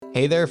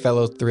Hey there,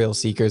 fellow thrill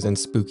seekers and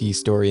spooky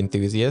story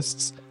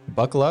enthusiasts.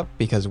 Buckle up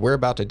because we're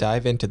about to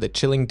dive into the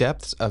chilling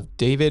depths of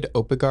David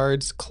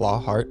Oppegaard's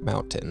Clawheart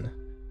Mountain.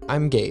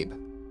 I'm Gabe.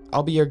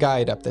 I'll be your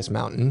guide up this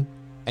mountain,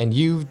 and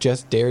you've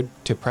just dared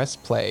to press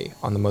play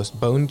on the most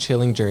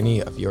bone-chilling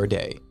journey of your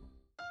day.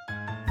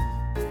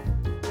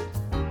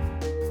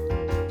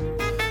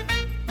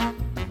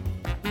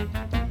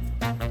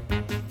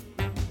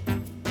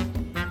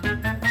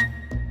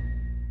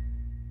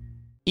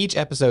 Each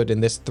episode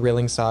in this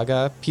thrilling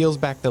saga peels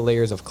back the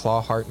layers of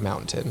Clawheart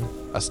Mountain,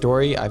 a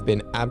story I've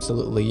been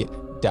absolutely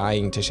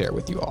dying to share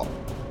with you all.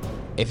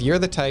 If you're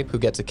the type who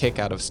gets a kick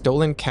out of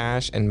stolen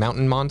cash and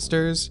mountain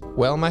monsters,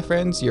 well, my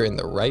friends, you're in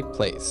the right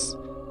place.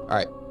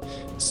 Alright,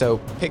 so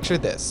picture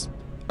this.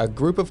 A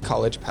group of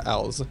college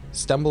pals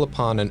stumble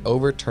upon an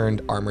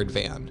overturned armored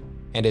van,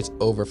 and it's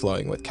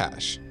overflowing with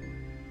cash.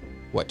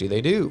 What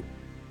do?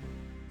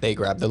 They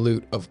grab the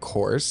loot, of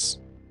course.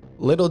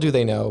 Little do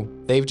they know,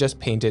 they've just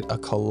painted a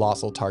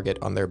colossal target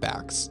on their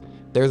backs.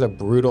 There's a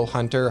brutal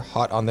hunter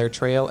hot on their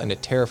trail and a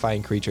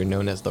terrifying creature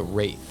known as the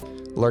Wraith,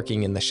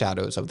 lurking in the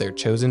shadows of their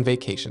chosen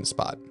vacation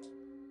spot.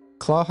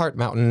 Clawheart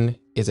Mountain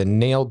is a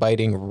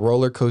nail-biting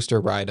roller coaster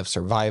ride of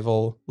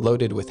survival,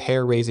 loaded with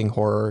hair-raising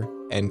horror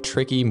and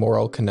tricky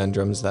moral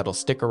conundrums that'll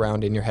stick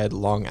around in your head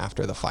long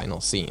after the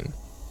final scene.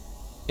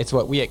 It's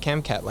what we at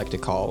ChemCat like to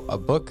call a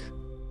book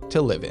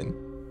to live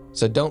in.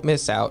 So don't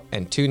miss out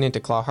and tune into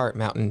Clawheart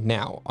Mountain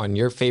now on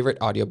your favorite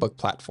audiobook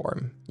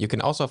platform. You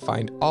can also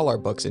find all our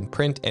books in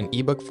print and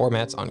ebook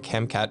formats on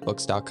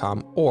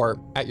chemcatbooks.com or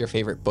at your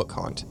favorite book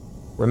haunt.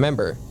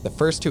 Remember, the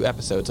first 2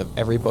 episodes of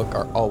every book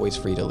are always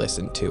free to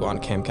listen to on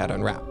ChemCat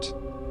Unwrapped.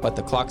 But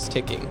the clock's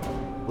ticking.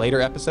 Later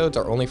episodes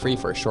are only free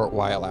for a short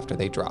while after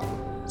they drop.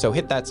 So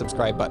hit that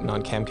subscribe button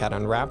on ChemCat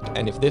Unwrapped,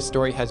 and if this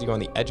story has you on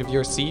the edge of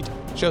your seat,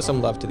 show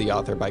some love to the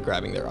author by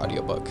grabbing their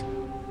audiobook.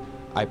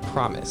 I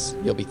promise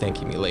you'll be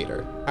thanking me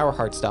later. Our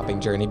heart-stopping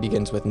journey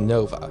begins with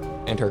Nova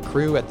and her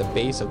crew at the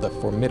base of the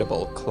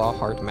formidable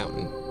Clawheart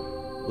Mountain.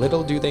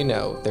 Little do they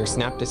know, their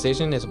snap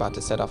decision is about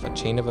to set off a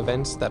chain of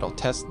events that'll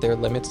test their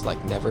limits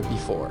like never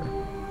before.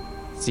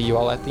 See you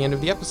all at the end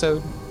of the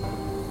episode.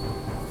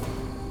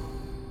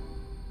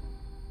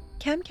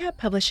 ChemCat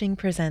Publishing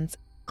presents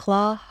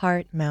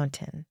Clawheart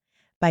Mountain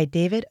by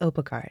David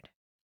Oppegaard,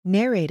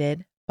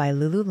 narrated by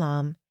Lulu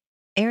Lam,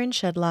 Aaron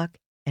Shedlock,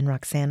 and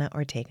Roxana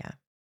Ortega.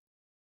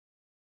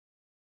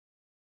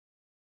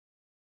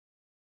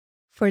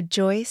 For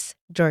Joyce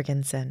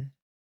Jorgensen.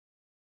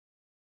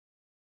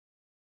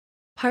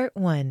 Part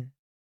 1.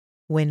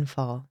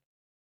 Windfall.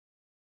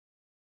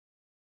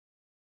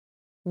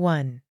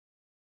 1.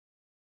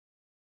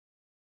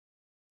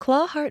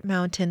 Clawheart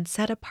Mountain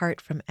sat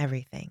apart from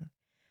everything,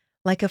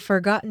 like a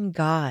forgotten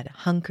god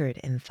hunkered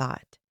in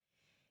thought.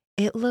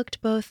 It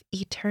looked both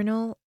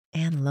eternal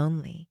and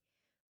lonely,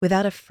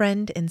 without a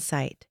friend in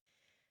sight,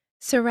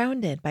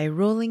 surrounded by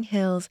rolling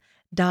hills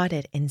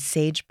dotted in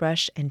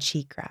sagebrush and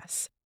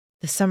cheatgrass.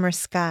 The summer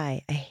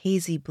sky a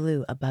hazy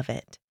blue above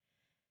it.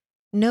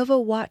 Nova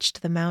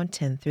watched the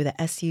mountain through the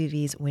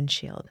SUV's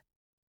windshield,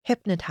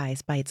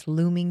 hypnotized by its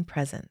looming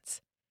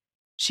presence.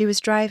 She was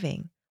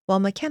driving,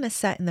 while McKenna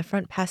sat in the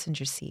front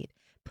passenger seat,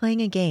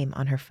 playing a game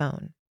on her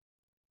phone.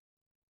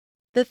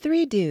 The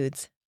 3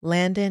 dudes,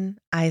 Landon,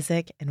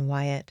 Isaac, and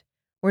Wyatt,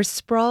 were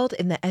sprawled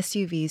in the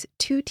SUV's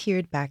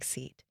 2-tiered back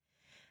seat.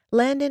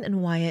 Landon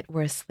and Wyatt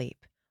were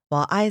asleep,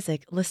 while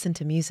Isaac listened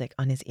to music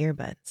on his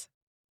earbuds.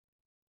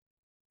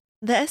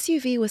 The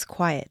SUV was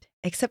quiet,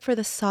 except for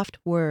the soft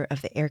whir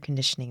of the air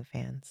conditioning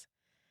fans.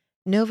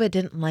 Nova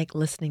didn't like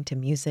listening to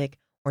music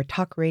or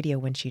talk radio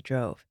when she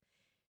drove.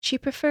 She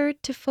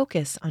preferred to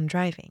focus on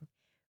driving,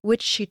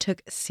 which she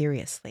took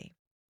seriously.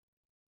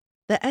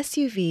 The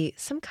SUV,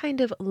 some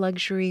kind of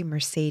luxury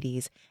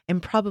Mercedes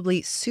and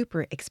probably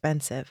super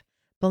expensive,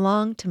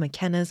 belonged to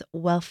McKenna's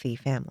wealthy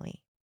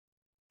family.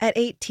 At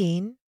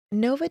 18,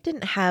 Nova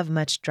didn't have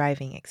much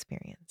driving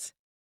experience.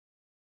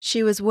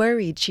 She was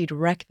worried she'd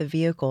wreck the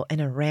vehicle in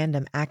a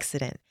random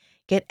accident,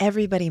 get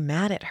everybody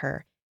mad at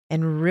her,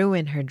 and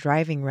ruin her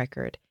driving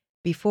record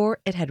before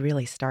it had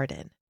really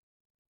started.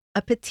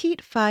 A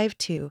petite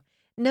 5'2",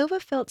 Nova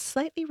felt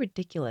slightly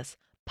ridiculous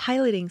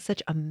piloting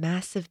such a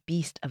massive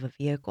beast of a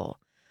vehicle,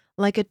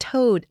 like a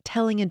toad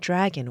telling a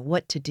dragon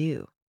what to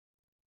do.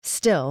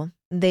 Still,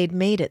 they'd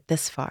made it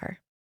this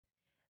far.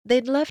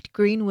 They'd left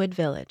Greenwood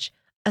Village,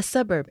 a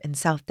suburb in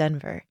South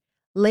Denver,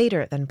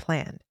 later than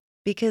planned,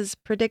 because,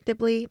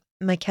 predictably,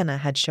 McKenna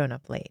had shown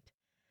up late.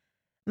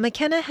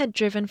 McKenna had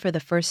driven for the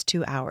first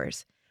 2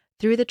 hours,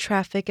 through the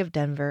traffic of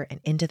Denver and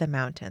into the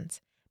mountains,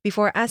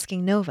 before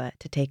asking Nova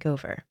to take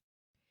over.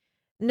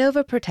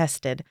 Nova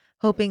protested,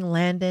 hoping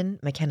Landon,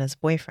 McKenna's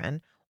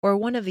boyfriend, or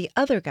one of the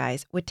other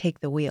guys would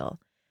take the wheel,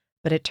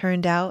 but it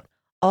turned out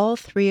all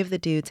 3 of the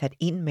dudes had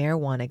eaten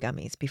marijuana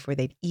gummies before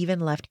they'd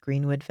even left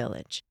Greenwood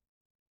Village.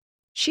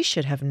 She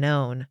should have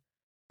known.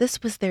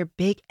 This was their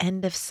big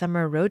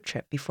end-of-summer road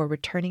trip before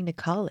returning to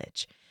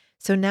college,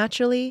 so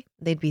naturally,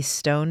 they'd be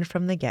stoned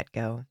from the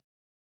get-go.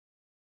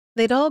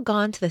 They'd all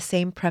gone to the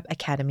same prep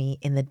academy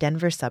in the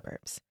Denver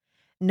suburbs.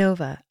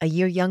 Nova, a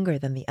year younger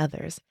than the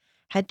others,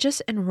 had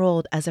just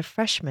enrolled as a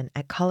freshman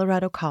at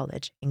Colorado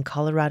College in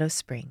Colorado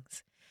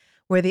Springs,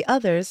 where the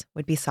others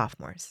would be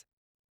sophomores.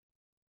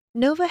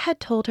 Nova had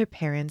told her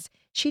parents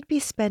she'd be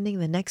spending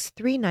the next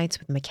 3 nights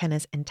with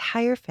McKenna's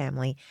entire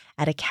family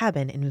at a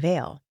cabin in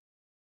Vail.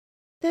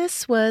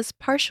 This was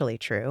partially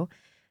true.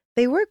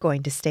 They were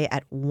going to stay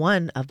at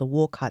one of the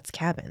Wolcott's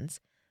cabins,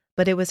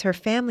 but it was her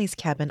family's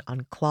cabin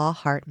on Claw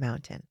Heart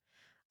Mountain,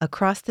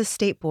 across the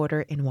state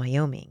border in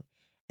Wyoming,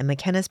 and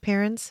McKenna's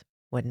parents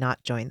would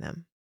not join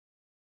them.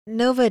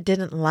 Nova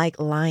didn't like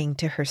lying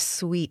to her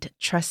sweet,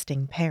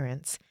 trusting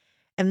parents,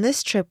 and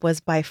this trip was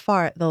by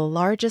far the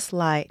largest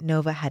lie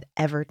Nova had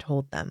ever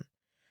told them.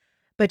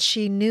 But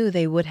she knew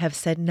they would have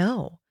said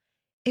no.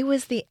 It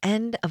was the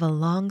end of a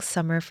long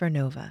summer for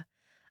Nova,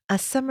 a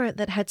summer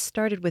that had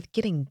started with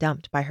getting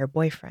dumped by her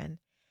boyfriend,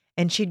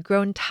 and she'd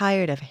grown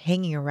tired of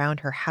hanging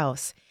around her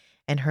house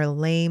and her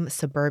lame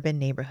suburban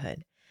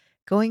neighborhood,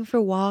 going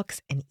for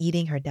walks and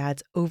eating her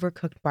dad's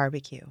overcooked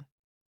barbecue.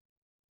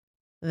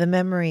 The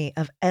memory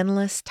of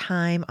endless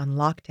time on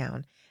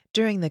lockdown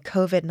during the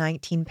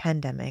COVID-19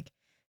 pandemic,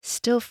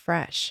 still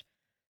fresh.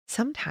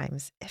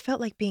 Sometimes it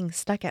felt like being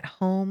stuck at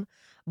home,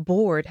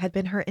 bored, had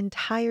been her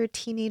entire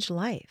teenage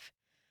life.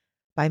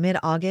 By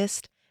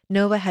mid-August,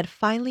 Nova had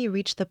finally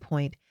reached the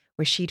point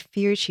where she'd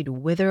feared she'd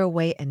wither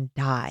away and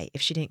die if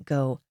she didn't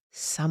go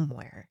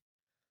somewhere.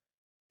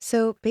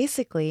 So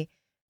basically,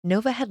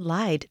 Nova had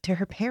lied to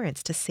her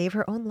parents to save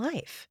her own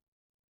life.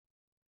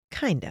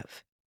 Kind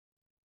of.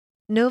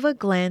 Nova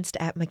glanced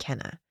at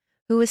McKenna,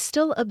 who was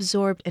still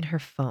absorbed in her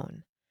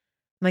phone.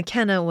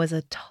 McKenna was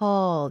a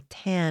tall,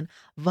 tan,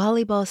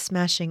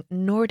 volleyball-smashing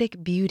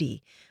Nordic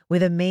beauty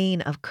with a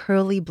mane of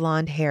curly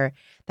blonde hair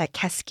that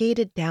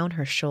cascaded down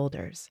her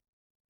shoulders.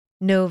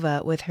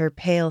 Nova, with her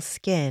pale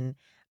skin,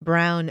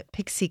 brown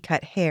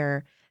pixie-cut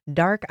hair,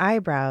 dark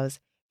eyebrows,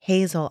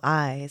 hazel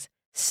eyes,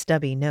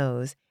 stubby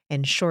nose,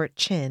 and short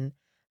chin,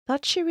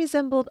 thought she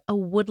resembled a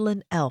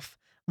woodland elf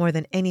more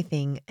than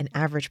anything an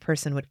average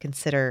person would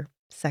consider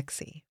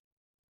sexy.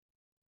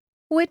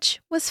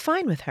 Which was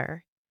fine with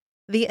her.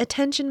 The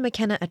attention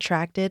McKenna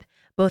attracted,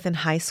 both in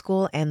high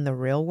school and the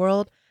real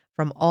world,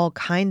 from all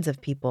kinds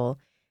of people,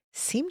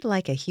 seemed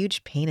like a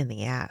huge pain in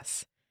the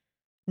ass.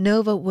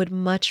 Nova would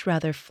much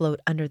rather float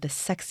under the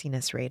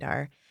sexiness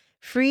radar,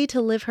 free to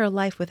live her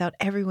life without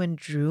everyone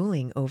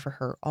drooling over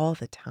her all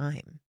the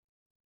time.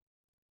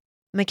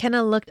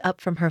 McKenna looked up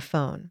from her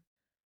phone.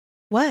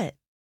 What?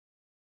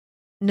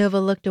 Nova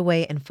looked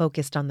away and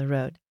focused on the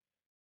road.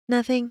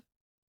 Nothing.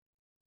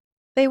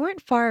 They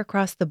weren't far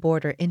across the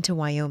border into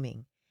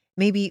Wyoming,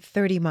 maybe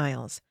 30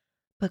 miles,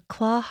 but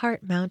Claw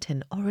Heart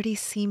Mountain already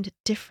seemed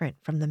different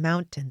from the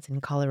mountains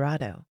in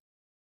Colorado.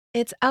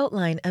 Its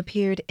outline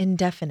appeared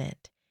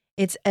indefinite,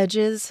 its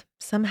edges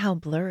somehow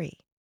blurry,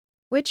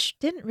 which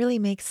didn't really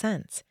make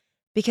sense,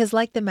 because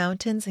like the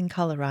mountains in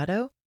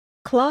Colorado,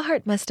 Claw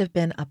Heart must have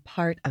been a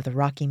part of the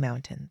Rocky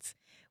Mountains,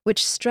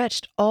 which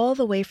stretched all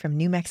the way from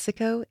New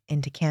Mexico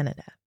into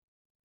Canada.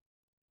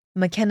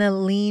 McKenna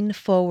leaned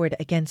forward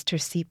against her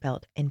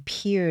seatbelt and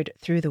peered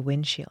through the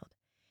windshield.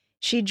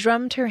 She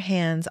drummed her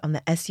hands on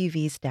the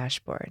SUV's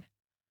dashboard.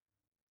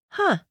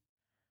 Huh,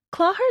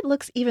 Claw Heart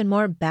looks even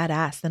more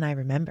badass than I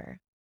remember.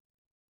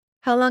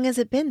 How long has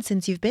it been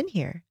since you've been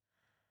here?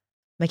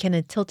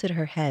 McKenna tilted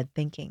her head,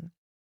 thinking.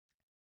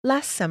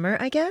 Last summer,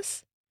 I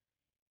guess?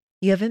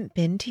 You haven't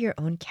been to your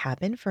own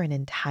cabin for an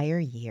entire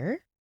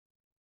year?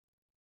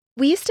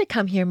 We used to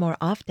come here more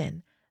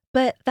often,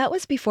 but that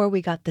was before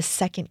we got the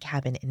second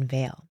cabin in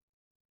Vail.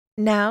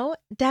 Now,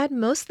 Dad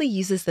mostly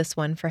uses this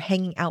one for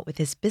hanging out with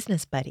his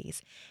business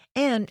buddies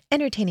and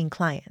entertaining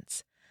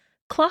clients.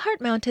 Claw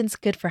Heart Mountain's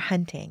good for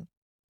hunting.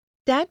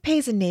 Dad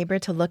pays a neighbor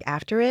to look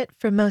after it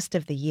for most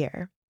of the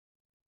year.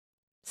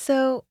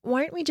 So,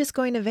 why aren't we just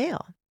going to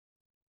Vail?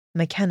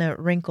 McKenna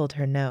wrinkled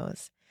her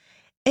nose.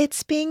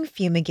 It's being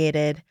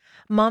fumigated.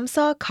 Mom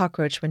saw a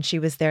cockroach when she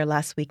was there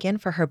last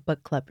weekend for her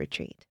book club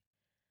retreat.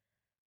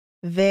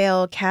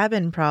 Vail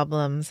cabin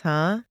problems,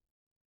 huh?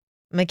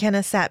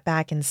 McKenna sat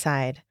back and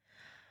sighed.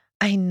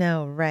 I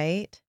know,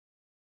 right?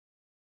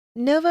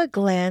 Nova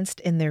glanced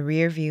in the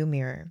rearview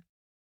mirror.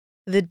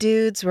 The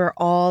dudes were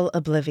all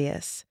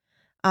oblivious.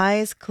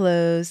 Eyes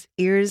closed,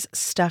 ears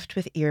stuffed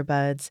with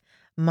earbuds,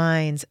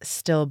 minds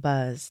still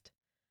buzzed.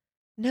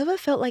 Nova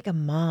felt like a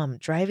mom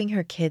driving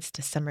her kids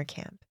to summer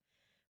camp.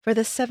 For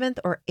the 7th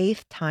or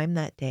 8th time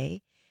that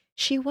day,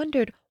 she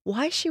wondered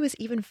why she was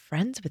even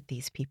friends with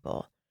these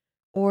people.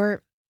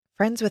 Or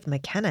friends with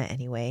McKenna,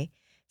 anyway,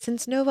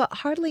 since Nova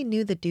hardly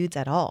knew the dudes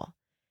at all.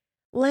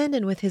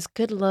 Landon, with his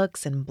good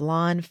looks and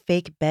blonde,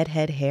 fake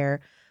bedhead hair,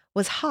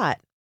 was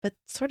hot, but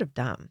sort of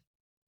dumb.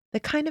 The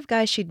kind of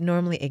guy she'd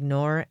normally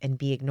ignore and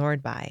be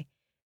ignored by.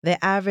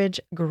 The average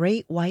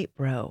great white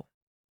bro.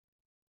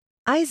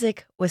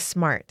 Isaac was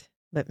smart,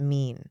 but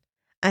mean.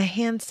 A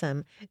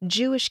handsome,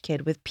 Jewish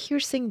kid with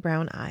piercing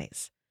brown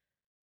eyes.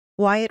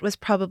 Wyatt was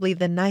probably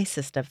the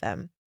nicest of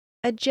them.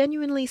 A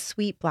genuinely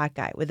sweet black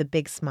guy with a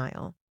big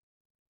smile.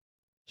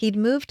 He'd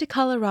moved to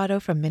Colorado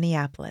from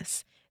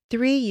Minneapolis,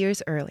 3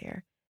 years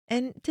earlier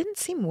and didn't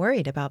seem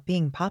worried about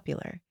being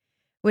popular,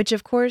 which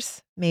of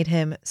course made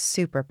him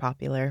super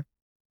popular.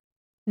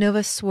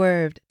 Nova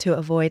swerved to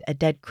avoid a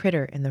dead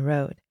critter in the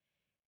road.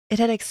 It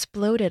had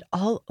exploded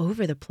all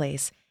over the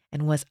place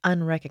and was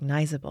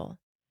unrecognizable.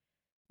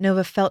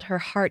 Nova felt her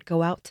heart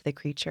go out to the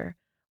creature,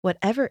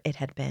 whatever it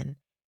had been,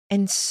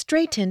 and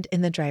straightened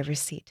in the driver's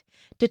seat,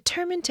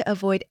 determined to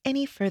avoid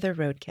any further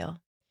roadkill.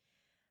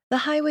 The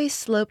highway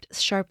sloped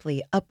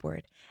sharply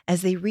upward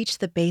as they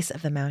reached the base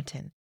of the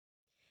mountain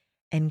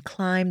and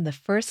climbed the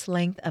first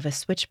length of a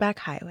switchback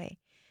highway,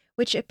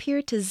 which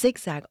appeared to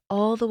zigzag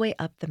all the way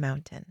up the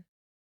mountain.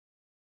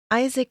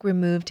 Isaac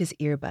removed his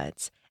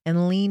earbuds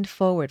and leaned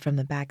forward from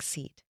the back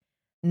seat.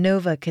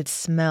 Nova could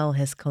smell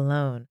his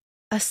cologne,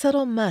 a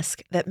subtle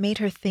musk that made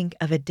her think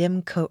of a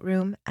dim coat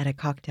room at a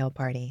cocktail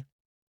party.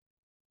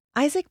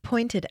 Isaac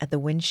pointed at the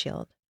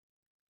windshield.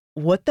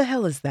 "What the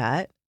hell is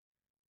that?"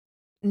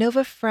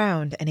 Nova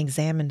frowned and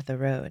examined the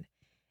road.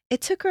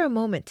 It took her a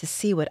moment to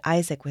see what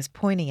Isaac was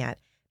pointing at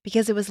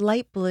because it was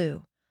light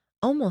blue,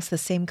 almost the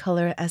same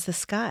color as the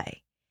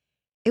sky.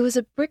 It was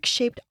a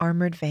brick-shaped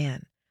armored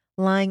van,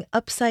 lying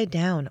upside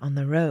down on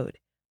the road,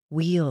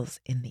 wheels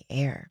in the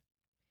air.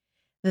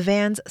 The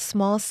van's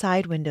small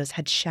side windows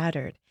had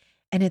shattered,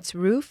 and its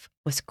roof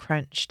was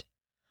crunched.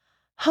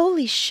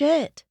 "Holy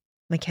shit,"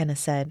 McKenna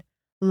said,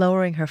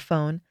 lowering her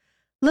phone.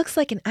 "Looks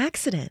like an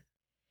accident."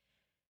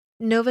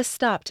 Nova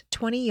stopped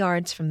 20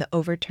 yards from the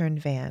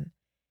overturned van.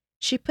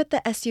 She put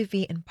the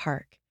SUV in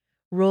park,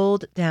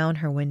 rolled down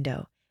her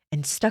window,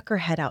 and stuck her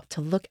head out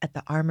to look at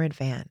the armored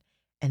van,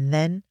 and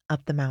then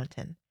up the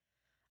mountain.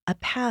 A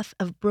path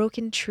of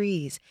broken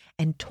trees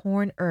and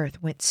torn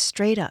earth went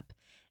straight up,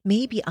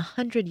 maybe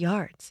 100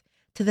 yards,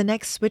 to the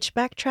next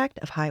switchback tract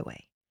of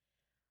highway.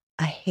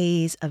 A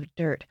haze of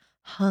dirt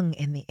hung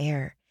in the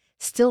air,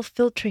 still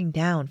filtering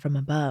down from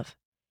above.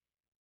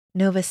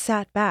 Nova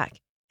sat back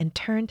and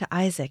turned to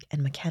Isaac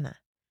and McKenna.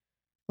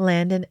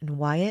 Landon and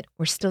Wyatt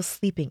were still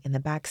sleeping in the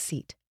back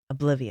seat,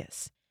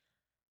 oblivious.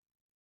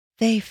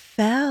 "They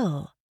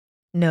fell,"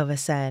 Nova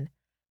said.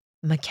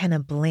 McKenna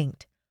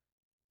blinked.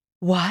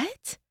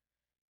 "What?"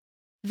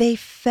 "They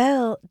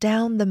fell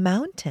down the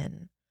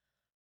mountain."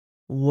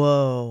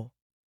 "Whoa,"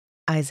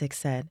 Isaac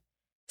said,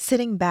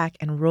 sitting back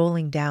and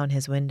rolling down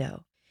his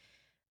window.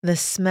 The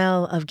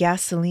smell of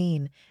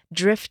gasoline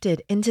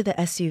drifted into the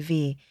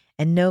SUV,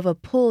 and Nova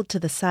pulled to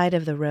the side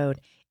of the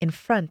road in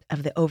front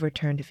of the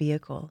overturned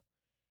vehicle.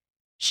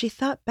 She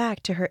thought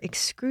back to her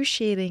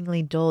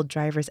excruciatingly dull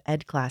driver's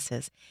ed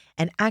classes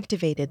and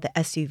activated the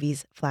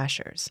SUV's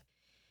flashers.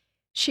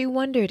 She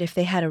wondered if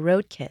they had a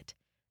road kit.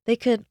 They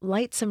could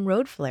light some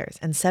road flares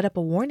and set up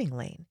a warning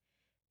lane.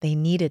 They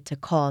needed to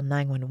call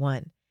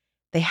 911.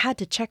 They had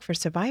to check for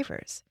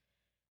survivors.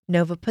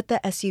 Nova put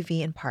the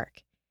SUV in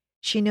park.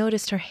 She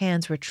noticed her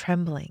hands were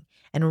trembling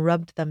and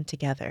rubbed them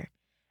together,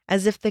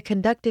 as if the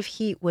conductive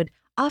heat would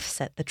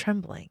offset the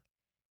trembling.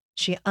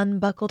 She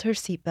unbuckled her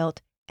seatbelt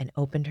and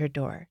opened her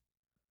door.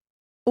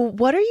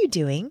 "What are you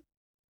doing?"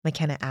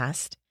 McKenna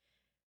asked.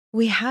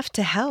 "We have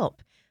to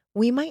help.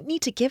 We might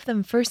need to give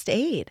them first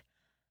aid."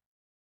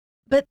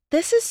 "But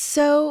this is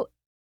so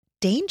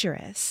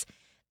dangerous.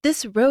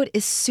 This road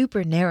is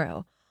super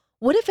narrow.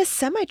 What if a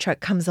semi-truck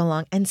comes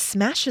along and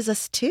smashes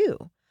us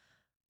too?"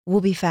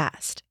 "We'll be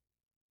fast."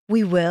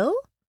 "We will?"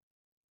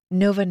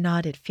 Nova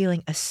nodded,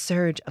 feeling a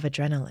surge of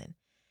adrenaline.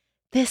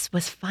 This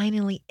was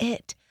finally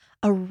it,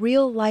 a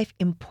real-life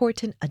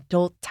important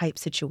adult-type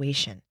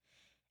situation.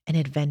 An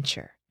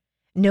adventure.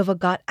 Nova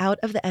got out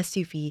of the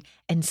SUV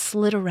and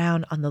slid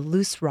around on the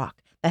loose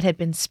rock that had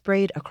been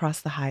sprayed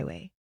across the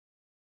highway.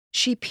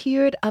 She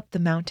peered up the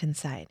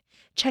mountainside,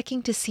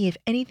 checking to see if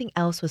anything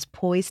else was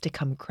poised to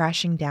come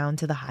crashing down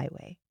to the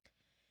highway.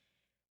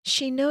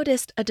 She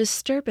noticed a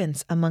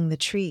disturbance among the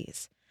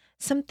trees.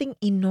 Something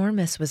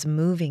enormous was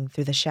moving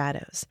through the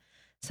shadows,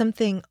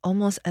 something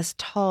almost as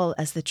tall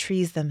as the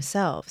trees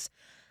themselves,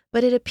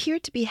 but it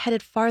appeared to be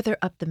headed farther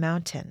up the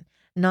mountain,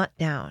 not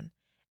down,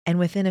 and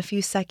within a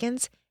few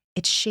seconds,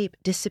 its shape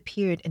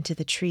disappeared into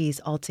the trees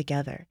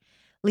altogether,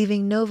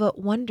 leaving Nova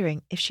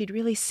wondering if she'd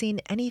really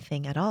seen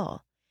anything at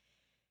all.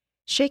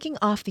 Shaking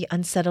off the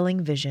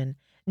unsettling vision,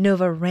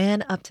 Nova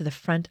ran up to the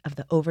front of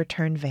the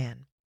overturned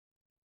van.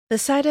 The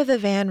side of the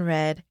van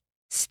read,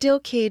 "Steel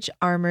Cage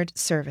Armored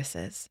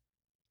Services."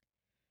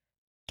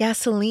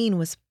 Gasoline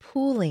was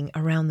pooling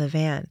around the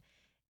van,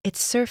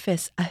 its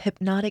surface a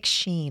hypnotic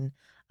sheen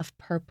of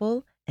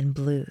purple and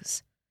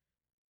blues.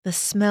 The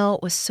smell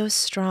was so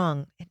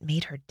strong it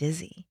made her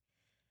dizzy.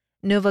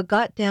 Nova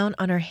got down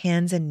on her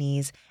hands and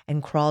knees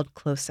and crawled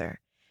closer,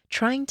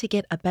 trying to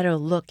get a better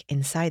look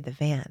inside the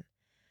van.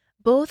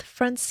 Both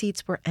front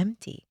seats were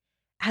empty,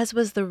 as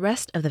was the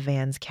rest of the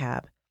van's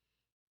cab.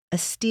 A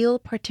steel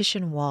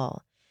partition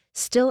wall,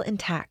 still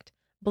intact,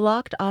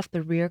 blocked off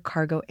the rear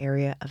cargo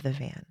area of the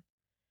van.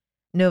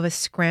 Nova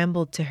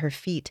scrambled to her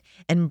feet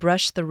and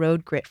brushed the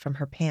road grit from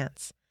her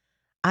pants.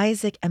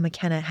 Isaac and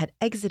McKenna had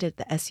exited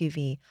the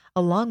SUV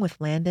along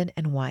with Landon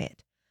and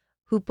Wyatt,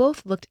 who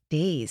both looked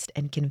dazed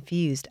and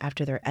confused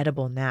after their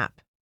edible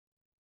nap.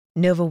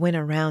 Nova went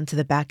around to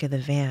the back of the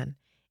van.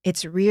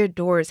 Its rear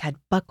doors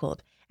had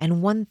buckled,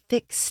 and one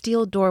thick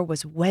steel door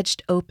was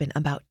wedged open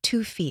about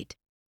 2 feet.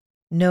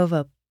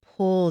 Nova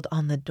pulled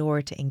on the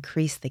door to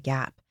increase the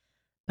gap,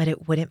 but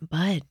it wouldn't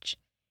budge.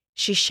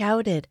 She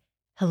shouted,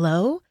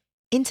 "Hello?"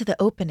 into the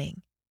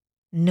opening.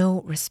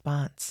 No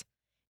response.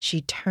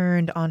 She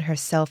turned on her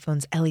cell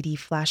phone's LED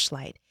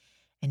flashlight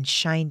and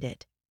shined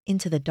it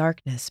into the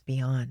darkness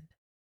beyond.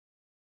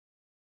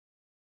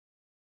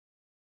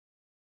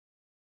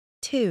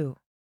 2.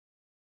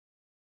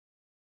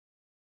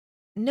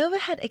 Nova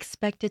had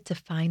expected to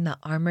find the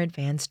armored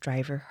van's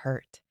driver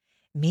hurt,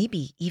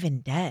 maybe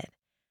even dead,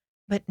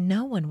 but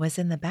no one was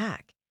in the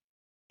back.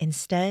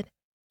 Instead,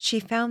 she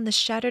found the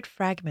shattered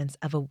fragments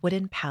of a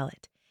wooden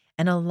pallet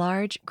and a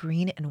large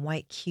green and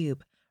white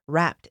cube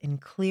wrapped in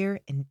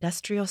clear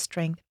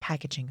industrial-strength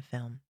packaging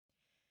film.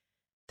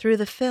 Through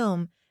the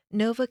film,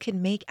 Nova could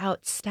make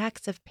out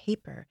stacks of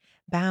paper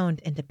bound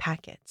into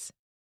packets.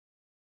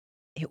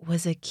 It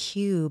was a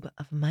cube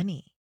of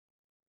money.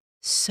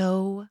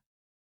 So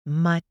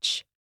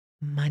much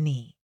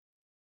money.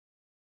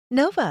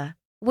 "Nova,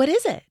 what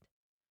is it?"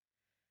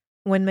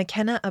 When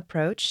McKenna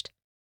approached,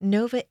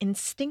 Nova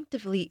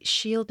instinctively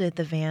shielded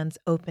the van's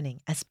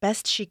opening as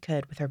best she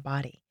could with her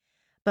body,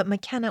 but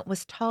McKenna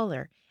was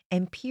taller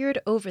and peered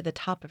over the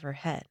top of her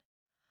head.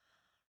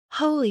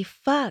 "Holy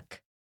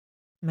fuck!"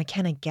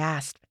 McKenna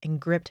gasped and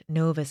gripped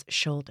Nova's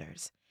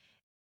shoulders.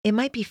 "It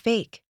might be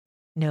fake,"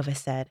 Nova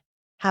said,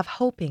 half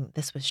hoping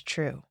this was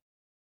true.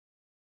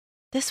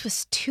 This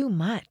was too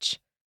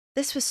much.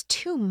 This was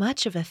too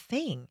much of a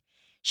thing.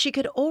 She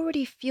could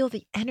already feel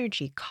the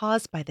energy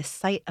caused by the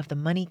sight of the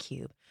money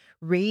cube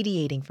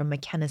radiating from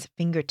McKenna's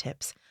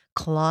fingertips,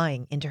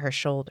 clawing into her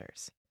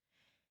shoulders.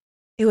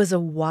 It was a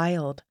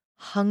wild,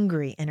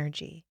 hungry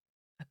energy,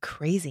 a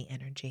crazy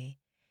energy.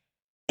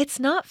 "It's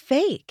not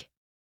fake,"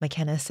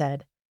 McKenna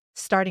said,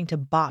 starting to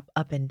bop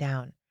up and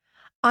down.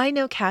 "I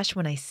know cash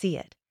when I see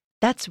it.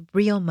 That's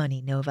real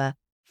money, Nova.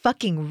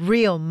 Fucking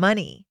real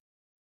money."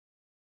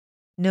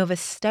 Nova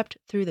stepped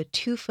through the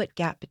 2-foot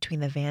gap between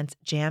the van's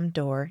jammed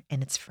door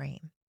and its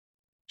frame,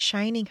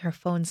 shining her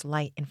phone's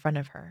light in front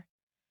of her.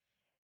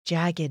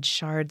 Jagged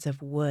shards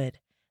of wood,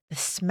 the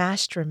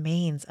smashed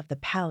remains of the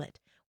pallet,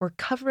 were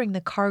covering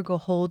the cargo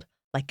hold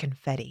like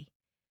confetti.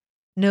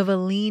 Nova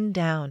leaned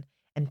down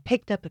and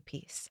picked up a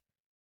piece.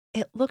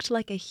 It looked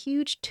like a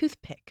huge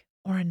toothpick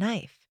or a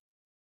knife.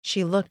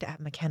 She looked at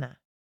McKenna.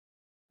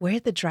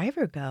 "Where'd the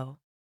driver go?"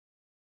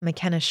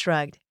 McKenna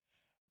shrugged.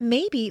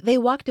 "Maybe they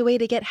walked away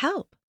to get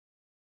help."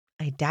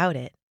 "I doubt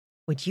it.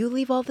 Would you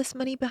leave all this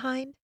money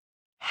behind?"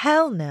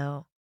 "Hell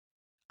no."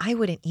 "I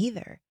wouldn't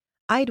either.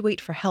 I'd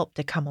wait for help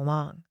to come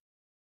along."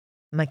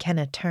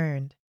 McKenna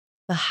turned.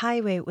 The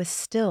highway was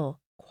still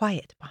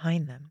quiet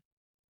behind them.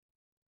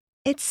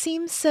 "It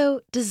seems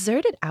so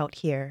deserted out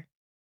here,"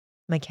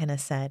 McKenna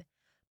said,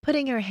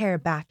 putting her hair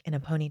back in a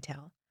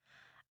ponytail.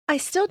 "I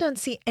still don't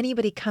see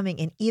anybody coming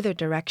in either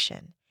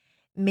direction.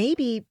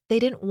 Maybe they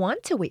didn't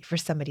want to wait for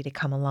somebody to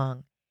come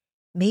along.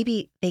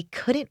 Maybe they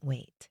couldn't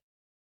wait."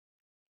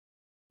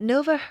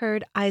 Nova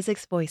heard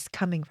Isaac's voice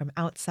coming from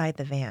outside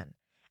the van,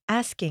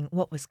 asking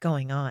what was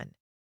going on.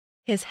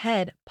 His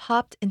head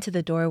popped into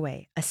the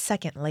doorway a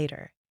second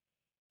later.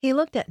 He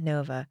looked at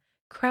Nova,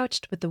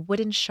 crouched with the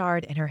wooden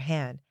shard in her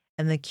hand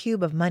and the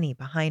cube of money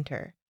behind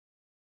her.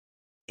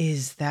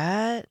 "Is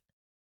that?"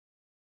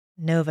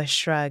 Nova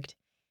shrugged.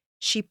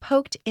 She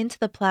poked into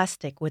the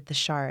plastic with the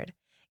shard,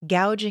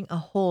 gouging a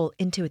hole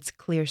into its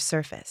clear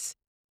surface.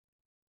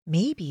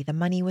 Maybe the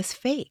money was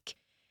fake.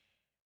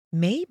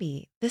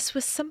 Maybe this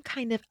was some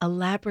kind of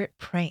elaborate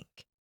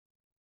prank.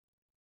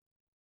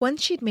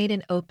 Once she'd made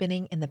an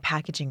opening in the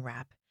packaging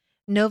wrap,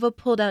 Nova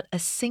pulled out a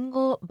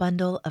single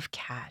bundle of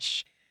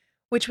cash,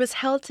 which was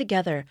held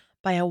together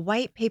by a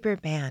white paper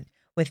band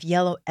with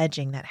yellow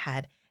edging that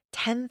had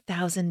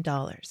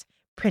 $10,000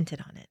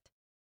 printed on it.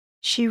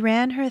 She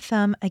ran her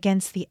thumb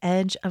against the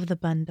edge of the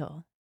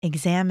bundle,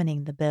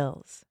 examining the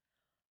bills.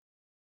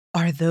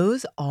 "Are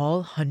those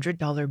all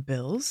 $100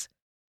 bills?"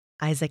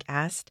 Isaac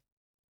asked.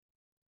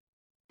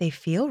 "They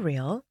feel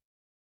real,"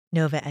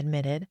 Nova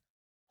admitted,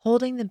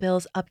 holding the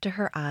bills up to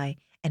her eye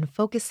and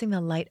focusing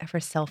the light of her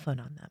cell phone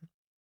on them.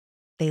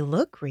 "They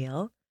look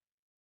real."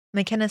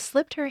 McKenna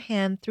slipped her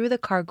hand through the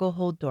cargo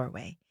hold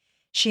doorway.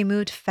 She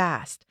moved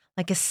fast,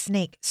 like a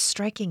snake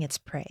striking its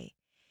prey.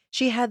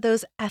 She had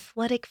those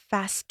athletic,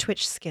 fast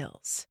twitch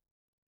skills.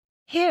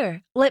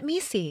 "Here, let me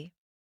see."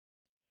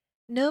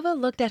 Nova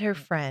looked at her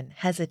friend,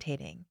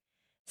 hesitating.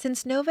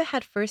 Since Nova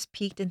had first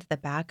peeked into the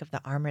back of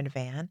the armored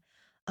van,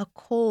 a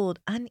cold,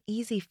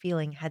 uneasy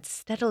feeling had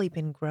steadily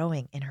been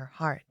growing in her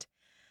heart.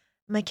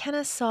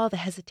 McKenna saw the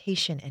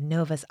hesitation in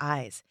Nova's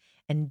eyes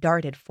and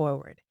darted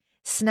forward,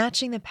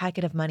 snatching the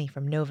packet of money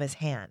from Nova's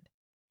hand.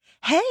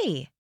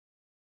 "Hey!"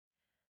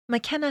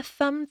 McKenna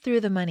thumbed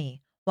through the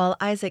money while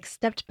Isaac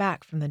stepped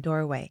back from the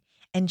doorway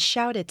and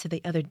shouted to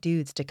the other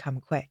dudes to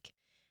come quick.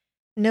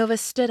 Nova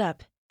stood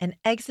up and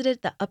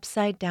exited the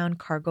upside-down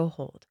cargo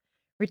hold,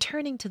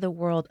 returning to the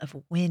world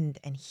of wind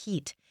and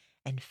heat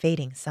and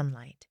fading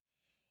sunlight.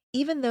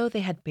 Even though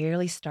they had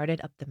barely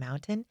started up the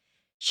mountain,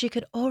 she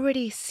could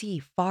already see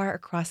far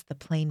across the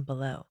plain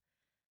below.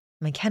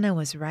 McKenna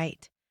was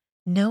right.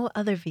 No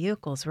other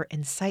vehicles were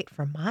in sight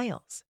for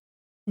miles.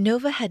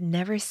 Nova had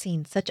never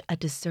seen such a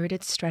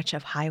deserted stretch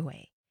of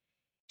highway.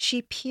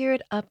 She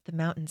peered up the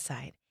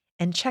mountainside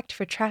and checked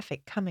for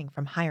traffic coming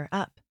from higher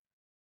up.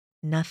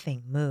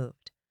 Nothing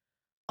moved.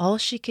 All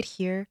she could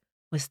hear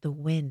was the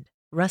wind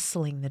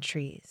rustling the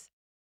trees.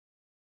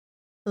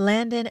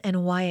 Landon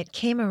and Wyatt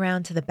came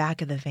around to the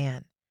back of the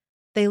van.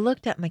 They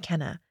looked at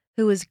McKenna,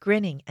 who was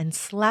grinning and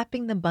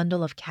slapping the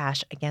bundle of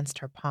cash against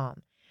her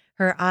palm,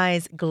 her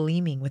eyes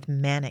gleaming with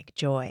manic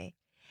joy.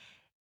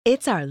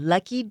 "It's our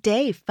lucky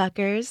day,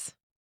 fuckers."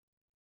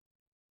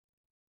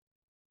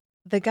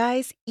 The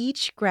guys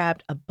each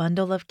grabbed a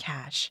bundle of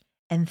cash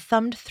and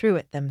thumbed through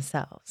it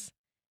themselves.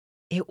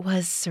 It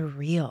was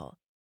surreal.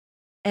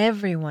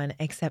 Everyone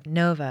except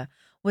Nova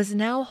was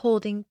now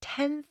holding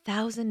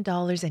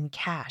 $10,000 in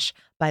cash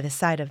by the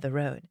side of the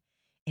road,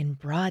 in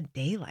broad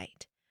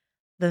daylight.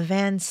 The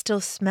van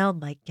still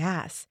smelled like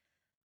gas,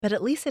 but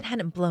at least it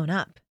hadn't blown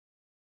up.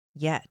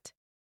 Yet.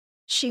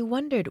 She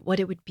wondered what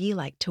it would be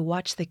like to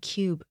watch the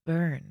cube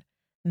burn,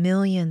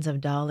 millions of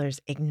dollars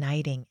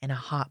igniting in a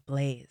hot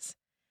blaze.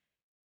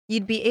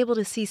 You'd be able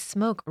to see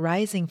smoke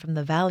rising from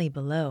the valley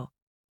below,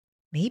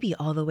 maybe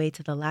all the way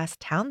to the last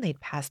town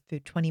they'd passed through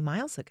 20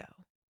 miles ago.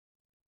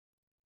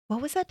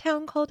 What was that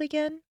town called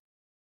again?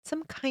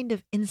 Some kind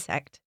of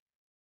insect.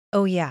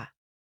 Oh yeah,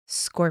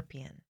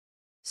 Scorpion.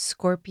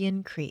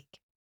 Scorpion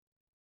Creek.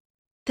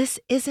 "This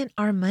isn't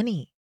our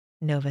money,"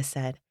 Nova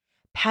said,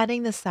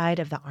 patting the side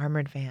of the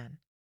armored van.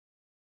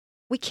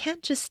 "We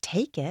can't just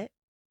take it."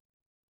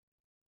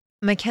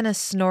 McKenna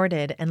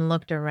snorted and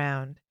looked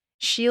around,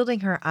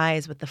 shielding her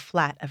eyes with the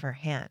flat of her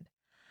hand.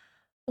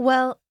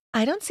 "Well,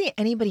 I don't see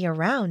anybody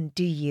around,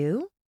 do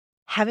you?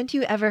 Haven't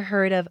you ever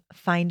heard of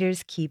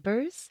finders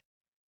keepers?"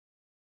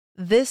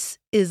 "This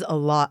is a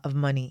lot of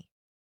money,"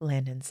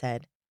 Landon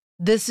said.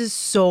 "This is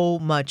so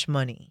much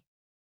money."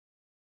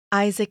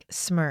 Isaac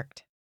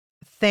smirked.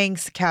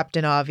 "Thanks,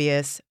 Captain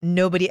Obvious.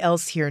 Nobody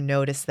else here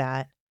noticed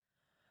that."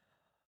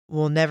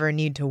 "We'll never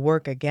need to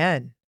work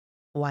again,"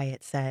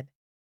 Wyatt said,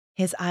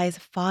 his eyes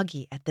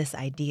foggy at this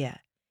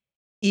idea.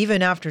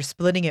 "Even after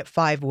splitting it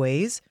 5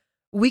 ways,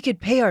 we could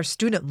pay our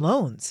student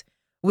loans.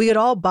 We could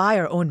all buy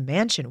our own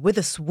mansion with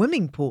a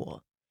swimming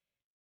pool."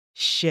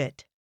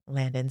 "Shit,"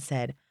 Landon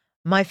said.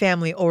 "My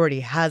family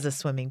already has a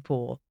swimming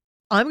pool.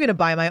 I'm going to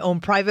buy my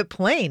own private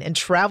plane and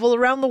travel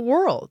around the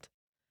world."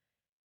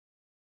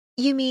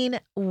 "You mean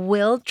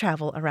we'll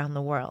travel around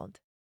the world,"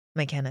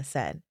 McKenna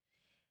said,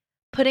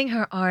 putting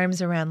her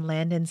arms around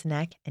Landon's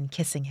neck and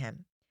kissing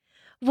him.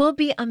 "We'll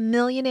be a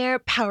millionaire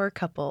power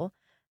couple.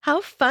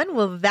 How fun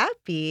will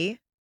that be?"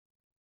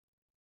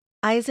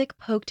 Isaac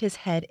poked his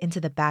head into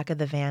the back of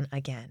the van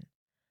again.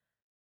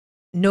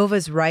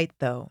 "Nova's right,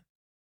 though,"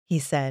 he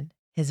said,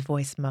 his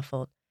voice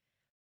muffled.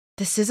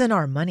 "This isn't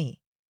our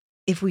money.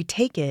 If we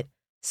take it,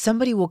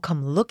 somebody will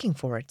come looking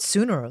for it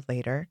sooner or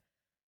later.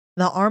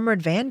 The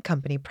armored van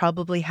company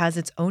probably has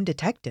its own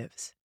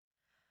detectives."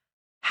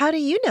 "How do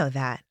you know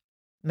that?"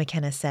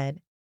 McKenna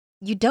said.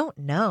 "You don't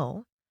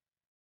know."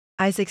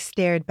 Isaac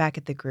stared back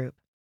at the group.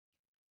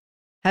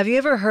 "Have you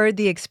ever heard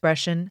the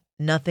expression,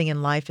 'nothing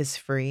in life is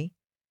free'?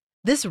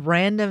 This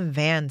random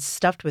van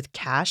stuffed with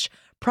cash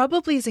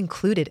probably is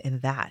included in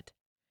that."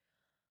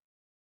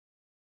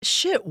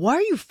 "Shit, why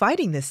are you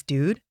fighting this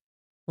dude?"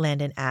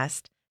 Landon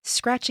asked,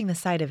 scratching the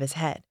side of his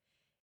head.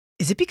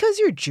 "Is it because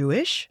you're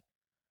Jewish?"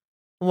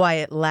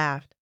 Wyatt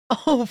laughed.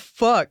 "Oh,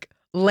 fuck.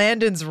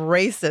 Landon's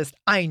racist.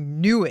 I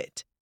knew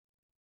it."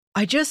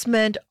 "I just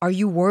meant, are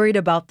you worried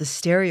about the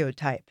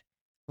stereotype?"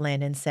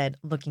 Landon said,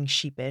 looking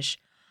sheepish.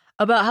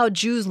 "About how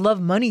Jews love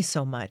money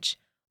so much.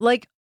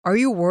 Like, are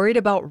you worried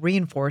about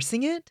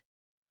reinforcing it?"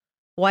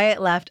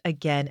 Wyatt laughed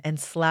again and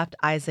slapped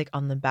Isaac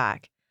on the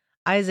back.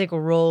 Isaac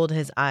rolled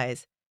his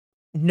eyes.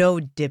 "No,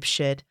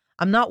 dipshit.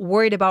 I'm not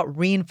worried about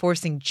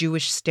reinforcing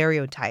Jewish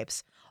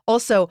stereotypes.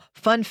 Also,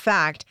 fun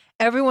fact,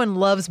 everyone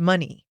loves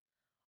money.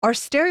 Our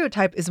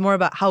stereotype is more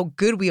about how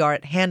good we are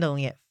at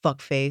handling it,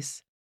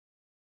 fuckface."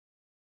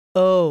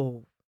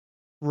 "Oh,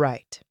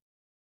 right."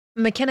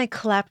 McKenna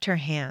clapped her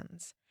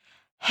hands.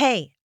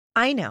 "Hey,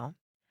 I know.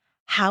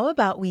 How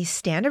about we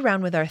stand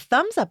around with our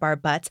thumbs up our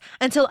butts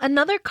until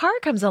another car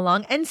comes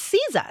along and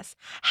sees us?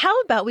 How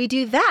about we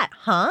do that,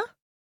 huh?"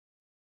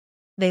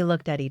 They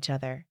looked at each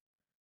other.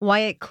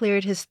 Wyatt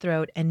cleared his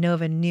throat and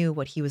Nova knew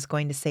what he was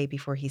going to say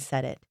before he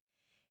said it.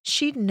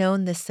 She'd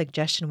known this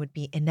suggestion would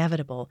be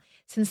inevitable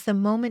since the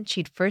moment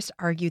she'd first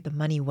argued the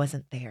money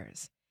wasn't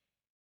theirs.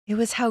 It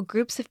was how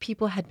groups of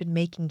people had been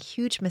making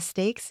huge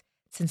mistakes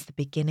since the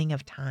beginning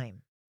of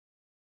time.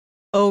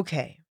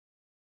 "Okay,"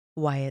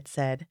 Wyatt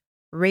said,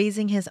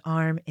 raising his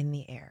arm in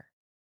the air.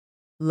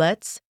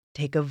 "Let's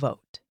take a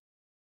vote."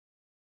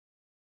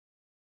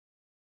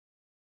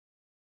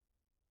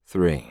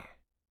 3.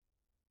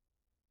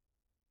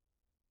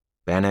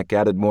 Bannock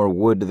added more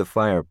wood to the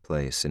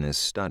fireplace in his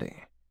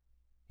study.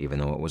 Even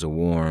though it was a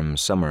warm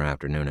summer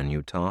afternoon in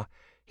Utah,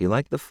 He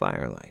liked the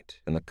firelight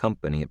and the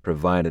company it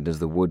provided as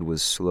the wood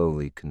was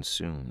slowly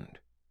consumed.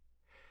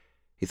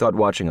 He thought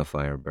watching a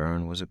fire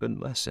burn was a good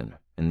lesson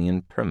in the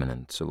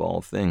impermanence of all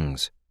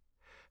things,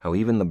 how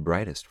even the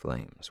brightest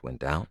flames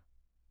went out,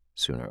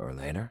 sooner or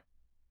later.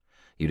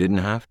 You didn't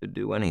have to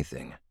do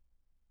anything.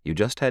 You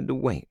just had to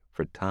wait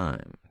for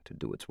time to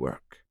do its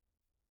work.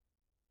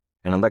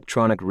 An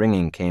electronic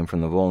ringing came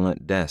from the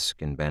walnut desk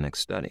in Bannock's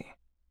study.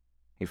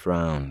 He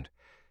frowned,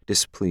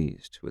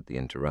 displeased with the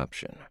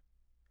interruption.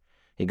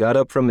 He got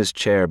up from his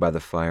chair by the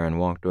fire and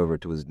walked over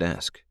to his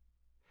desk.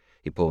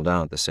 He pulled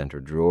out the center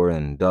drawer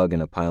and dug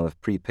in a pile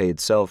of prepaid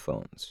cell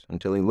phones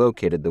until he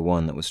located the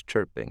one that was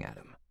chirping at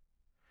him.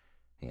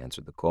 He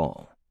answered the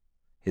call,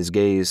 his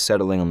gaze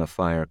settling on the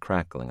fire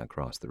crackling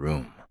across the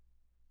room.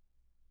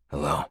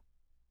 "Hello.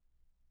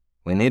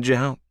 We need your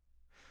help.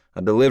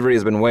 A delivery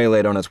has been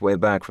waylaid on its way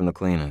back from the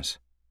cleaners."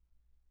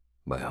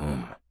 "By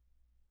whom?"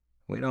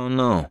 "We don't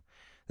know.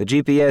 The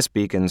GPS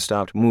beacon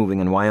stopped moving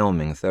in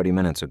Wyoming 30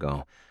 minutes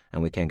ago,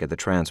 and we can't get the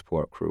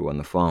transport crew on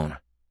the phone.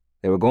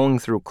 They were going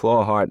through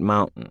Clawheart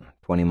Mountain,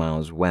 20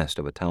 miles west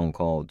of a town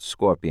called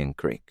Scorpion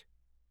Creek."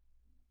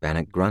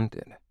 Bannock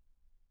grunted.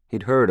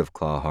 He'd heard of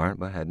Clawheart,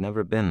 but had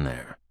never been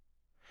there.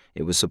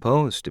 It was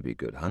supposed to be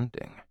good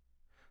hunting,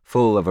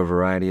 full of a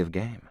variety of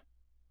game.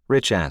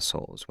 Rich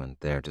assholes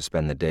went there to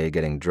spend the day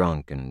getting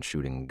drunk and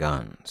shooting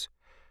guns.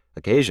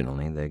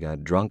 Occasionally, they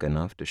got drunk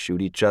enough to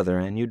shoot each other,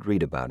 and you'd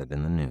read about it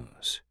in the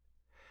news.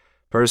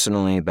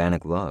 Personally,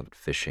 Bannock loved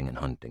fishing and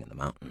hunting in the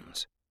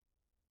mountains.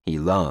 He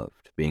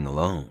loved being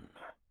alone.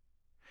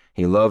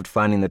 He loved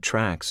finding the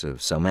tracks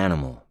of some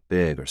animal,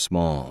 big or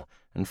small,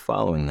 and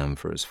following them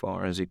for as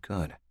far as he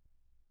could.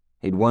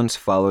 He'd once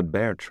followed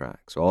bear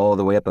tracks all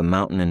the way up a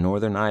mountain in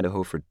northern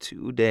Idaho for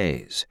 2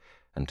 days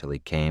until he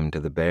came to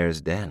the bear's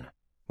den,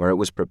 where it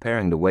was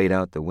preparing to wait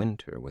out the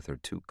winter with her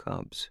 2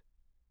 cubs.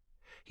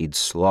 He'd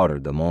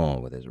slaughtered them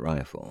all with his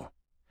rifle,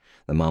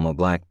 the mama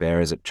black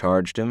bear as it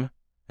charged him,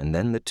 and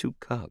then the 2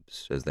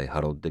 cubs as they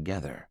huddled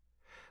together,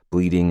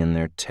 bleeding in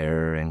their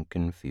terror and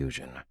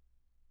confusion.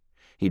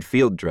 He'd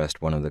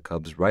field-dressed one of the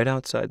cubs right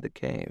outside the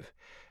cave,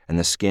 and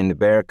the skinned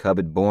bear cub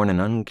had borne an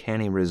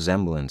uncanny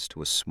resemblance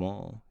to a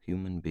small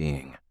human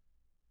being.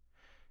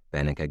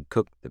 Bannock had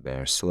cooked the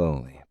bear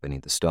slowly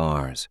beneath the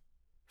stars,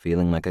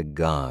 feeling like a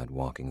god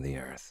walking the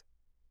earth.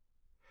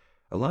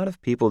 A lot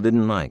of people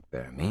didn't like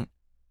bear meat,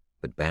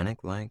 but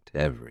Bannock liked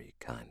every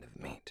kind of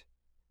meat,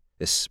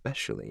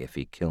 especially if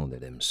he killed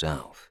it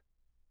himself.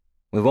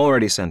 "We've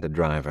already sent a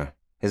driver.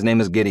 His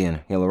name is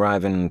Gideon. He'll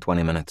arrive in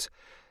 20 minutes.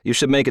 You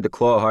should make it to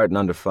Clawheart in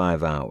under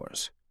 5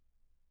 hours.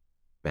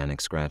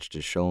 Bannock scratched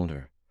his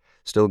shoulder,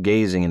 still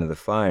gazing into the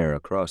fire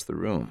across the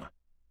room.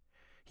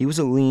 He was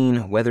a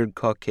lean, weathered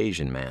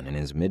Caucasian man in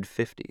his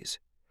mid-50s,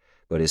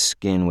 but his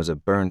skin was a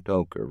burnt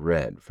ochre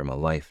red from a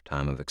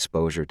lifetime of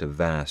exposure to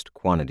vast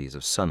quantities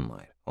of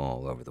sunlight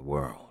all over the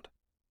world.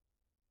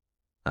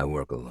 "I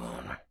work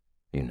alone.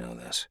 You know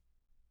this."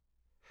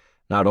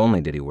 Not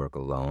only did he work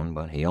alone,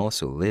 but he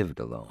also lived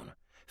alone,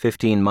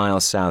 15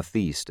 miles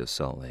southeast of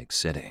Salt Lake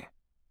City.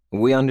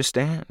 "We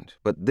understand,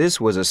 but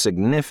this was a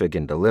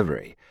significant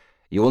delivery.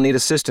 You will need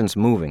assistance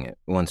moving it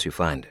once you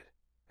find it,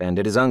 and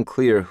it is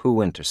unclear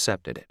who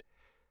intercepted it.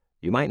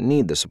 You might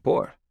need the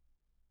support."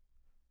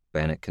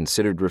 Bannock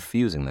considered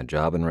refusing the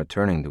job and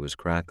returning to his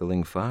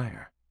crackling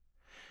fire.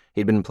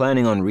 He'd been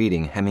planning on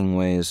reading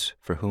Hemingway's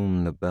For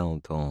Whom the Bell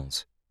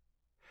Tolls.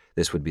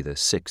 This would be the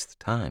 6th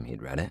time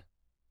he'd read it.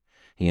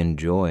 He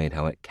enjoyed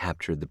how it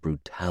captured the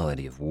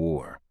brutality of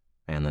war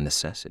and the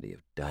necessity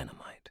of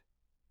dynamite.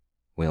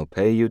 "We'll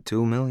pay you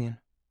 $2 million.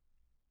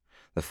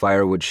 The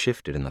firewood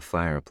shifted in the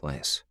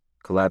fireplace,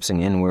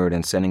 collapsing inward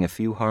and sending a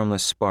few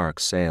harmless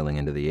sparks sailing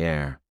into the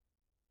air.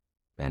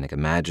 Bannock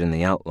imagined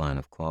the outline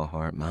of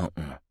Clawheart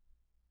Mountain.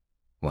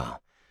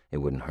 Well, it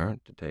wouldn't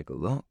hurt to take a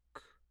look.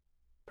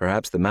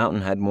 Perhaps the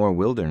mountain had more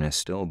wilderness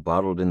still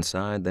bottled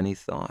inside than he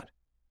thought.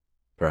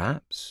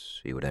 Perhaps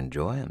he would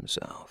enjoy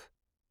himself.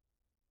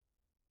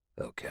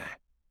 "Okay,"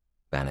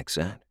 Bannock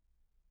said.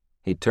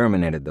 He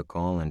terminated the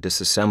call and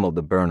disassembled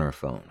the burner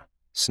phone,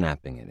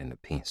 snapping it into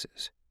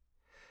pieces.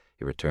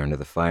 He returned to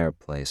the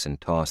fireplace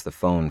and tossed the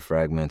phone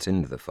fragments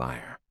into the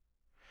fire.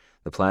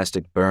 The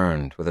plastic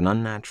burned with an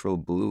unnatural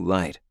blue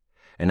light.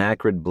 An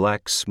acrid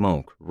black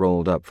smoke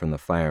rolled up from the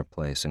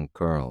fireplace and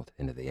curled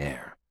into the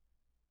air.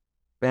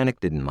 Bannock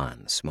didn't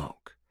mind the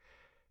smoke.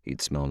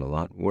 He'd smelled a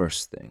lot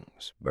worse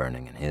things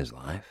burning in his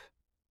life.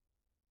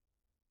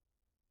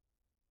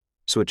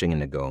 Switching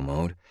into go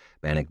mode,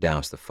 Bannock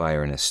doused the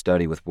fire in his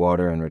study with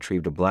water and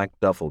retrieved a black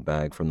duffel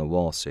bag from the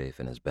wall safe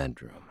in his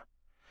bedroom.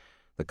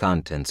 The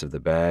contents of the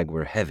bag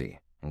were heavy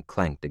and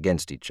clanked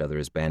against each other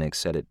as Bannock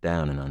set it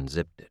down and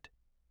unzipped it.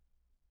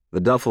 The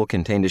duffel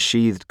contained a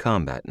sheathed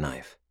combat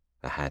knife,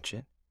 a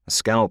hatchet, a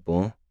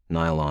scalpel,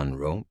 nylon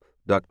rope,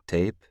 duct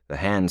tape, a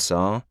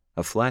handsaw,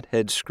 a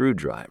flathead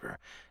screwdriver,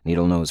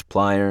 needle-nose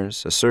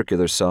pliers, a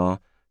circular saw,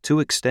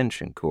 2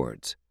 extension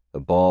cords, a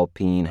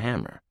ball-peen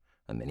hammer,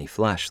 a mini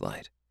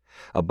flashlight,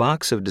 a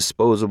box of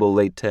disposable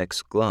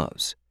latex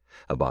gloves,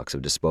 a box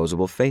of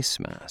disposable face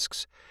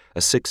masks, a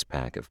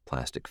 6-pack of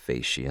plastic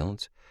face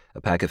shields,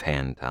 a pack of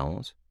hand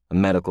towels, a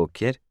medical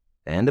kit,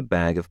 and a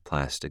bag of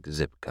plastic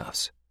zip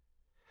cuffs.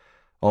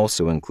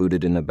 Also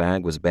included in the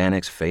bag was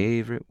Bannock's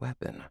favorite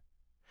weapon,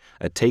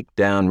 a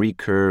takedown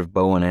recurve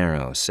bow and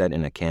arrow set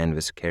in a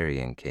canvas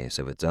carrying case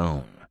of its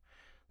own,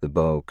 the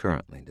bow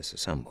currently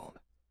disassembled.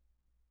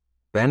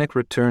 Bannock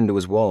returned to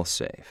his wall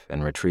safe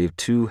and retrieved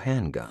 2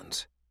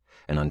 handguns,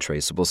 an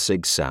untraceable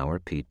Sig Sauer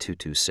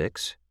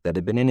P226 that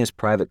had been in his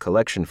private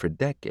collection for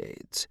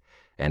decades,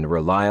 and a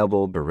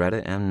reliable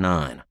Beretta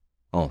M9,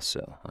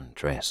 also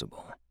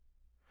untraceable.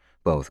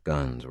 Both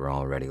guns were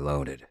already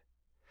loaded.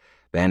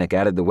 Bannock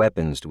added the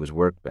weapons to his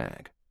work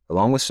bag,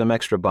 along with some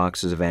extra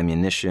boxes of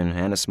ammunition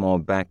and a small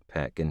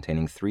backpack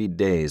containing 3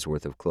 days'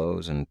 worth of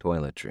clothes and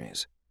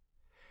toiletries.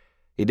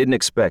 He didn't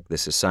expect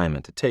this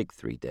assignment to take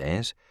 3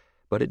 days,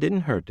 but it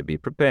didn't hurt to be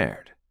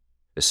prepared,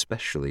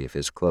 especially if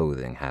his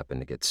clothing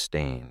happened to get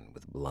stained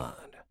with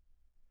blood.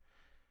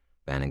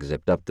 Bannock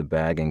zipped up the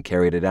bag and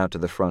carried it out to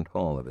the front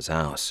hall of his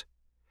house.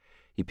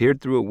 He peered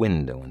through a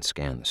window and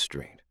scanned the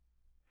street.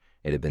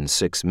 It had been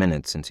 6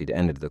 minutes since he'd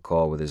ended the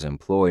call with his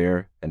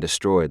employer and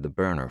destroyed the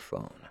burner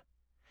phone.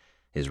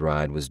 His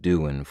ride was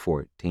due in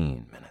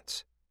 14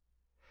 minutes.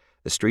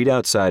 The street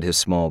outside his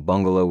small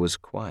bungalow was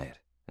quiet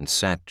and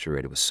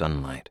saturated with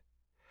sunlight.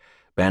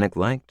 Bannock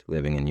liked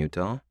living in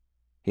Utah.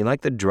 He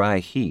liked the dry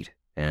heat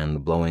and the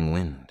blowing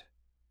wind.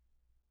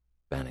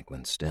 Bannock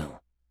went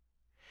still.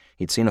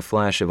 He'd seen a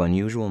flash of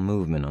unusual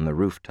movement on the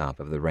rooftop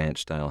of the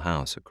ranch-style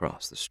house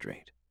across the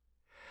street.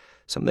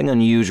 Something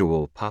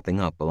unusual popping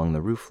up along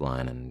the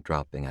roofline and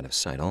dropping out of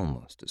sight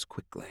almost as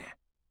quickly.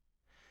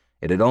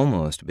 It had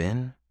almost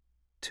been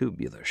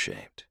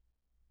tubular-shaped,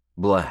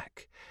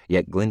 black,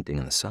 yet glinting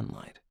in the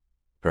sunlight,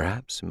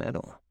 perhaps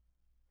metal.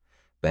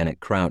 Bannock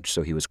crouched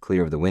so he was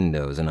clear of the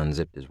windows and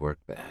unzipped his work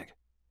bag.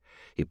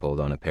 He pulled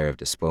on a pair of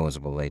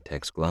disposable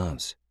latex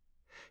gloves.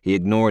 He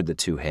ignored the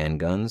 2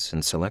 handguns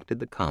and selected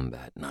the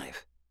combat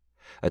knife,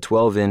 a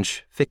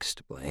 12-inch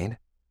fixed blade,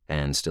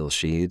 and still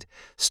sheathed,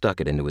 stuck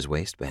it into his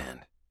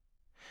waistband.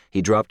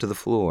 He dropped to the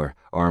floor,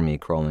 army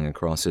crawling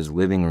across his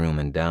living room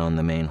and down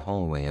the main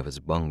hallway of his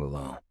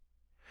bungalow.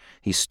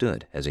 He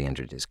stood as he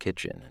entered his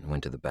kitchen and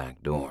went to the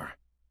back door.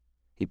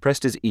 He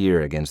pressed his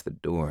ear against the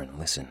door and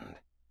listened.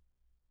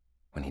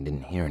 When he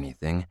didn't hear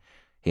anything,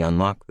 he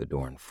unlocked the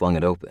door and flung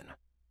it open,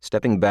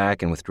 stepping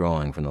back and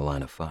withdrawing from the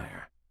line of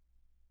fire.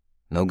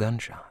 No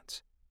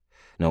gunshots.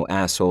 No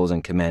assholes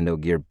in commando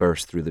gear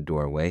burst through the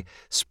doorway,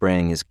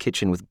 spraying his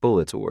kitchen with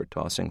bullets or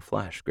tossing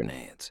flash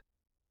grenades.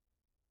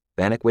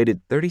 Bannock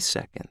waited 30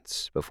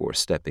 seconds before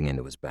stepping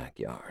into his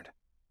backyard.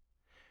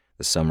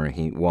 The summer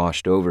heat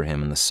washed over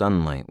him and the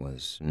sunlight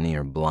was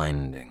near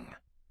blinding.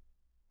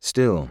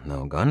 Still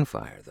no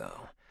gunfire,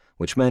 though,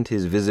 which meant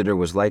his visitor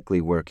was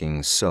likely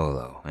working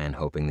solo and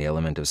hoping the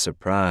element of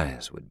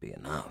surprise would be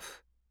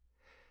enough.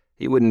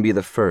 He wouldn't be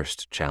the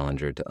first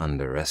challenger to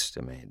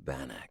underestimate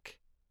Bannock.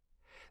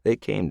 They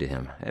came to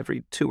him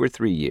every 2 or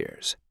 3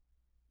 years,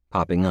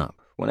 popping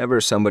up whenever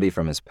somebody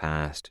from his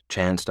past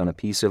chanced on a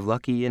piece of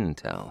lucky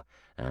intel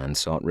and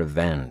sought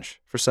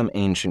revenge for some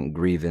ancient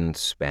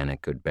grievance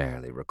Bannock could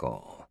barely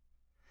recall.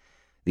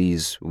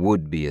 These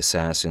would-be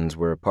assassins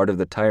were a part of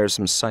the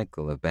tiresome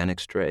cycle of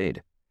Bannock's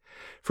trade.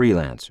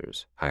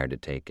 Freelancers hired to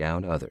take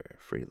out other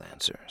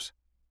freelancers.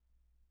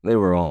 They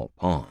were all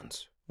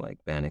pawns,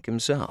 like Bannock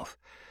himself,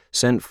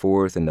 sent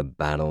forth into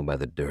battle by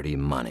the dirty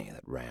money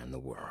that ran the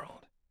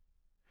world.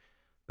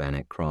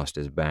 Bannock crossed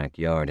his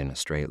backyard in a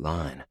straight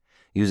line,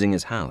 using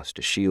his house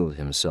to shield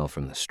himself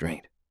from the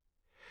street.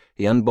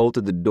 He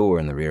unbolted the door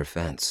in the rear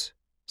fence,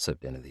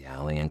 slipped into the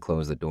alley, and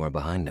closed the door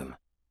behind him.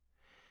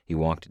 He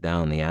walked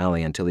down the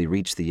alley until he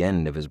reached the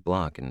end of his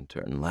block and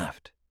turned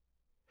left.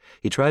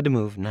 He tried to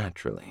move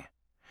naturally,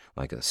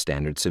 like a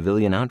standard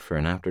civilian out for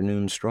an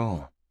afternoon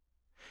stroll.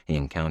 He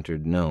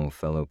encountered no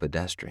fellow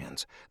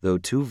pedestrians, though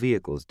 2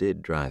 vehicles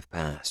did drive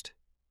past.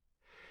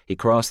 He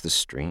crossed the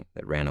street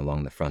that ran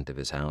along the front of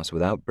his house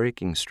without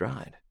breaking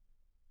stride.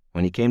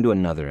 When he came to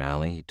another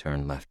alley, he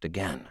turned left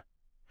again.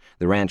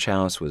 The ranch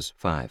house was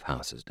 5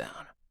 houses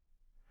down.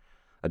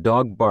 A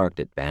dog barked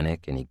at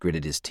Bannock and he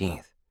gritted his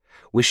teeth,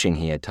 wishing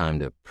he had time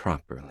to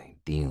properly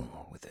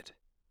deal with it.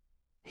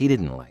 He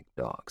didn't like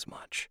dogs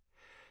much.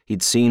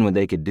 He'd seen what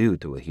they could do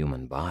to a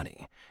human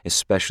body,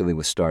 especially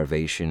with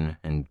starvation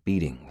and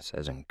beatings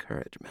as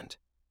encouragement.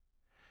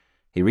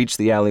 He reached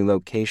the alley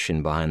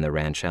location behind the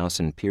ranch house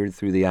and peered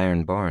through the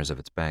iron bars of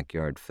its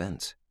backyard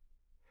fence.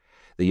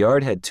 The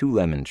yard had 2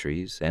 lemon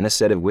trees and a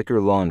set of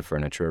wicker lawn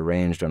furniture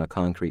arranged on a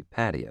concrete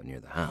patio near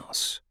the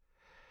house.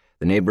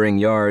 The neighboring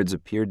yards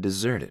appeared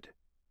deserted.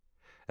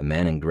 A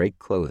man in gray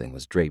clothing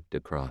was draped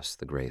across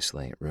the gray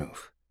slate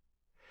roof.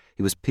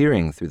 He was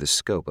peering through the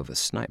scope of a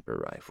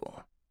sniper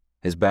rifle,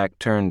 his back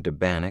turned to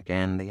Bannock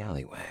and the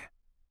alleyway.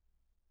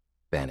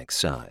 Bannock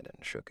sighed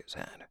and shook his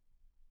head.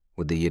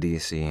 Would the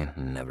idiocy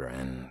never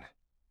end?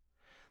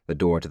 The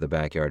door to the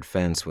backyard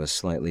fence was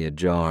slightly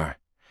ajar.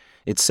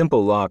 Its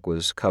simple lock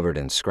was covered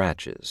in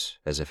scratches,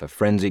 as if a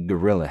frenzied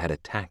gorilla had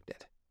attacked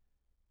it.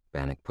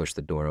 Bannock pushed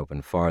the door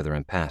open farther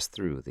and passed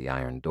through the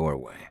iron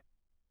doorway.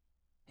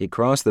 He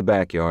crossed the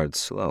backyard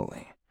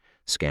slowly,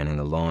 scanning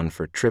the lawn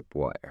for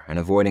tripwire and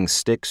avoiding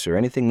sticks or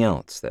anything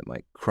else that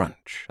might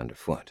crunch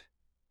underfoot.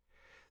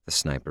 The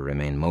sniper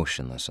remained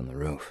motionless on the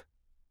roof.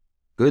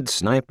 Good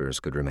snipers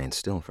could remain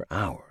still for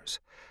hours,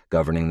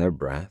 governing their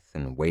breath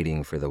and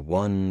waiting for the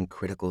one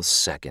critical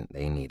second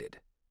they needed.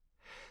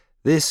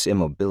 This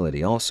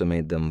immobility also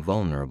made them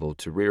vulnerable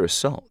to rear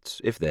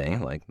assaults if they,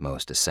 like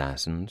most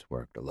assassins,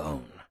 worked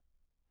alone.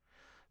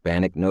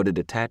 Bannock noted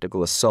a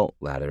tactical assault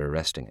ladder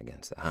resting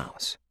against the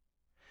house.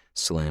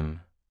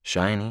 Slim,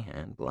 shiny,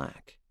 and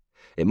black.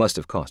 It must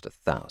have cost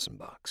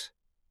 $1,000.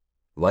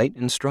 Light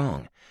and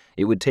strong,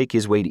 it would take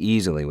his weight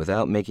easily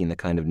without making the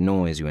kind of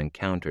noise you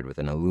encountered with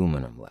an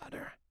aluminum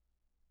ladder.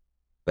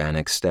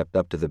 Bannock stepped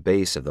up to the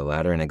base of the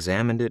ladder and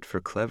examined it for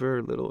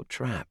clever little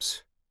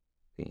traps.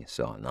 He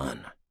saw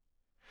none.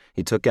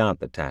 He took out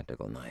the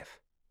tactical knife,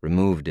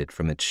 removed it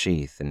from its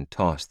sheath, and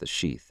tossed the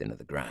sheath into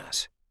the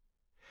grass.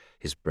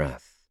 His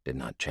breath did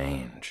not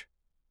change.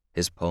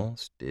 His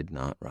pulse did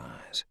not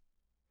rise.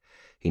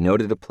 He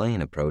noted a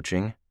plane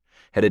approaching,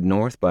 headed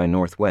north by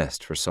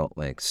northwest for Salt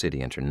Lake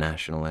City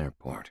International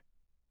Airport.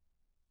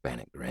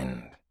 Bannock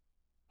grinned.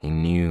 He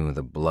knew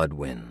the blood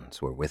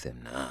winds were with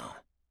him now.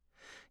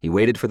 He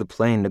waited for the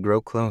plane to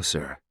grow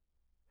closer.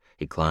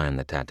 He climbed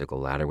the tactical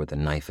ladder with the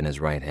knife in his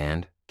right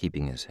hand,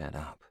 keeping his head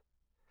up.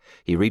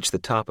 He reached the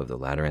top of the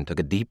ladder and took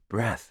a deep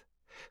breath,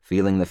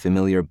 feeling the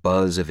familiar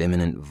buzz of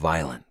imminent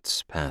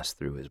violence pass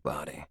through his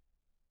body.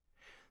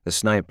 The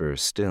sniper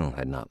still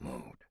had not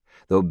moved,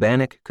 though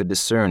Bannock could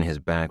discern his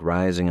back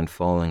rising and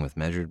falling with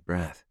measured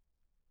breath.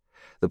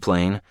 The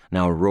plane,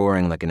 now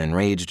roaring like an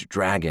enraged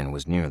dragon,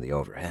 was nearly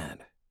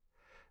overhead.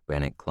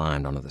 Bannock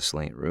climbed onto the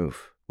slate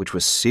roof, which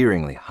was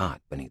searingly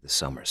hot beneath the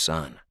summer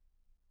sun.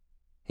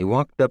 He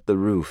walked up the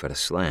roof at a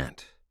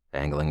slant,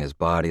 angling his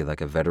body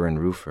like a veteran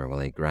roofer while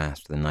he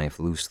grasped the knife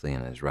loosely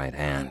in his right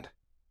hand.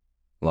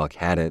 Luck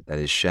had it that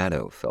his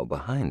shadow fell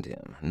behind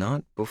him,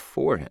 not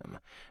before him,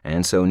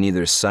 and so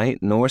neither sight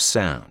nor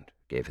sound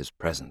gave his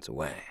presence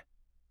away.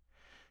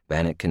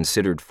 Bannock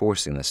considered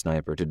forcing the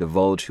sniper to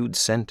divulge who'd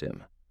sent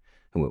him,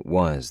 who it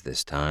was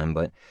this time,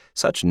 but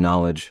such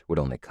knowledge would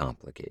only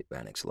complicate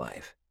Bannock's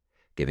life,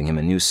 giving him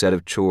a new set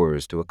of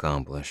chores to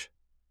accomplish.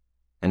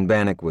 And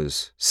Bannock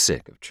was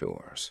sick of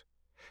chores,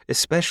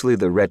 especially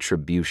the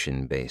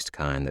retribution-based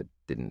kind that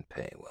didn't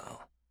pay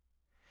well.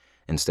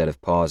 Instead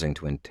of pausing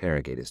to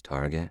interrogate his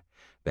target,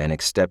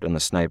 Bannock stepped on the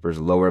sniper's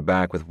lower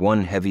back with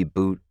one heavy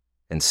boot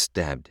and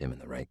stabbed him in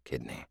the right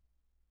kidney.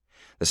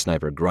 The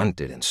sniper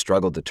grunted and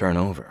struggled to turn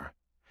over.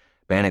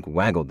 Bannock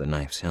waggled the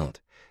knife's hilt,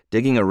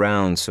 digging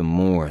around some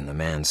more in the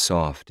man's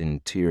soft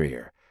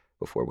interior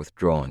before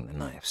withdrawing the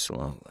knife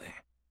slowly.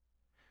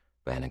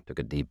 Bannock took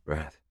a deep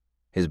breath,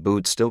 his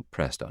boot still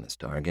pressed on his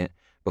target,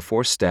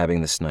 before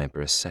stabbing the sniper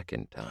a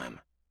second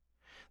time.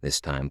 This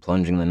time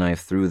plunging the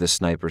knife through the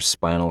sniper's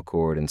spinal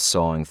cord and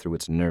sawing through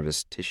its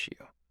nervous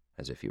tissue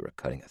as if he were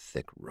cutting a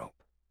thick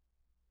rope.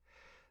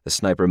 The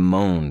sniper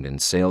moaned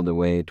and sailed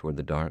away toward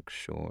the dark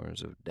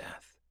shores of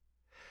death,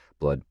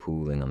 blood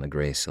pooling on the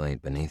gray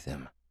slate beneath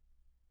him.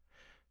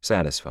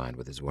 Satisfied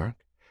with his work,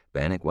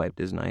 Bannock wiped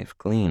his knife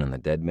clean on the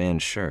dead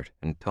man's shirt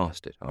and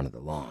tossed it onto the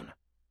lawn.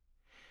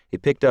 He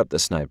picked up the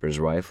sniper's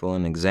rifle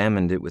and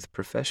examined it with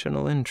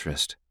professional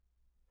interest.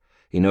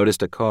 He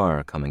noticed a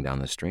car coming down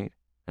the street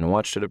and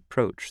watched it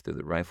approach through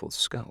the rifle's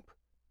scope.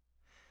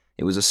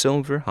 It was a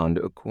silver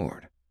Honda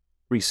Accord,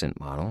 recent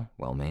model,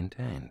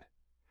 well-maintained.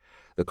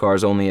 The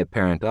car's only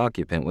apparent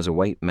occupant was a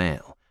white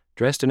male,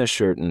 dressed in a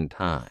shirt and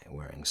tie,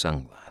 wearing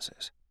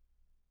sunglasses.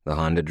 The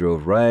Honda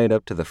drove right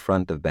up to the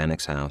front of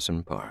Bannock's house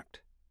and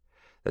parked.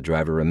 The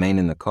driver remained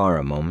in the car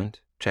a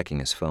moment, checking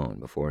his phone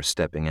before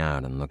stepping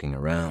out and looking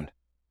around.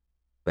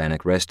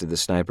 Bannock rested the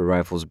sniper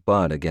rifle's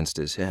butt against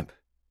his hip.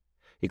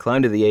 He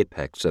climbed to the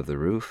apex of the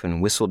roof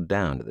and whistled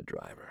down to the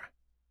driver.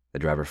 The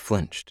driver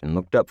flinched and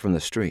looked up from the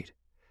street,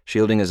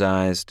 shielding his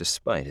eyes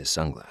despite his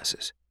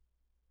sunglasses.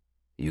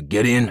 "You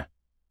get in?"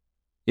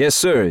 "Yes,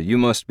 sir, you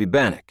must be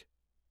Bannock."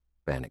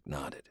 Bannock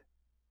nodded.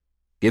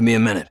 "Give me a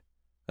minute.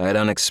 I had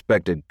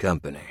unexpected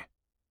company."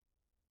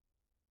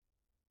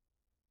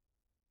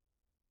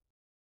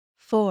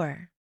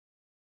 4.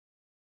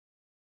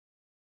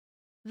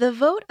 The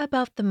vote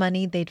about the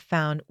money they'd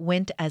found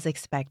went as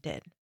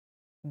expected.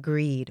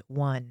 Greed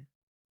won.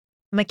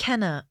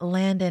 McKenna,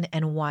 Landon,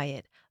 and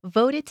Wyatt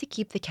voted to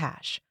keep the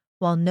cash,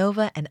 while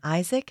Nova and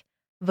Isaac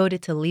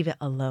voted to leave it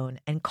alone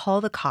and call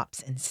the cops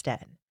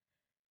instead.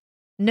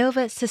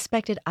 Nova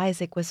suspected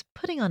Isaac was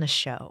putting on a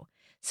show,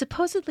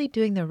 supposedly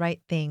doing the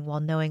right thing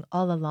while knowing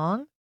all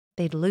along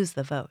they'd lose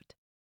the vote.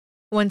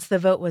 Once the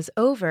vote was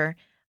over,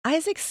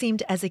 Isaac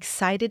seemed as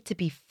excited to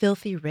be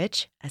filthy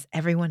rich as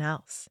everyone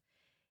else.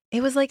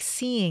 It was like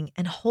seeing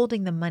and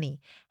holding the money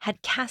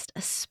had cast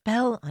a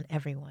spell on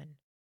everyone.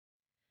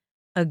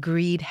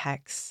 Agreed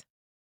Hex.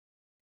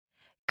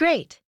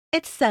 "Great,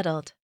 it's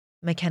settled,"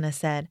 McKenna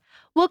said.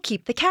 "We'll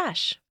keep the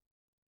cash."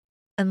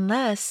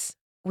 "Unless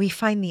we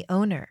find the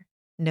owner,"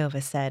 Nova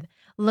said,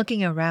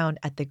 looking around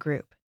at the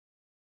group.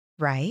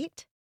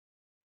 Right?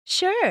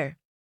 Sure,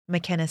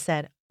 McKenna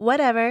said.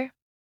 Whatever.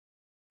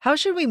 How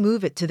should we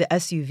move it to the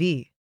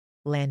SUV?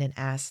 Landon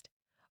asked.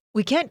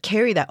 We can't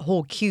carry that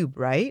whole cube,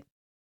 right?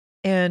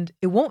 And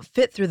it won't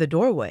fit through the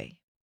doorway.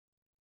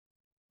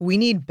 We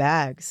need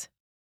bags,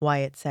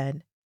 Wyatt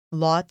said.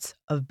 Lots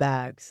of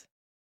bags.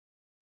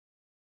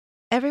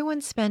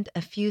 Everyone spent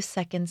a few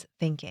seconds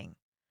thinking.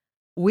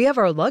 We have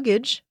our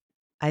luggage,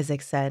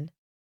 Isaac said.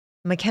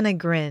 McKenna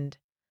grinned.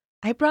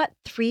 I brought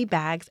 3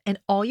 bags and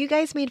all you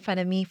guys made fun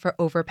of me for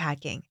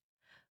overpacking.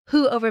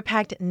 Who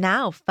overpacked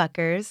now,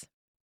 fuckers?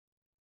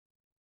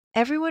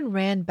 Everyone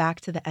ran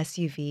back to the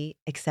SUV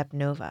except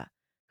Nova,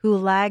 who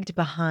lagged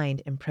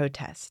behind in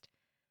protest.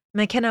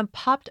 McKenna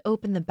popped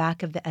open the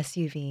back of the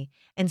SUV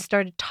and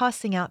started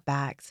tossing out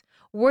bags,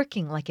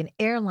 working like an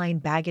airline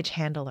baggage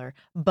handler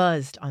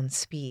buzzed on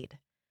speed.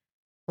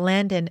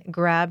 Landon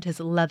grabbed his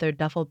leather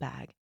duffel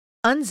bag,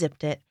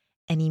 unzipped it,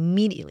 and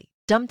immediately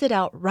dumped it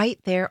out right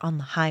there on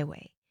the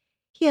highway.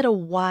 He had a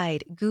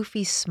wide,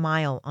 goofy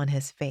smile on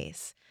his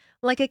face,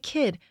 like a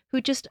kid who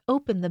just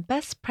opened the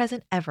best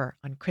present ever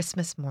on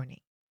Christmas morning.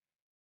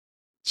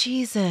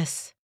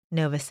 Jesus,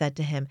 Nova said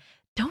to him,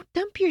 don't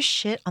dump your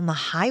shit on the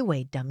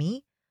highway,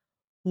 dummy.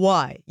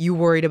 Why, you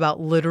worried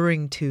about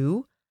littering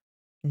too?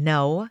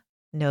 No,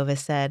 Nova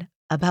said,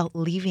 about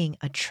leaving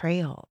a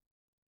trail.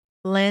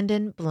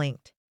 Landon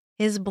blinked,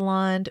 his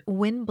blonde,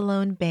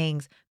 wind-blown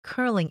bangs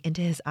curling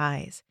into his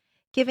eyes,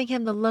 giving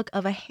him the look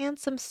of a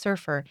handsome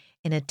surfer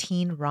in a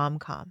teen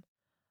rom-com.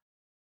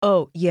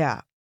 Oh,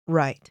 yeah,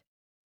 right.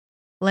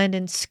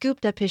 Landon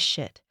scooped up his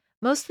shit,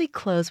 mostly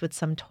clothes with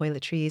some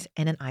toiletries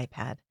and an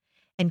iPad,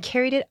 and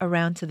carried it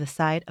around to the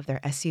side of their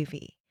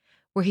SUV,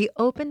 where he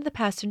opened the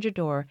passenger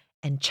door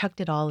and chucked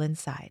it all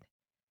inside.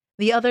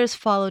 The others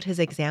followed his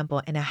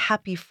example in a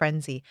happy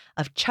frenzy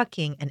of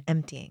chucking and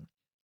emptying,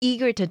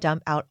 eager to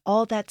dump out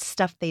all that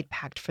stuff they'd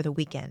packed for the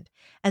weekend,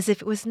 as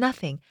if it was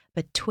nothing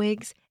but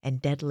twigs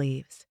and dead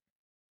leaves.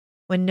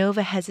 When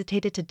Nova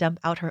hesitated to dump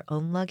out her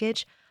own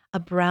luggage, a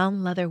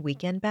brown leather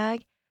weekend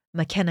bag,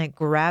 McKenna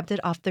grabbed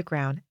it off the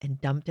ground and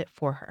dumped it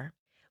for her.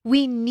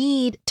 We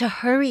need to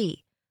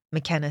hurry,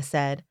 McKenna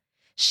said,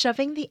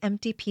 shoving the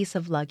empty piece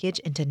of luggage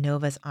into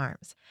Nova's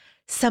arms.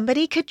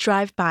 Somebody could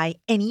drive by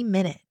any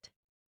minute.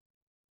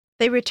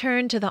 They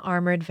returned to the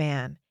armored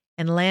van,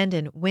 and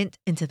Landon went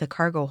into the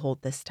cargo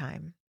hold this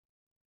time.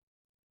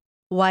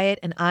 Wyatt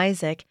and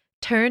Isaac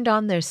turned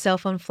on their cell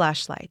phone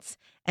flashlights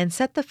and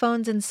set the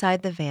phones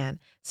inside the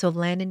van so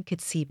Landon could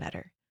see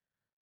better.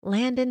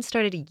 Landon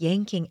started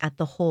yanking at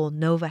the hole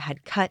Nova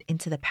had cut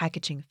into the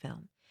packaging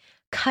film,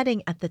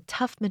 cutting at the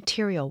tough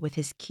material with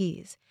his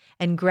keys,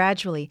 and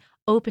gradually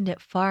opened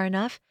it far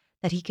enough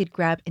that he could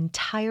grab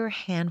entire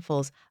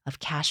handfuls of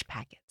cash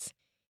packets.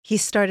 He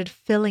started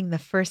filling the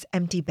first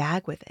empty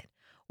bag with it,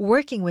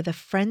 working with a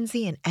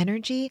frenzy and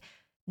energy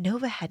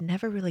Nova had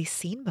never really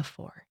seen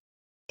before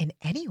in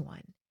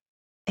anyone.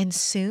 And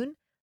soon,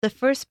 the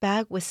first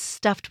bag was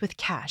stuffed with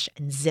cash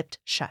and zipped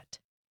shut.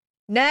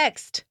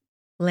 Next!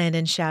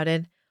 Landon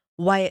shouted.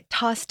 Wyatt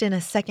tossed in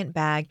a second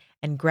bag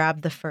and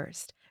grabbed the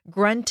first,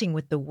 grunting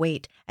with the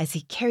weight as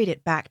he carried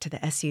it back to the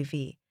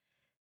SUV.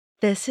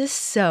 This is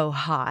so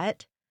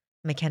hot,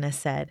 McKenna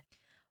said,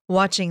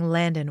 watching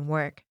Landon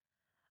work.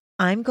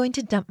 I'm going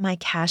to dump my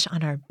cash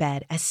on our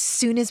bed as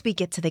soon as we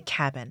get to the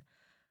cabin.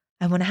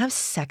 I want to have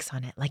sex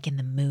on it like in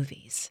the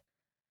movies.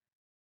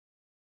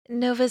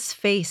 Nova's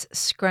face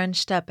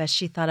scrunched up as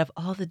she thought of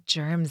all the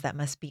germs that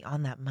must be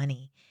on that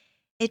money.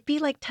 It'd be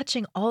like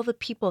touching all the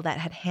people that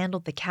had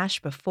handled the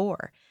cash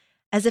before,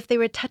 as if they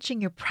were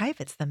touching your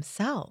privates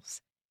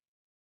themselves.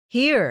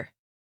 Here,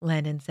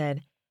 Landon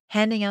said,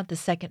 handing out the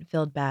second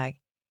filled bag.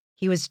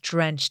 He was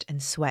drenched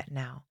in sweat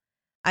now.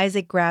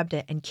 Isaac grabbed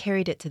it and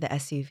carried it to the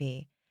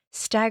SUV,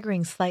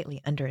 staggering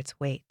slightly under its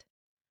weight.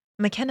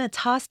 McKenna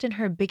tossed in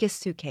her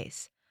biggest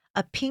suitcase,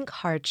 a pink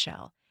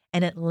hardshell,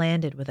 and it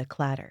landed with a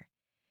clatter.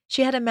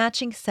 She had a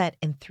matching set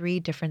in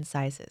 3 different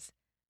sizes.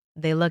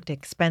 They looked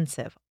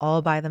expensive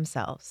all by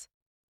themselves.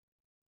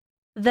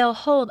 They'll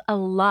hold a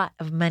lot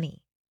of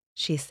money,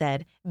 she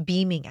said,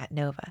 beaming at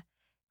Nova.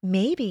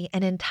 Maybe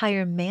an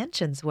entire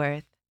mansion's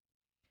worth.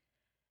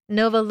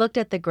 Nova looked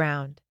at the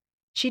ground.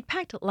 She'd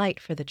packed light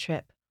for the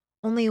trip,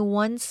 only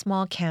one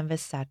small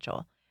canvas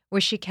satchel,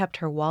 where she kept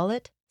her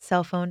wallet,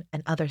 cell phone,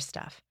 and other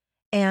stuff,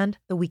 and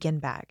the weekend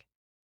bag.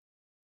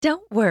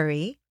 Don't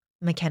worry,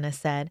 McKenna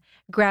said,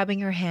 grabbing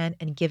her hand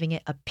and giving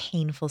it a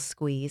painful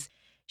squeeze,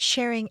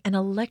 sharing an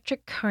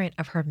electric current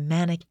of her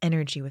manic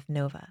energy with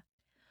Nova.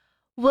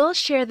 We'll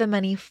share the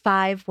money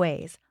 5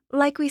 ways.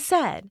 Like we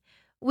said,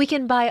 we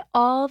can buy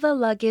all the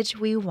luggage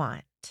we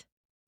want.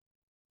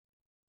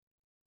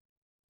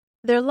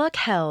 Their luck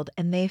held,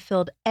 and they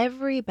filled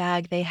every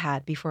bag they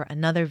had before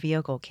another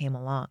vehicle came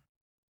along.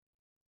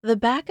 The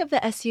back of the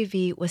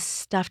SUV was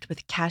stuffed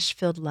with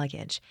cash-filled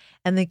luggage,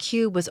 and the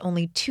cube was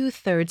only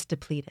 2/3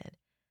 depleted.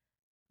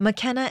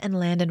 McKenna and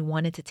Landon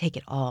wanted to take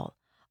it all,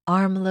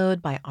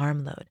 armload by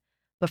armload,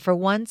 but for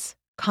once,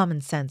 common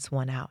sense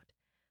won out.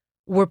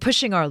 We're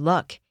pushing our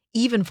luck,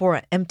 even for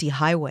an empty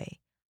highway,"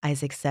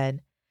 Isaac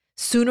said.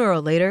 "Sooner or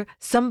later,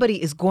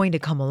 somebody is going to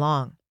come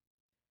along."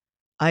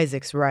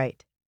 "Isaac's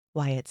right,"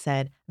 Wyatt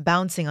said,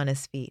 bouncing on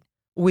his feet.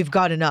 "We've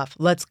got enough.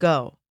 Let's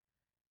go."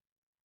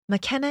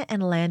 McKenna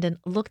and Landon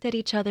looked at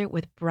each other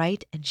with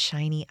bright and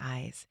shiny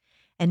eyes,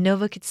 and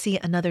Nova could see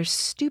another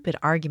stupid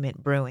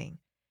argument brewing.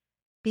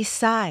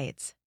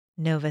 "Besides,"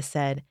 Nova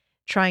said,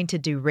 trying to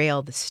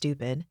derail the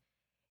stupid,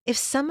 "if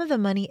some of the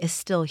money is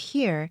still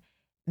here,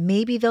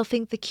 maybe they'll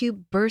think the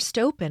cube burst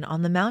open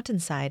on the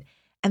mountainside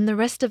and the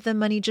rest of the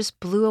money just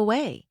blew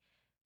away.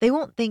 They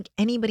won't think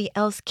anybody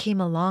else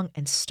came along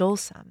and stole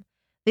some.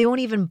 They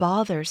won't even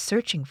bother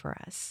searching for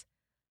us."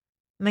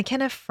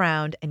 McKenna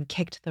frowned and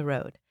kicked the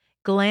road,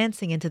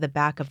 glancing into the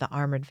back of the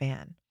armored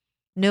van.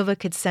 Nova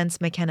could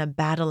sense McKenna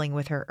battling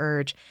with her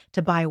urge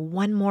to buy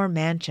one more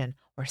mansion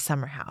or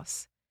summer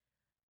house.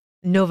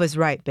 "Nova's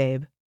right,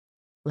 babe,"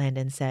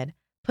 Landon said,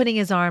 putting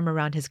his arm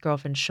around his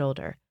girlfriend's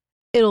shoulder.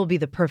 "It'll be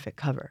the perfect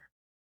cover."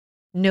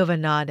 Nova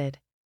nodded.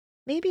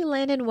 Maybe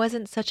Landon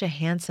wasn't such a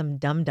handsome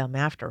dum-dum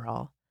after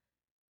all.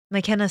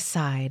 McKenna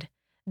sighed,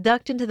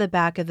 ducked into the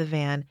back of the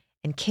van,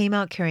 and came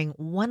out carrying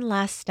one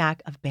last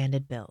stack of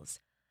banded bills.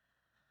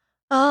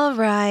 "All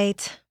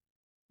right,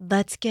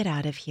 let's get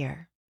out of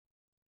here."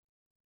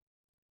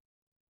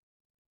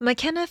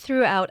 McKenna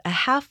threw out a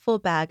half-full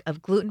bag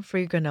of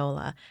gluten-free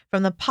granola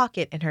from the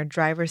pocket in her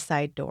driver's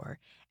side door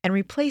and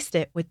replaced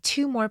it with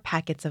 2 more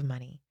packets of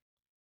money.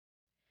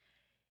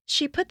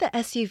 She put the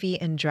SUV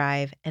in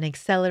drive and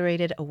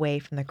accelerated away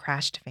from the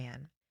crashed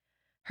van.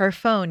 Her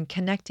phone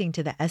connecting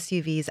to the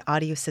SUV's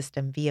audio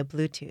system via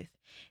Bluetooth,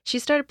 she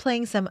started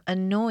playing some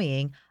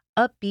annoying,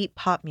 upbeat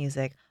pop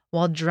music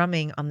while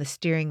drumming on the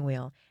steering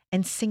wheel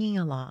and singing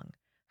along,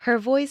 her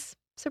voice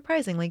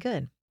surprisingly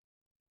good.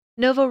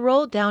 Nova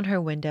rolled down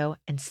her window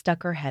and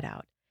stuck her head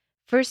out,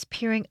 first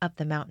peering up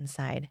the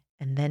mountainside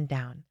and then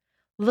down,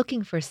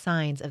 looking for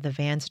signs of the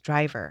van's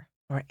driver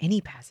or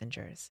any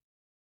passengers.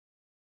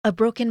 A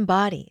broken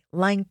body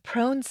lying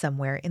prone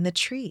somewhere in the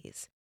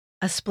trees,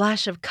 a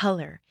splash of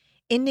color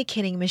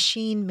indicating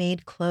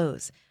machine-made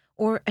clothes,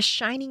 or a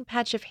shining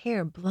patch of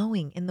hair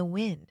blowing in the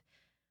wind.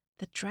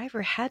 The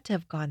driver had to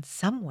have gone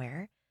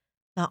somewhere.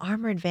 The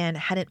armored van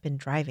hadn't been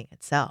driving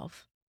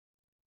itself.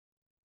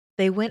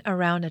 They went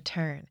around a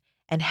turn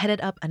and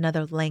headed up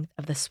another length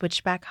of the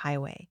switchback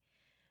highway.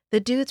 The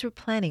dudes were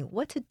planning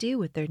what to do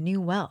with their new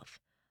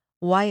wealth.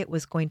 Wyatt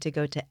was going to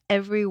go to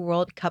every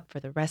World Cup for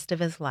the rest of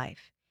his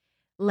life.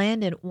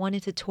 Landon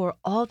wanted to tour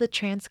all the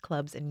trance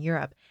clubs in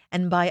Europe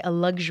and buy a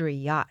luxury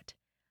yacht.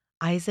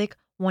 Isaac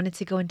wanted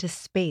to go into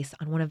space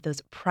on one of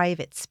those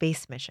private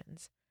space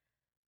missions.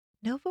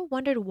 Nova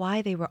wondered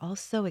why they were all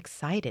so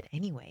excited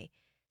anyway,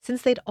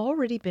 since they'd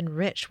already been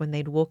rich when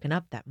they'd woken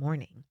up that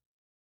morning.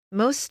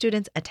 Most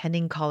students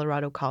attending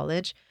Colorado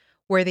College,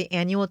 where the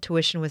annual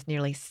tuition was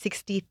nearly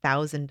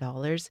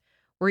 $60,000,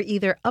 were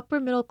either upper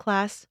middle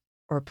class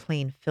or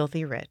plain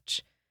filthy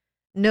rich.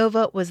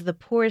 Nova was the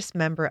poorest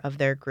member of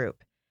their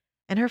group,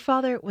 and her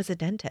father was a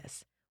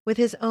dentist with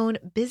his own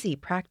busy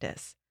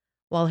practice,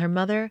 while her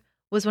mother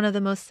was one of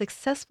the most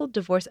successful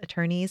divorce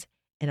attorneys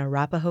in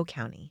Arapahoe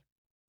County.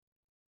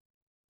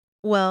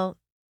 Well,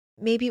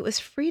 maybe it was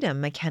freedom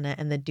McKenna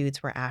and the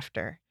dudes were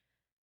after.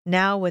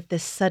 Now, with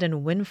this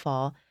sudden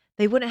windfall,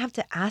 they wouldn't have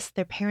to ask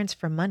their parents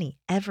for money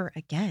ever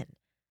again.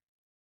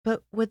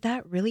 But would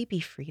that really be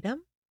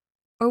freedom?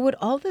 Or would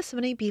all this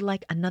money be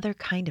like another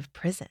kind of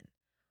prison?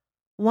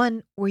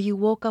 One where you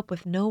woke up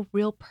with no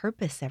real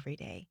purpose every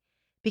day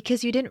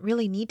because you didn't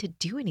really need to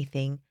do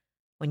anything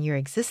when your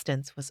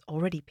existence was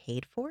already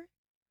paid for?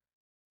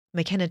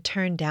 McKenna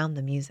turned down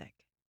the music.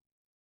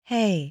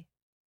 "Hey,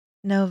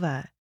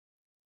 Nova."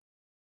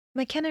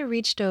 McKenna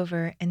reached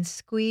over and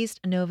squeezed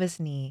Nova's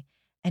knee,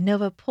 and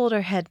Nova pulled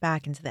her head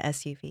back into the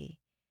SUV.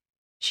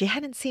 She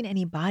hadn't seen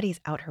any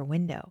bodies out her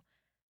window,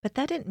 but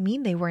that didn't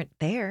mean they weren't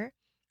there,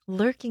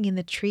 lurking in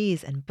the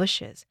trees and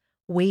bushes,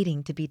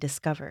 waiting to be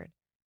discovered,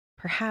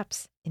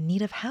 perhaps in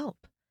need of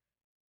help.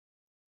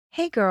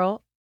 "Hey,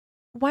 girl,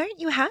 why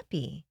aren't you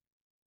happy?"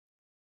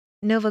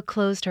 Nova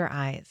closed her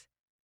eyes.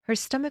 Her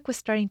stomach was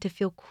starting to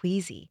feel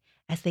queasy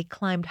as they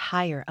climbed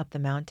higher up the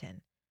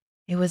mountain.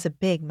 It was a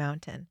big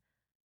mountain.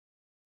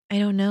 "I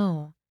don't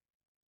know.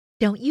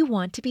 Don't you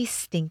want to be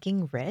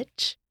stinking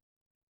rich?"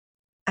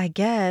 "I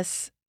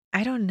guess.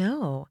 I don't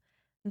know.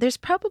 There's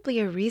probably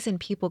a reason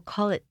people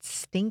call it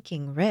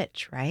stinking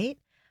rich, right?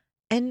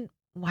 And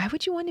why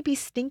would you want to be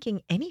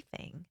stinking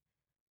anything?"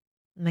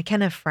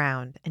 McKenna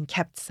frowned and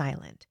kept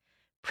silent,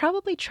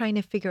 probably trying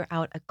to figure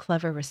out a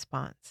clever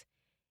response.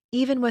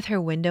 Even with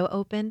her window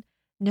open,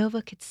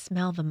 Nova could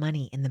smell the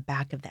money in the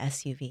back of the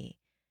SUV.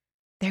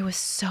 There was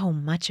so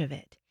much of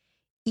it,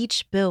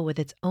 each bill with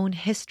its own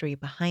history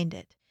behind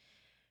it.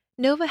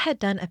 Nova had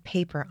done a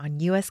paper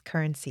on U.S.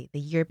 currency the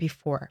year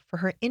before for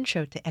her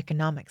Intro to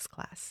Economics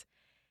class.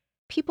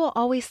 People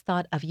always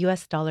thought of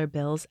U.S. dollar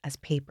bills as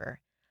paper,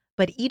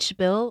 but each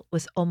bill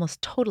was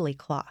almost totally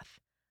cloth,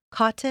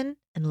 cotton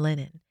and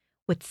linen,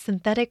 with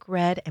synthetic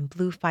red and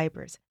blue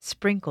fibers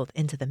sprinkled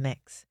into the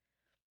mix.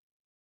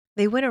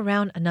 They went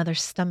around another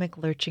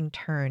stomach-lurching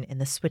turn in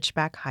the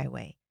switchback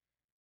highway.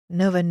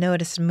 Nova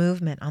noticed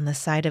movement on the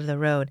side of the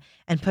road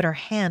and put her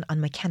hand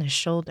on McKenna's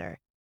shoulder.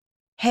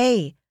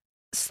 "Hey,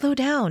 slow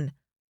down.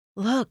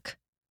 Look."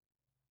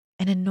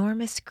 An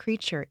enormous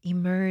creature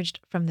emerged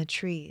from the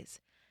trees.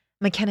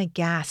 McKenna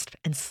gasped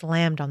and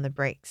slammed on the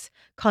brakes,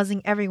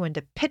 causing everyone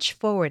to pitch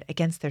forward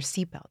against their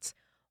seatbelts,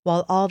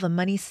 while all the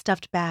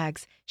money-stuffed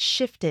bags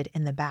shifted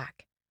in the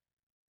back.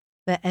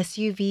 The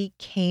SUV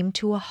came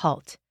to a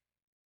halt,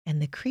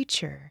 and the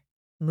creature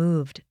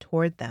moved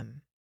toward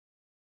them.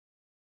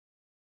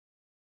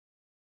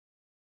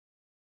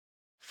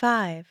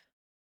 5.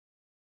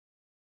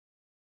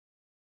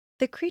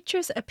 The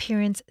creature's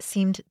appearance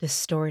seemed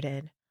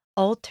distorted,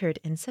 altered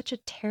in such a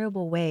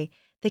terrible way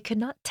they could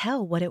not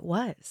tell what it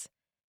was.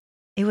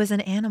 It was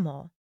an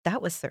animal,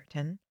 that was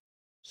certain.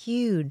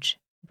 Huge,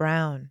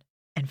 brown,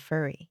 and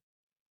furry.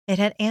 It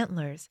had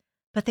antlers,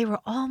 but they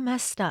were all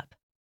messed up.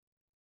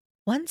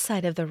 One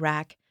side of the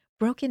rack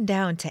broken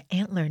down to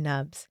antler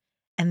nubs,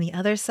 and the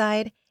other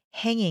side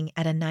hanging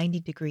at a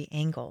 90-degree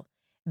angle,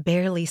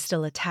 barely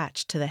still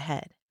attached to the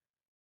head.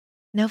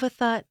 Nova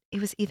thought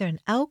it was either an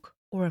elk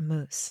or a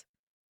moose.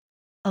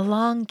 A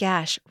long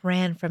gash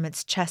ran from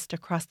its chest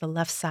across the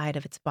left side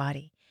of its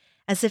body,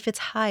 as if its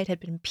hide had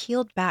been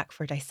peeled back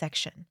for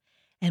dissection,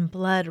 and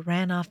blood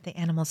ran off the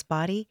animal's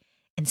body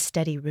in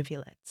steady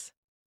rivulets.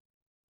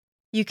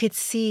 You could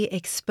see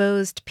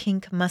exposed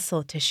pink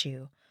muscle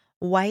tissue,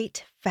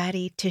 white,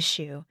 fatty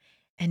tissue,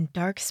 and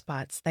dark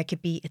spots that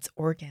could be its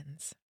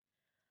organs.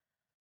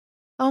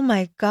 "Oh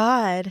my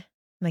God,"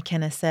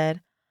 McKenna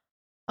said.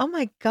 "Oh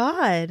my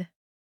God."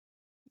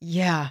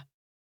 "Yeah,"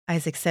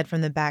 Isaac said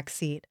from the back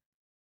seat.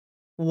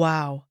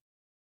 "Wow."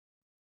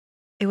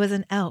 It was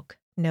an elk,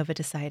 Nova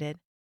decided.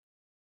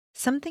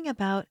 Something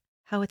about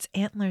how its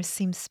antlers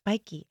seemed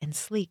spiky and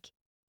sleek,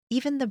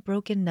 even the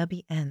broken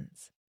nubby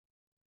ends.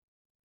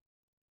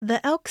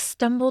 The elk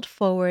stumbled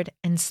forward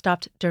and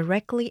stopped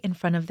directly in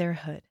front of their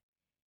hood.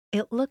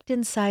 It looked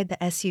inside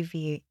the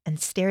SUV and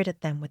stared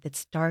at them with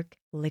its dark,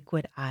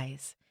 liquid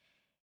eyes.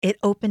 It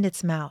opened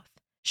its mouth,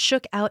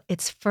 shook out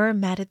its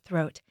fur-matted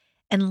throat,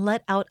 and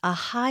let out a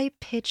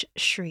high-pitched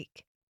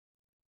shriek.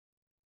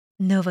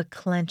 Nova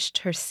clenched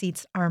her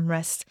seat's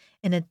armrests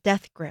in a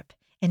death grip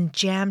and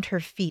jammed her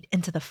feet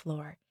into the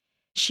floor.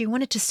 She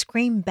wanted to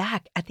scream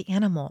back at the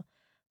animal,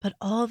 but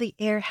all the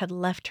air had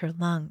left her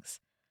lungs.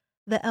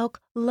 The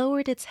elk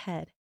lowered its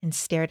head and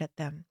stared at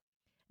them.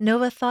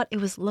 Nova thought it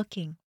was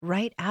looking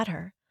right at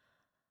her.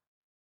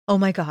 "Oh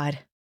my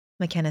God,"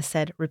 McKenna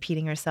said,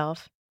 repeating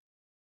herself.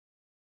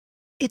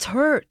 "It's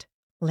hurt,"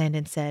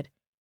 Landon said.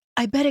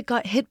 "I bet it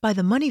got hit by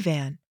the money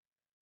van."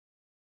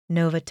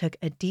 Nova took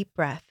a deep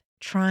breath,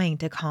 trying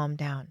to calm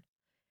down.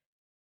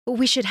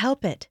 "We should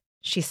help it,"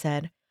 she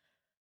said,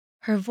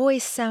 her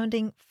voice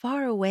sounding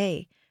far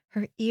away,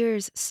 her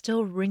ears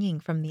still ringing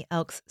from the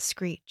elk's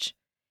screech.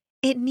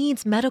 "It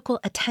needs medical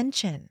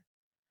attention."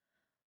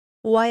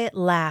 Wyatt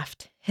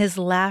laughed, his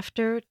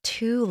laughter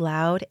too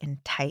loud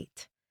and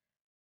tight.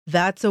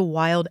 "That's a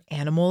wild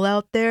animal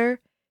out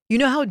there. You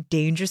know how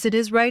dangerous it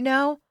is right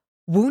now?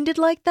 Wounded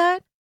like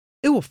that?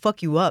 It will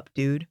fuck you up,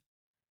 dude."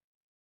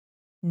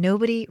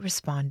 Nobody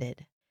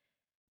responded.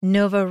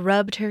 Nova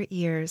rubbed her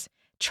ears,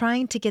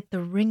 trying to get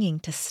the ringing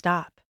to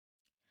stop.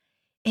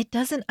 "It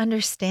doesn't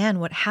understand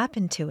what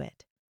happened to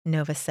it,"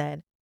 Nova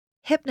said,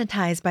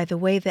 hypnotized by the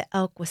way the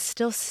elk was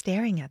still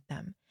staring at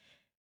them.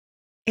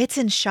 "It's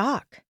in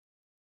shock."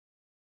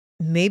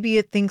 "Maybe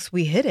it thinks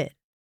we hit it,"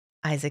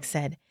 Isaac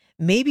said.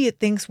 "Maybe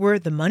it thinks we're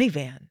the money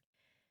van."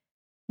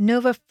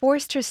 Nova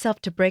forced herself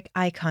to break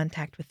eye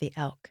contact with the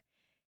elk.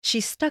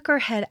 She stuck her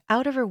head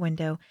out of her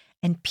window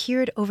and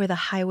peered over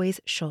the highway's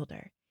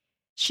shoulder.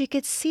 She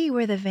could see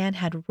where the van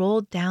had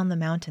rolled down the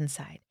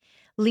mountainside,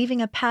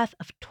 leaving a path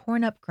of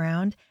torn-up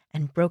ground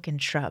and broken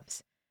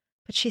shrubs.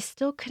 But she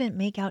still couldn't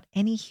make out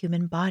any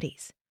human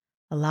bodies,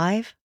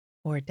 alive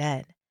or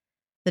dead.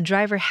 The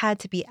driver had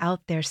to be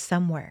out there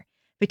somewhere,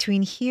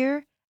 between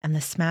here and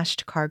the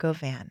smashed cargo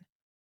van,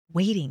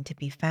 waiting to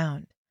be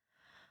found.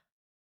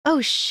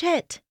 "Oh,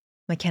 shit,"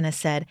 McKenna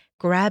said,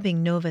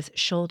 grabbing Nova's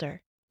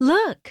shoulder.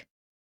 "Look!"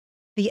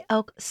 The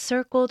elk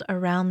circled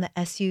around the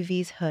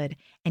SUV's hood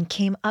and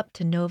came up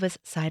to Nova's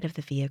side of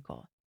the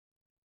vehicle.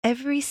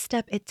 Every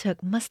step it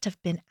took must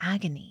have been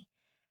agony.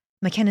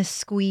 McKenna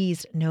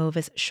squeezed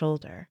Nova's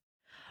shoulder.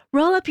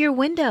 "Roll up your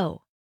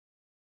window."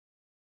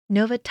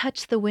 Nova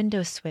touched the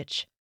window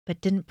switch,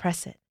 but didn't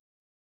press it.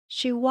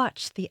 She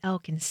watched the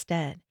elk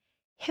instead,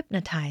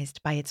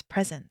 hypnotized by its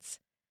presence.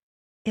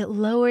 It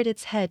lowered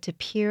its head to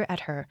peer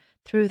at her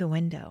through the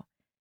window,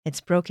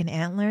 its broken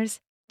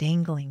antlers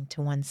dangling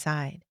to one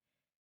side.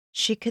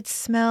 She could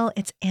smell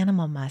its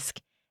animal musk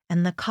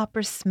and the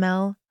copper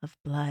smell of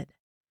blood.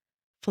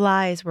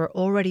 Flies were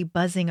already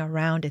buzzing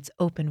around its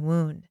open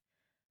wound.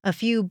 A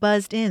few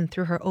buzzed in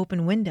through her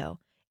open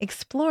window,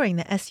 exploring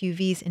the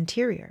SUV's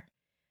interior.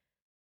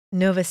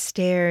 Nova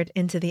stared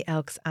into the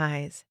elk's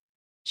eyes.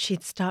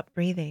 She'd stopped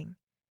breathing.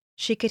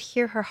 She could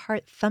hear her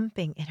heart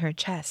thumping in her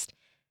chest,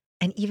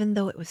 and even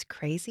though it was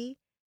crazy,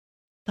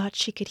 thought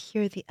she could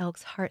hear the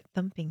elk's heart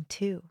thumping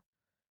too.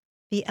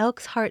 The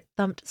elk's heart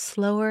thumped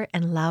slower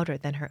and louder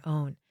than her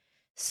own,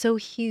 so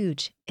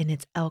huge in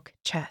its elk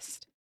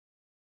chest.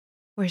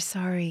 "We're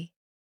sorry,"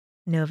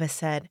 Nova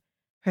said,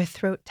 her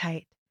throat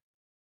tight.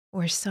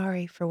 "We're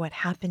sorry for what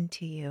happened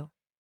to you."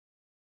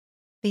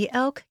 The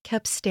elk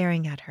kept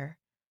staring at her,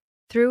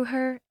 through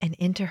her and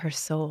into her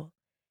soul.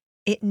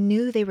 It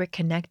knew they were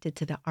connected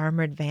to the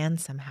armored van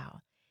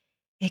somehow.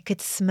 It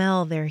could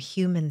smell their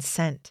human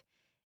scent.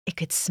 It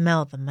could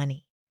smell the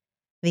money.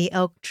 The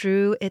elk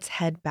drew its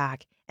head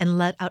back and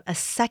let out a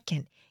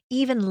second,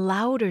 even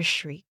louder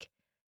shriek.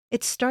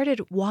 It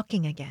started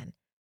walking again,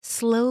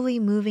 slowly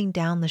moving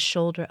down the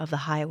shoulder of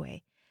the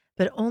highway,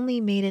 but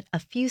only made it a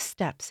few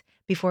steps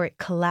before it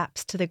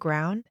collapsed to the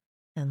ground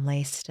and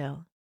lay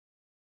still.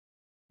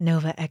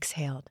 Nova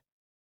exhaled,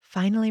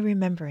 finally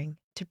remembering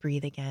to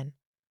breathe again.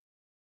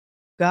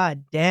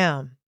 "God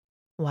damn,"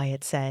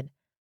 Wyatt said.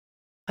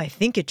 "I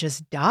think it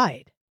just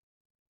died."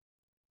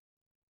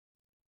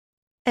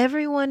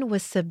 Everyone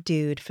was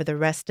subdued for the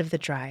rest of the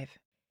drive.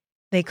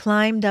 They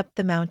climbed up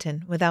the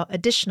mountain without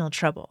additional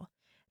trouble,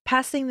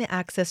 passing the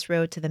access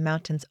road to the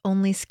mountain's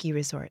only ski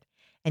resort,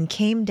 and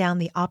came down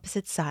the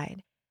opposite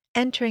side,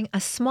 entering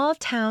a small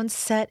town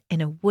set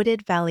in a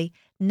wooded valley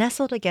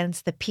nestled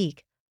against the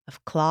peak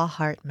of Claw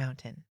Heart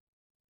Mountain.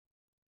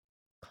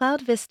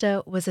 Cloud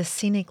Vista was a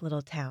scenic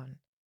little town,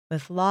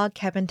 with log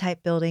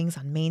cabin-type buildings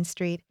on Main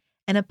Street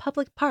and a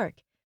public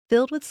park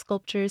filled with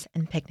sculptures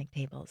and picnic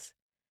tables.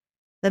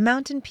 The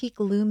mountain peak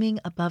looming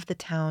above the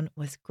town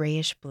was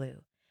grayish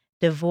blue,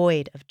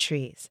 devoid of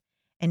trees,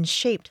 and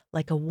shaped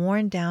like a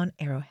worn-down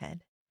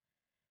arrowhead.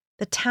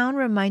 The town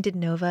reminded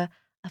Nova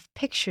of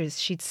pictures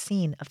she'd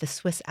seen of the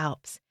Swiss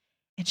Alps,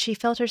 and she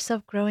felt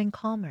herself growing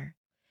calmer.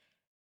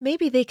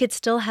 Maybe they could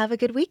still have a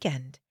good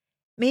weekend.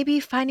 Maybe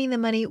finding the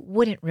money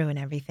wouldn't ruin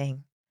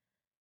everything.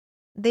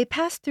 They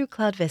passed through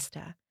Cloud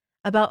Vista.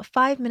 About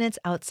 5 minutes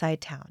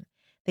outside town,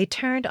 they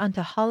turned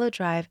onto Hollow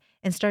Drive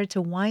and started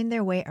to wind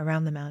their way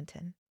around the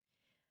mountain.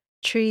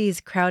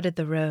 Trees crowded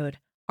the road,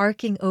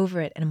 arcing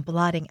over it and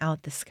blotting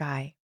out the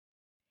sky.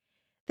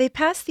 They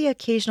passed the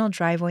occasional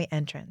driveway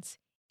entrance,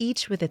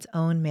 each with its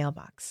own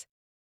mailbox.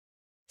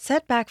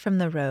 Set back from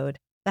the road,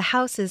 the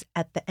houses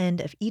at the end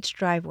of each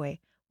driveway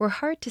were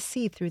hard to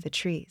see through the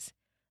trees,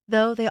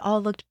 though they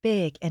all looked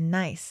big and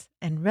nice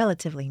and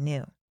relatively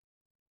new.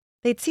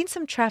 They'd seen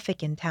some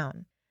traffic in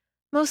town,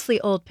 mostly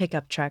old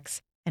pickup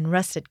trucks and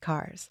rusted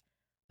cars,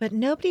 but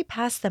nobody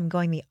passed them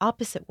going the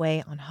opposite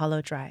way on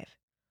Hollow Drive.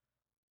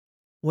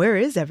 "Where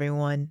is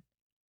everyone?"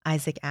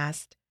 Isaac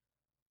asked.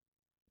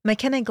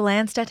 McKenna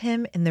glanced at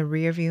him in the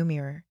rearview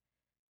mirror.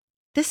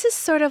 "This is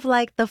sort of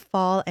like the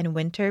fall and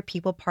winter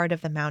people part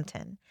of the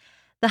mountain.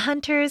 The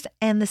hunters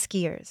and the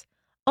skiers.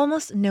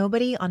 Almost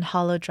nobody on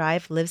Hollow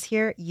Drive lives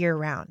here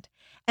year-round,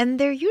 and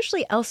they're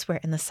usually elsewhere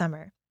in the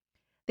summer.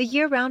 The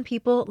year-round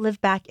people live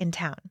back in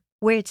town,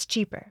 where it's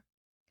cheaper."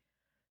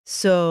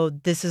 "So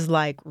this is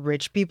like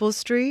rich people's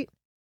street?"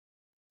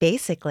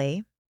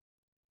 "Basically."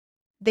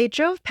 They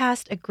drove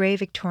past a gray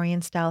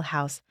Victorian-style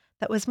house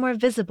that was more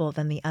visible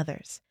than the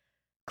others,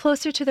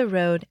 closer to the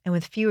road and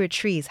with fewer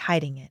trees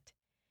hiding it.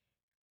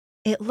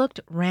 It looked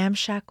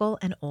ramshackle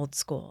and old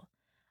school.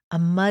 A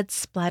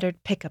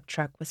mud-splattered pickup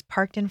truck was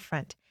parked in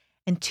front,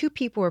 and 2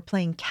 people were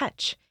playing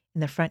catch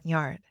in the front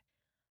yard.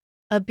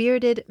 A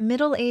bearded,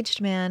 middle-aged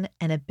man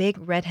and a big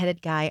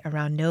red-headed guy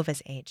around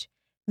Nova's age,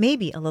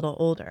 maybe a little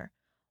older,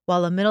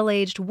 while a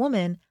middle-aged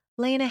woman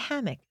lay in a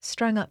hammock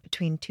strung up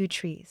between 2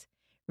 trees,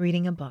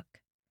 reading a book.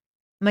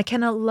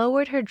 McKenna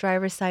lowered her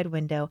driver's side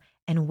window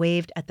and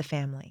waved at the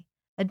family,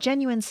 a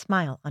genuine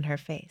smile on her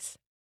face.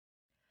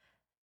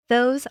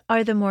 "Those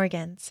are the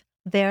Morgans.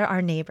 They're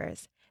our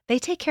neighbors. They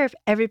take care of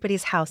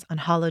everybody's house on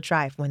Hollow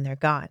Drive when they're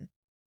gone.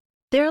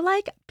 They're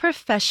like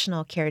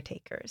professional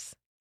caretakers."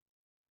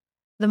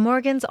 The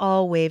Morgans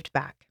all waved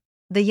back.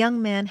 The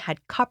young man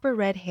had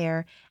copper-red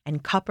hair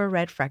and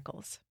copper-red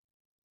freckles.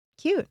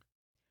 Cute.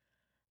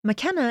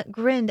 McKenna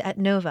grinned at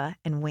Nova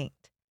and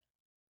winked.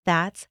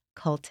 "That's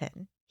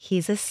Colton.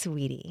 He's a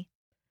sweetie."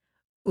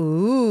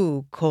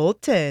 "Ooh,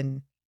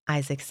 Colton,"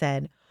 Isaac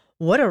said.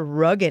 "What a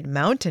rugged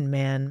mountain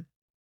man."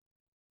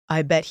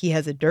 "I bet he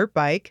has a dirt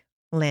bike,"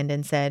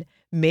 Landon said.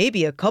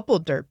 "Maybe a couple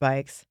dirt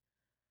bikes."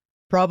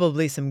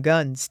 "Probably some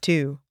guns,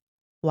 too,"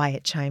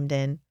 Wyatt chimed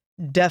in.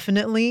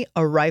 "Definitely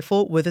a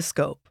rifle with a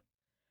scope."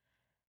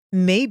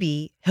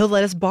 "Maybe he'll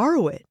let us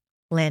borrow it,"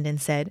 Landon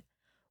said.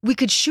 "We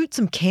could shoot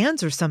some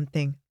cans or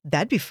something.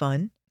 That'd be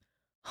fun."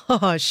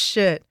 "Oh,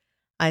 shit,"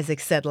 Isaac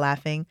said,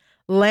 laughing.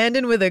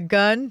 "Landon with a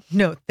gun?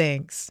 No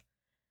thanks."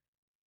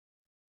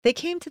 They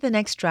came to the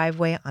next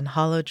driveway on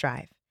Hollow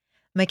Drive.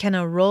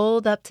 McKenna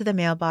rolled up to the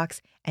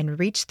mailbox and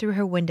reached through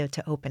her window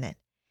to open it.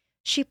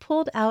 She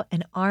pulled out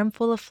an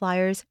armful of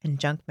flyers and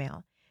junk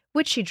mail,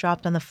 which she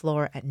dropped on the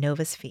floor at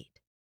Nova's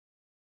feet.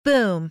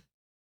 Boom!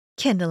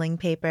 Kindling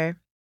paper.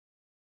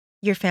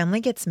 "Your family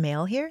gets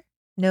mail here?"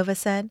 Nova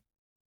said.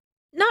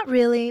 "Not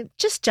really,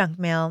 just junk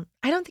mail.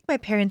 I don't think my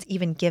parents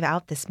even give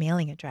out this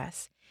mailing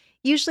address.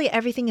 Usually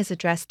everything is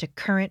addressed to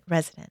current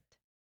resident."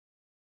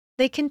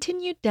 They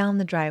continued down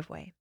the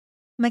driveway.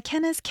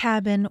 McKenna's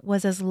cabin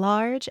was as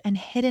large and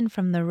hidden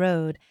from the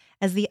road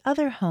as the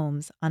other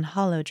homes on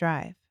Hollow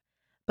Drive,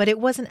 but it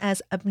wasn't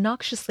as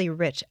obnoxiously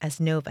rich as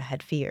Nova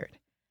had feared.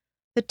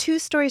 The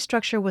two-story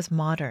structure was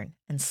modern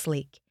and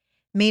sleek,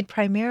 made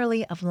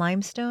primarily of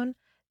limestone,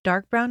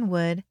 dark brown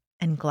wood,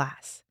 and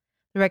glass.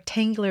 The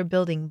rectangular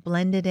building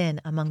blended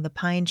in among the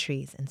pine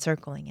trees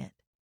encircling it.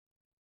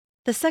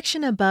 The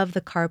section above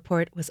the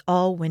carport was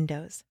all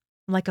windows,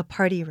 like a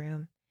party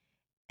room,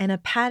 and a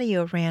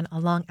patio ran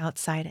along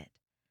outside it.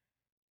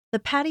 The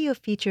patio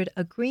featured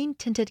a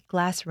green-tinted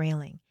glass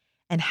railing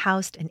and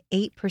housed an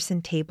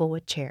 8-person table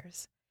with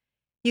chairs.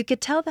 You could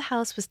tell the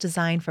house was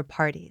designed for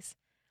parties,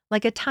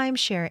 like a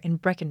timeshare in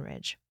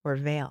Breckenridge or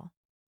Vail.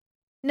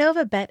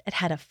 Nova bet it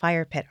had a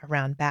fire pit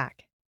around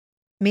back,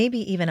 maybe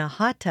even a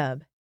hot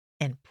tub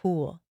and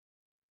pool.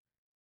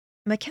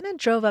 McKenna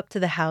drove up to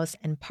the house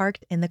and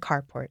parked in the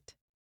carport.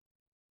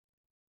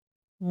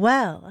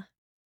 "Well,"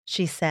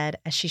 she said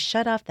as she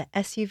shut off the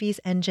SUV's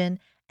engine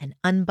and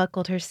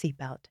unbuckled her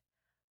seatbelt,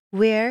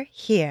 "we're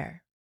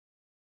here."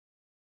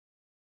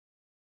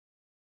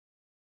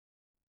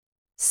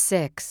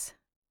 6.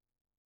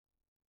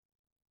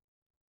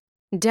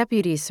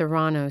 Deputy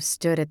Serrano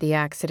stood at the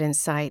accident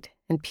site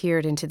and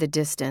peered into the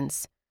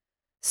distance,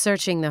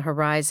 searching the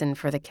horizon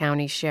for the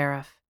county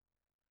sheriff.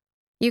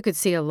 You could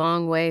see a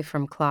long way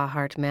from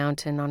Clawheart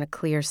Mountain on a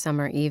clear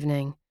summer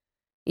evening,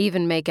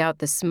 even make out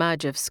the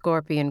smudge of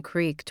Scorpion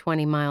Creek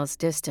 20 miles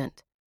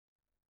distant.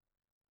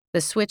 The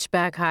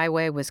switchback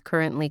highway was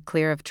currently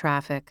clear of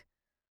traffic,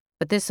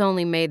 but this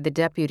only made the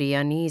deputy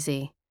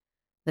uneasy,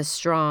 the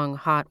strong,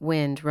 hot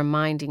wind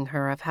reminding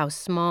her of how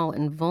small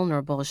and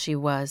vulnerable she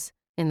was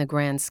in the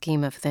grand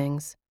scheme of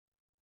things.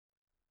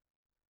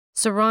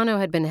 Serrano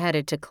had been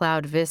headed to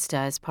Cloud Vista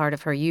as part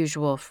of her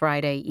usual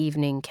Friday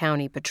evening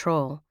county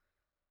patrol,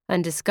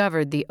 and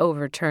discovered the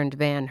overturned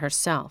van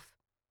herself.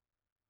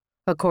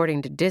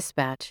 According to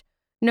dispatch,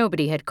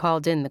 nobody had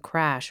called in the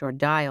crash or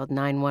dialed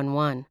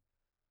 911.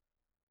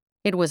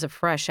 It was a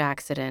fresh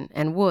accident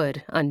and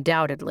would,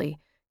 undoubtedly,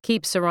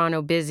 keep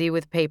Serrano busy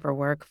with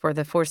paperwork for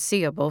the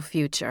foreseeable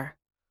future.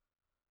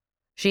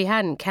 She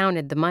hadn't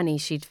counted the money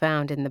she'd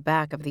found in the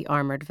back of the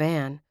armored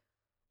van,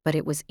 but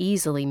it was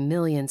easily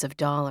millions of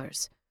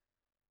dollars.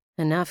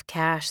 Enough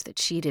cash that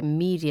she'd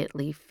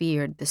immediately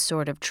feared the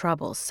sort of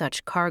trouble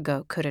such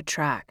cargo could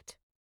attract.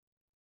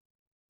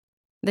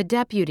 The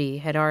deputy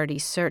had already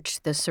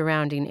searched the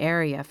surrounding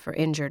area for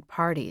injured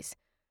parties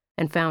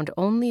and found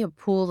only a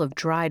pool of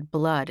dried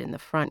blood in the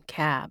front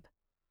cab.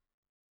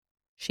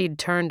 She'd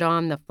turned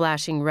on the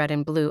flashing red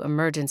and blue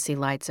emergency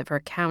lights of her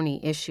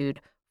county-issued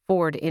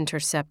Ford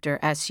Interceptor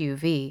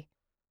SUV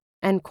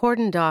and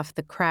cordoned off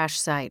the crash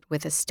site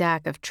with a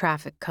stack of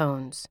traffic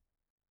cones.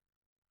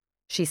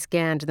 She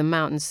scanned the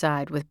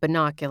mountainside with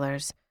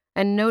binoculars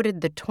and noted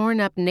the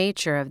torn-up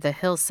nature of the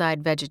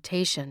hillside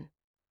vegetation.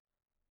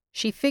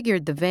 She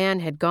figured the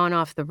van had gone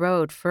off the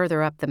road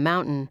further up the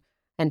mountain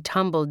and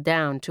tumbled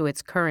down to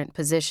its current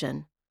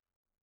position.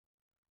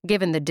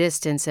 Given the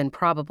distance and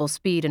probable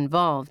speed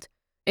involved,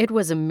 it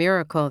was a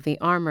miracle the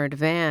armored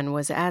van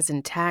was as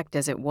intact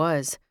as it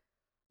was,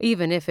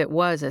 even if it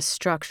was a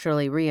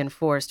structurally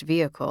reinforced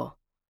vehicle.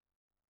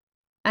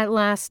 At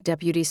last,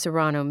 Deputy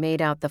Serrano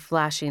made out the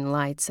flashing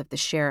lights of the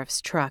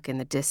sheriff's truck in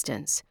the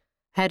distance,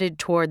 headed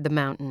toward the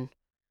mountain.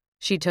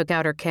 She took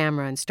out her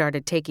camera and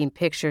started taking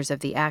pictures of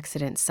the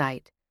accident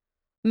site,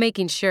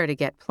 making sure to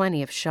get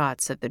plenty of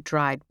shots of the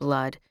dried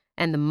blood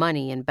and the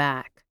money in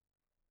back.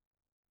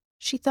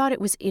 She thought it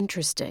was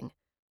interesting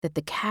that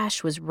the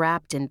cash was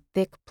wrapped in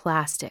thick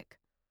plastic,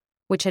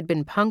 which had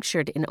been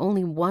punctured in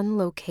only one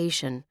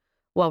location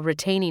while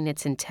retaining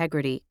its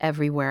integrity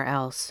everywhere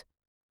else.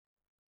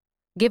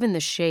 Given the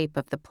shape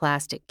of the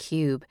plastic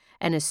cube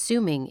and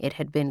assuming it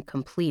had been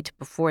complete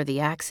before the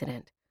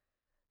accident,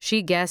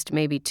 she guessed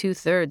maybe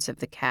 2/3 of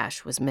the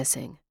cash was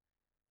missing.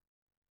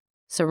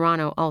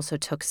 Serrano also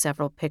took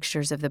several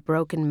pictures of the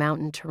broken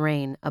mountain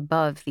terrain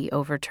above the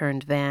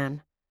overturned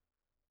van.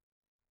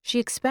 She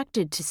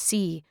expected to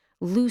see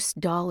loose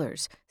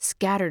dollars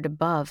scattered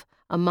above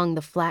among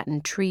the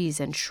flattened trees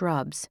and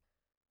shrubs,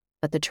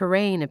 but the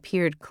terrain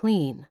appeared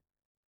clean,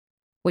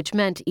 which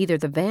meant either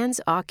the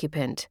van's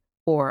occupant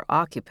or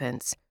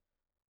occupants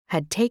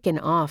had taken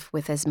off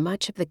with as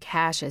much of the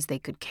cash as they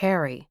could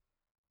carry,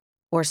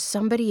 or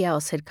somebody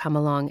else had come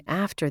along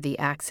after the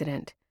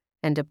accident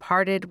and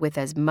departed with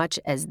as much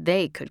as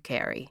they could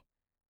carry.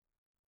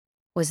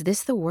 Was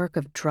this the work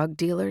of drug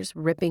dealers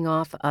ripping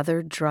off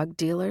other drug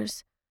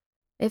dealers?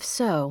 If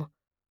so,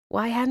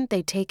 why hadn't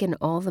they taken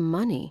all the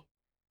money?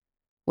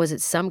 Was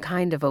it some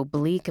kind of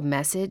oblique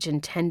message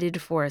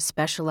intended for a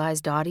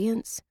specialized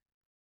audience?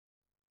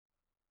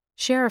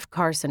 Sheriff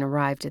Carson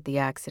arrived at the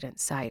accident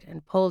site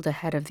and pulled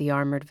ahead of the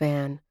armored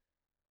van.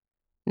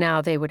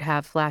 Now they would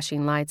have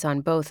flashing lights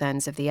on both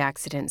ends of the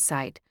accident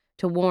site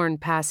to warn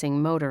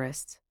passing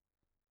motorists.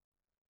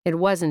 It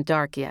wasn't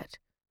dark yet.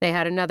 They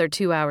had another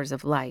 2 hours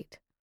of light.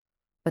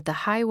 But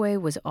the highway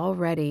was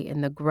already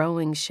in the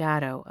growing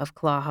shadow of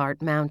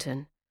Clawheart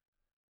Mountain.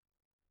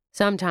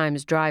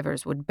 Sometimes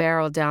drivers would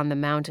barrel down the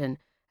mountain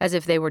as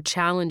if they were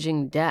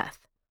challenging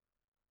death.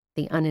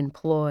 The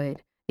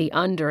unemployed, the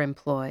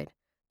underemployed,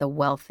 the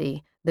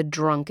wealthy, the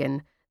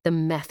drunken, the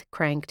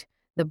meth-cranked,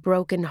 the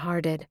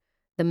broken-hearted,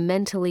 the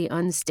mentally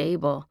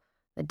unstable,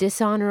 the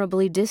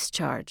dishonorably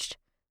discharged,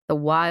 the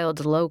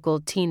wild local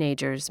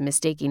teenagers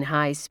mistaking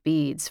high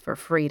speeds for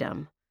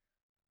freedom.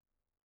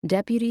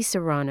 Deputy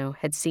Serrano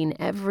had seen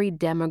every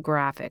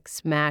demographic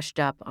smashed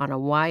up on a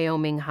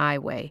Wyoming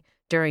highway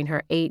during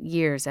her 8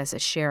 years as a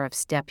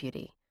sheriff's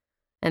deputy,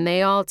 and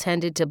they all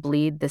tended to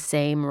bleed the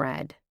same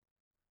red.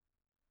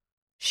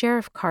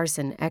 Sheriff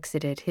Carson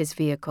exited his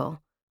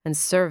vehicle and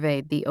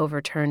surveyed the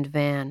overturned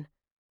van.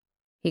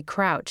 He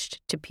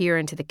crouched to peer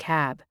into the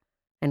cab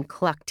and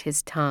clucked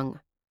his tongue.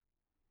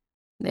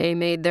 They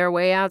made their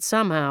way out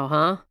somehow,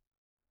 huh?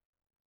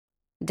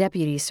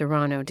 Deputy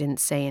Serrano didn't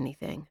say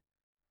anything.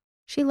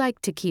 She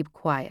liked to keep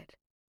quiet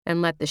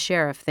and let the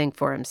sheriff think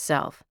for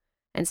himself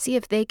and see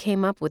if they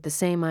came up with the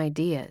same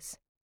ideas.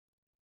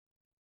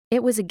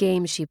 It was a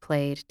game she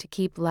played to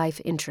keep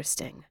life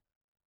interesting.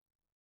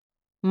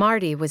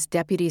 Marty was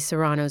Deputy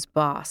Serrano's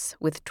boss,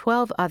 with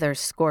 12 other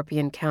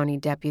Scorpion County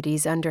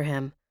deputies under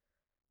him,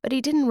 but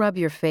he didn't rub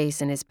your face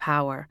in his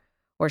power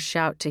or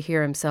shout to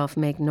hear himself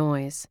make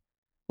noise,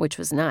 which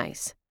was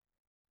nice.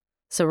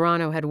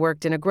 Serrano had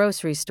worked in a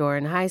grocery store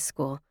in high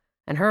school,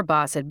 and her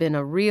boss had been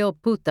a real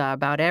puta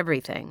about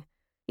everything,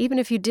 even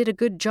if you did a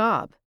good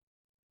job.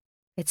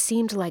 It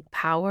seemed like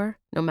power,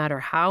 no matter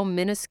how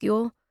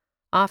minuscule,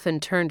 often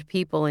turned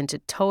people into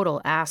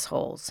total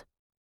assholes.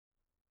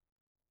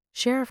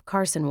 Sheriff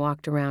Carson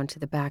walked around to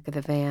the back of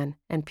the van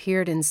and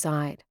peered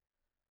inside.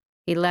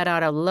 He let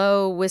out a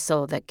low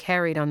whistle that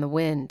carried on the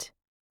wind.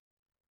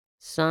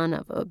 Son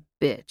of a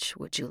bitch,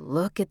 would you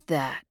look at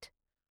that?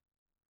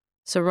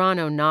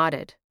 Serrano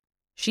nodded.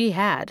 She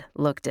had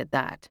looked at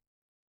that.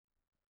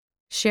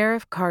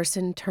 Sheriff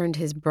Carson turned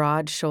his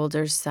broad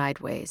shoulders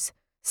sideways,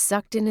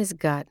 sucked in his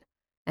gut,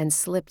 and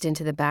slipped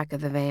into the back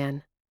of the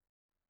van.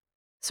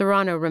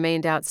 Serrano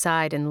remained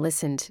outside and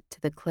listened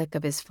to the click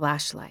of his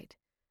flashlight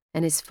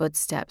and his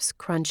footsteps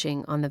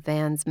crunching on the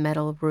van's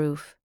metal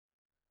roof.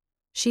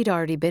 She'd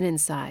already been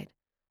inside,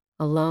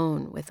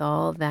 alone with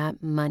all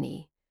that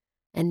money,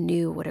 and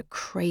knew what a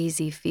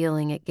crazy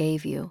feeling it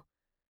gave you.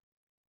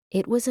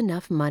 It was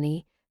enough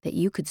money that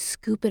you could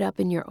scoop it up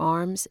in your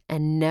arms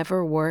and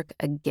never work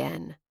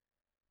again.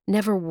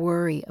 Never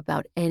worry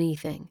about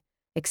anything,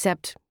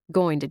 except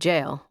going to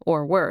jail,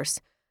 or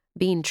worse,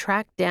 being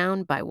tracked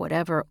down by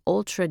whatever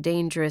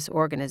ultra-dangerous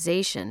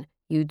organization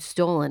you'd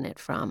stolen it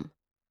from.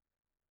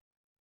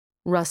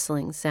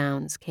 Rustling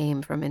sounds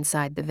came from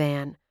inside the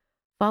van,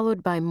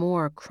 followed by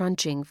more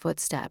crunching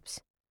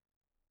footsteps.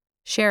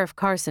 Sheriff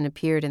Carson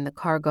appeared in the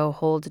cargo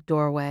hold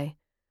doorway.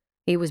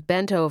 He was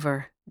bent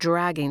over,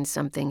 dragging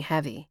something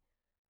heavy.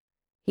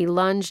 He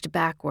lunged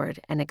backward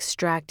and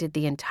extracted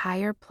the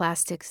entire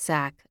plastic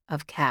sack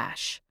of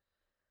cash.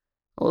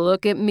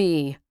 Look at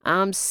me,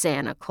 I'm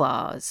Santa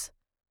Claus.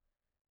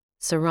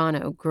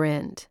 Serrano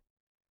grinned.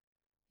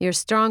 You're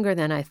stronger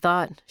than I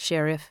thought,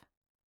 Sheriff.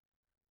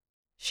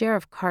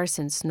 Sheriff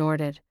Carson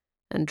snorted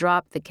and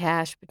dropped the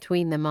cash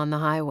between them on the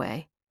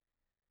highway.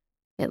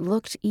 It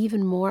looked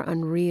even more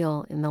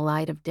unreal in the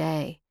light of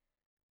day,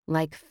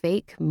 like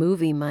fake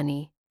movie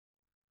money.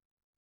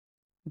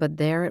 But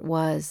there it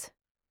was,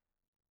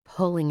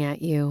 pulling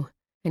at you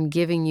and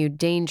giving you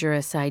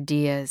dangerous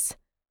ideas.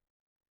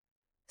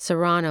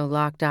 Serrano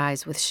locked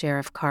eyes with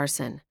Sheriff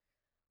Carson,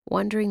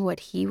 wondering what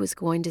he was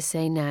going to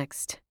say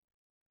next.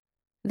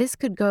 This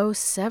could go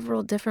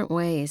several different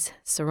ways,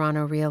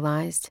 Serrano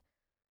realized.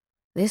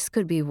 This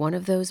could be one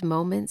of those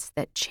moments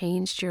that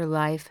changed your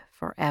life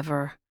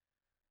forever.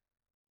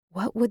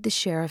 What would the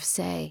sheriff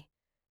say,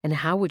 and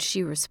how would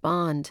she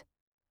respond?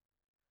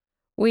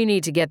 We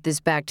need to get this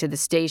back to the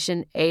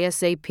station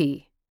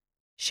ASAP,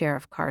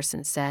 Sheriff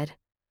Carson said.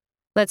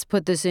 Let's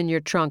put this in your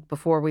trunk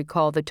before we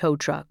call the tow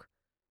truck.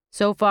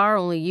 So far,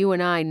 only you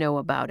and I know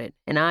about it,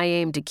 and I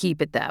aim to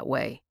keep it that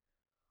way.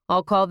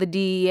 I'll call the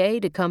DEA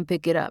to come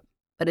pick it up,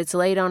 but it's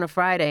late on a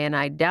Friday, and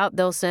I doubt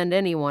they'll send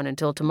anyone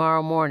until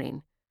tomorrow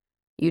morning.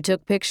 You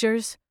took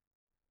pictures?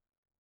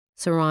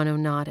 Serrano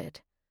nodded,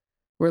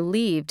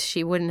 relieved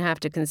she wouldn't have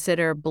to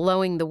consider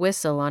blowing the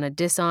whistle on a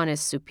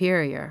dishonest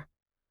superior.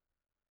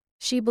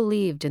 She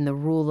believed in the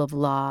rule of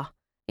law,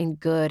 in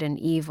good and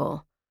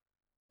evil,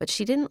 but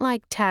she didn't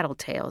like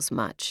tattletales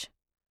much.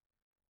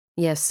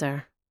 Yes,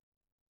 sir.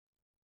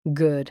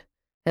 Good.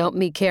 Help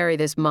me carry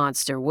this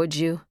monster, would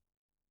you?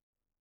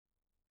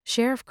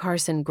 Sheriff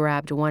Carson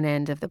grabbed one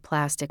end of the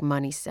plastic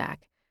money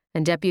sack,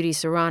 and Deputy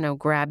Serrano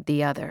grabbed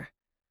the other.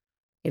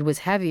 It was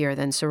heavier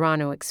than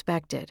Serrano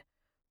expected,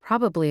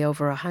 probably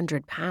over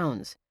 100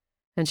 pounds,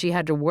 and she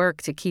had to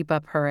work to keep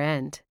up her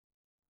end.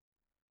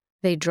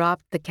 They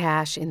dropped the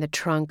cash in the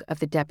trunk of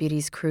the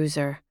deputy's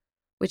cruiser,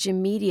 which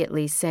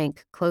immediately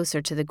sank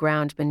closer to the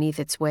ground beneath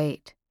its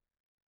weight.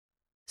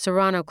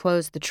 Serrano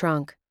closed the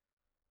trunk,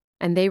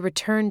 and they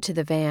returned to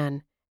the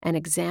van and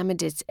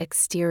examined its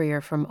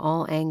exterior from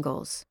all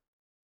angles.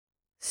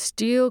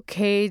 Steel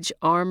Cage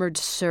Armored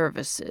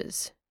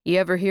Services. You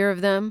ever hear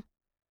of them?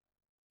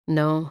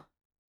 No,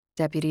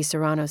 Deputy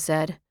Serrano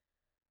said.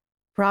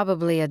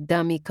 Probably a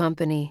dummy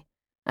company.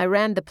 I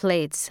ran the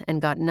plates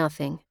and got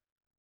nothing.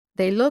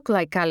 They look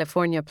like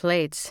California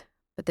plates,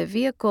 but the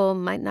vehicle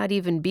might not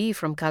even be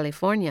from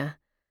California.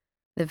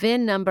 The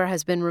VIN number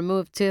has been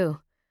removed too.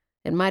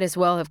 It might as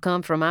well have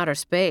come from outer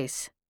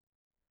space.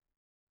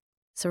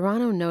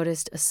 Serrano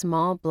noticed a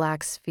small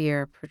black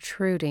sphere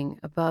protruding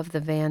above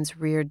the van's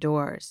rear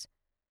doors.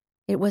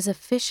 It was a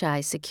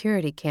fisheye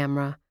security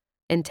camera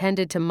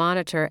intended to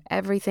monitor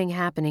everything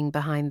happening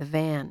behind the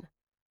van.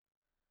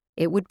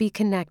 It would be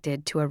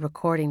connected to a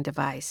recording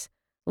device,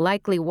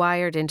 likely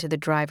wired into the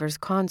driver's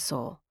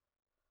console.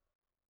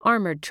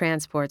 Armored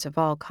transports of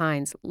all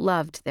kinds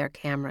loved their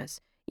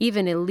cameras,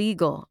 even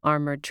illegal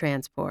armored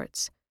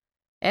transports.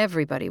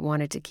 Everybody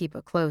wanted to keep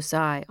a close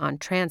eye on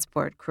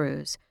transport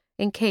crews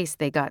in case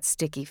they got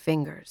sticky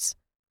fingers.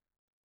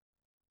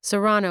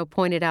 Serrano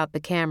pointed out the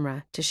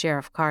camera to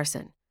Sheriff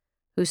Carson,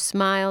 who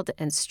smiled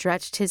and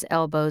stretched his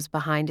elbows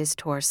behind his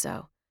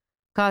torso,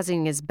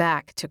 causing his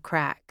back to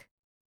crack.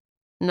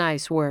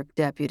 Nice work,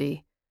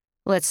 Deputy.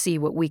 Let's see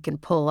what we can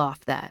pull off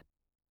that.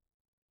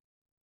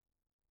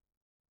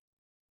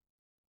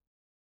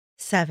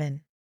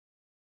 7.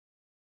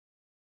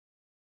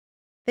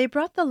 They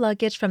brought the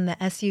luggage from the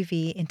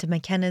SUV into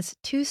McKenna's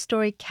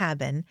 2-story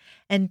cabin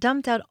and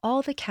dumped out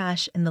all the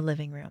cash in the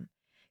living room,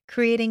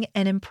 creating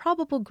an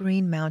improbable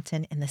green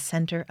mountain in the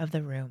center of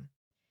the room.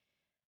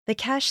 The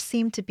cash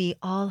seemed to be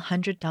all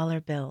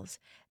 $100 bills,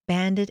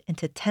 banded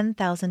into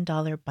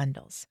 $10,000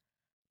 bundles.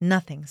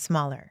 Nothing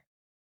smaller,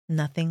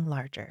 nothing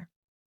larger.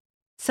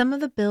 Some of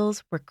the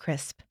bills were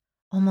crisp,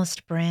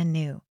 almost brand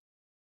new,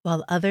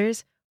 while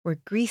others were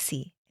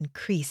greasy and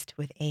creased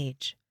with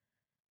age.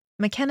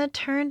 McKenna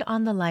turned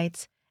on the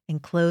lights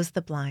and closed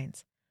the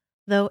blinds,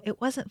 though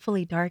it wasn't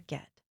fully dark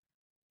yet.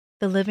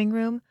 The living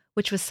room,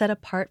 which was set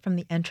apart from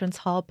the entrance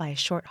hall by a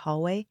short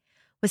hallway,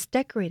 was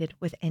decorated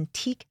with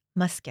antique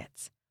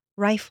muskets,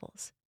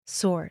 rifles,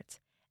 swords,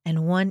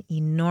 and one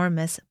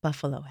enormous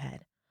buffalo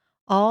head,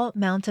 all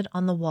mounted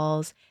on the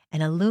walls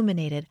and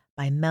illuminated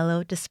by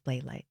mellow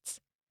display lights.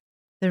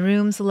 The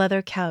room's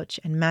leather couch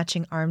and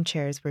matching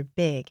armchairs were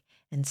big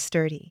and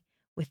sturdy,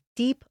 with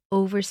deep,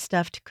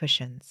 overstuffed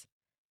cushions.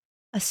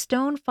 A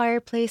stone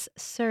fireplace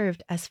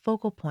served as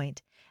focal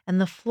point, and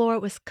the floor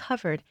was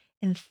covered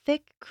in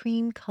thick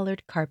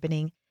cream-colored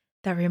carpeting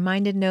that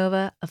reminded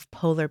Nova of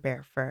polar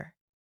bear fur.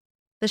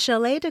 The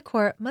chalet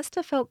decor must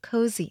have felt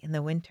cozy in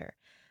the winter,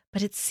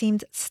 but it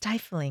seemed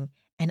stifling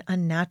and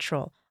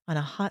unnatural on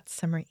a hot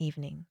summer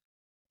evening.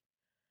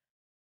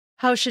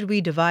 "How should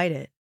we divide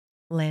it?"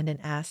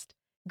 Landon asked,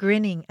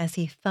 grinning as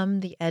he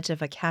thumbed the edge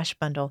of a cash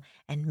bundle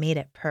and made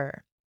it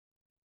purr.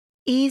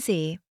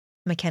 "Easy,"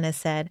 McKenna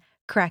said,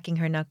 cracking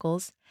her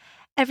knuckles.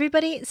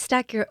 "Everybody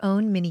stack your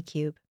own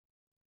mini-cube.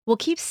 We'll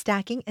keep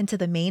stacking until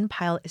the main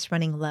pile is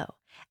running low,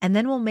 and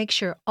then we'll make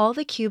sure all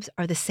the cubes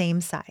are the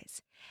same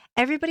size.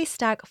 Everybody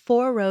stack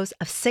 4 rows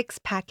of 6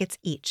 packets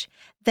each.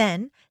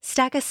 Then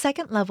stack a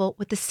second level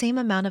with the same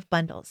amount of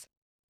bundles,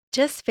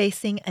 just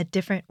facing a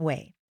different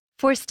way,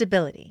 for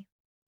stability."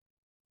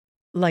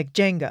 "Like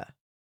Jenga,"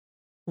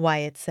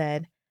 Wyatt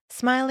said,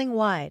 smiling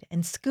wide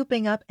and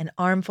scooping up an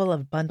armful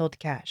of bundled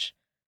cash.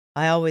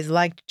 "I always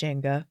liked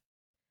Jenga."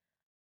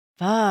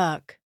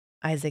 "Fuck,"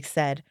 Isaac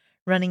said,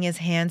 running his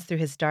hands through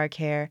his dark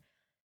hair.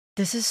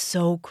 "This is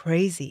so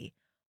crazy.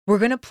 We're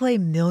gonna play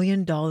 $1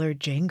 million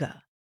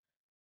Jenga."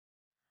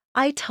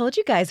 "I told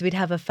you guys we'd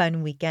have a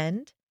fun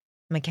weekend,"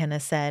 McKenna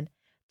said,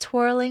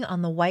 twirling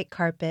on the white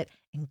carpet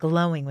and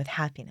glowing with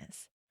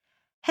happiness.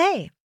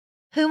 "Hey,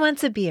 who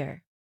wants a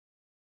beer?"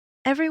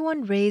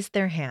 Everyone raised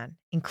their hand,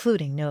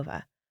 including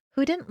Nova,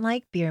 who didn't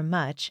like beer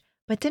much,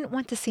 but didn't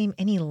want to seem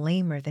any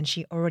lamer than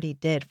she already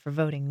did for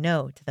voting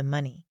no to the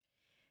money.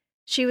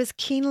 She was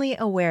keenly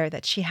aware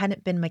that she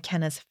hadn't been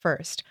McKenna's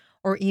first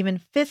or even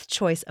 5th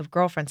choice of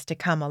girlfriends to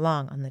come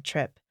along on the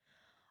trip.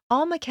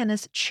 All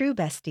McKenna's true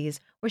besties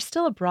were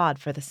still abroad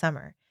for the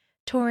summer,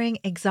 touring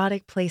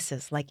exotic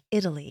places like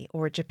Italy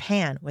or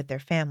Japan with their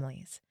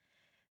families.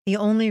 The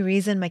only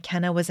reason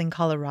McKenna was in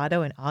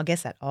Colorado in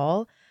August at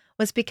all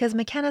was because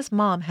McKenna's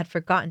mom had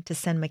forgotten to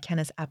send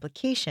McKenna's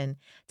application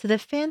to the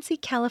fancy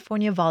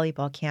California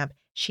volleyball camp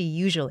she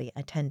usually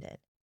attended.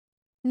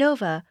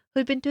 Nova, who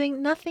had been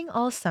doing nothing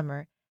all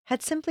summer,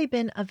 had simply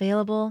been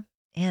available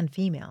and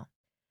female.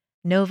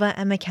 Nova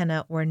and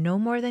McKenna were no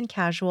more than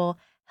casual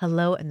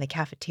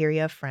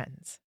hello-in-the-cafeteria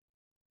friends.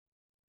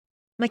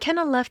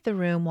 McKenna left the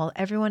room while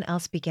everyone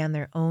else began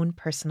their own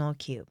personal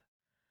cube.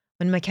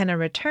 When McKenna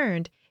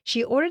returned,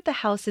 she ordered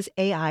the house's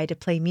AI to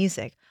play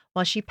music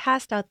while she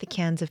passed out the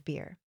cans of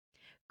beer.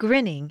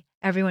 Grinning,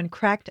 everyone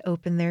cracked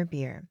open their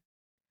beer.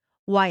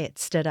 Wyatt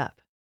stood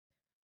up.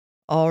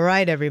 "All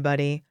right,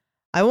 everybody.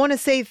 I want to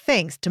say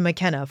thanks to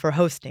McKenna for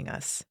hosting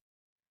us."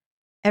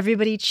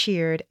 Everybody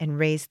cheered and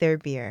raised their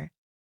beer.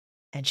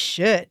 "And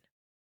shit,"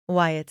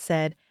 Wyatt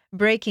said,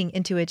 breaking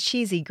into a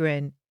cheesy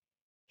grin.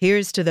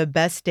 "Here's to the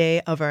best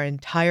day of our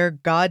entire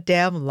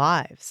goddamn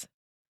lives."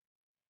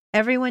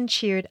 Everyone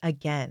cheered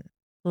again,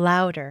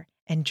 louder,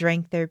 and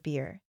drank their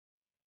beer.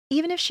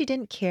 Even if she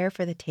didn't care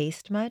for the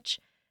taste much,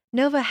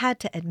 Nova had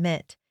to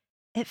admit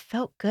it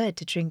felt good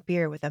to drink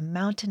beer with a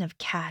mountain of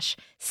cash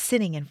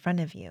sitting in front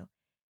of you.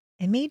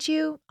 It made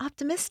you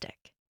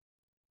optimistic.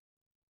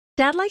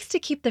 Dad likes to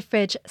keep the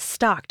fridge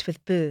stocked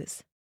with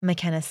booze,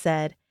 McKenna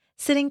said,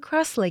 sitting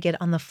cross-legged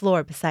on the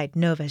floor beside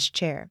Nova's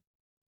chair,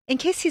 in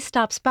case he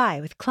stops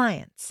by with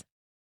clients.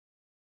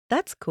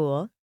 That's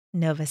cool,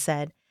 Nova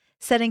said,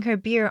 setting her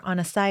beer on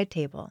a side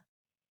table.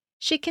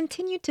 She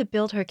continued to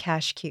build her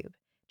cash cube,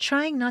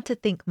 trying not to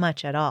think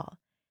much at all.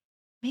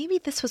 Maybe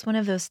this was one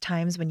of those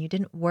times when you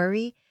didn't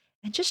worry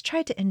and just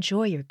tried to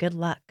enjoy your good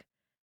luck.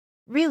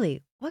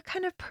 Really, what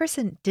kind of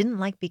person didn't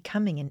like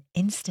becoming an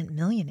instant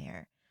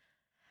millionaire?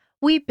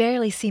 We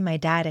barely see my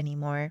dad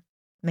anymore,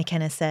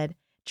 McKenna said,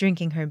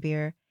 drinking her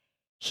beer.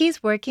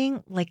 He's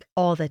working like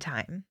all the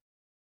time.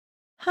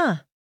 Huh,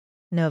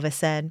 Nova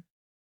said.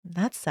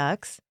 That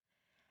sucks.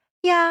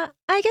 Yeah,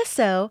 I guess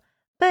so,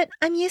 but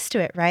I'm used to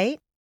it, right?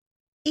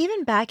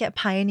 Even back at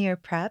Pioneer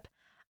Prep,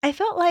 I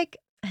felt like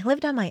I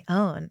lived on my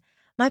own.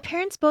 My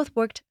parents both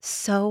worked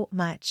so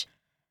much.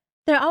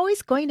 They're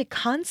always going to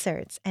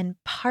concerts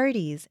and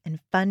parties and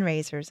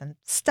fundraisers and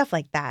stuff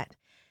like that.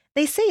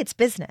 They say it's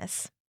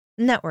business,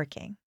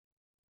 networking.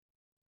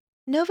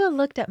 Nova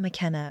looked at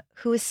McKenna,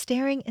 who was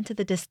staring into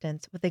the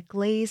distance with a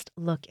glazed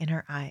look in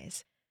her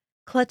eyes,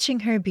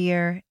 clutching her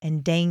beer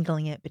and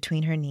dangling it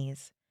between her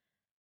knees.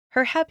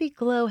 Her happy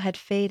glow had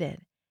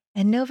faded,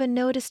 and Nova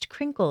noticed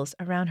crinkles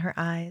around her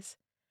eyes.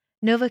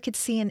 Nova could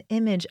see an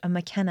image of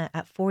McKenna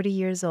at 40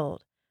 years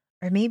old,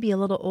 or maybe a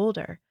little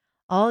older,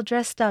 all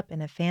dressed up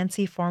in a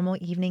fancy formal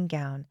evening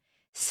gown,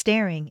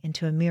 staring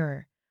into a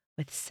mirror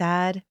with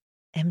sad,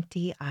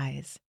 empty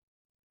eyes.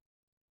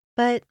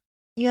 But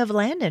you have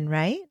Landon,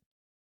 right?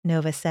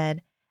 Nova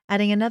said,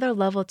 adding another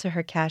level to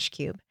her cash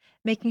cube,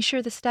 making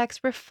sure the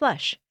stacks were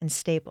flush and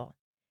stable.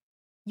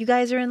 You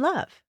guys are in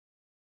love.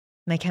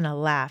 McKenna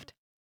laughed.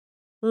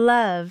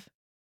 Love?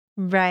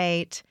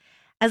 Right.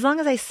 As long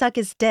as I suck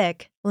his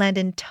dick,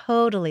 Landon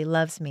totally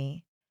loves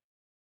me.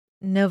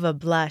 Nova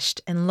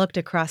blushed and looked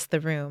across the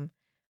room.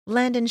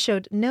 Landon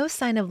showed no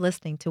sign of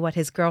listening to what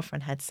his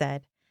girlfriend had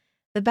said.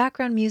 The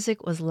background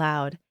music was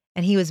loud,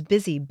 and he was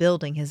busy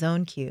building his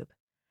own cube.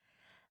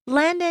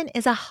 Landon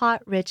is a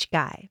hot, rich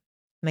guy,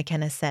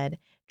 McKenna said,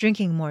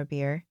 drinking more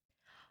beer.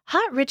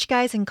 Hot, rich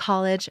guys in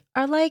college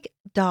are like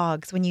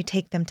dogs when you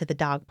take them to the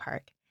dog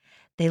park.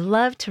 They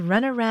love to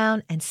run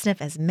around and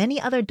sniff as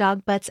many other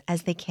dog butts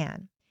as they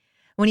can.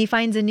 When he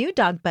finds a new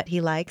dog butt he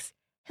likes,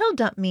 he'll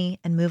dump me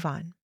and move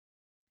on.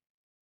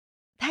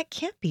 That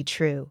can't be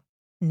true,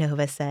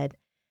 Nova said,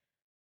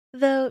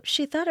 though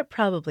she thought it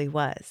probably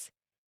was.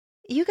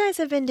 You guys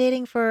have been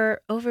dating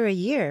for over a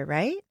year,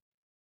 right?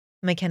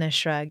 McKenna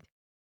shrugged.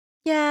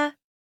 Yeah.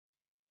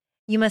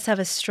 You must have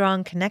a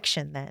strong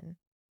connection then.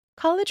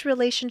 College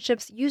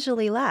relationships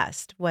usually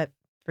last,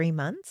 3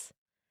 months?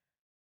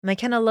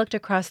 McKenna looked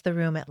across the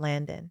room at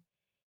Landon.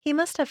 He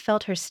must have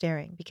felt her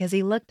staring because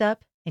he looked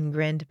up and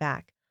grinned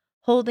back,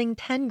 holding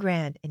 10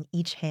 grand in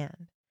each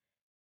hand.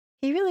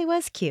 He really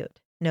was cute,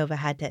 Nova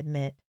had to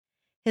admit.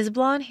 His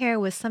blonde hair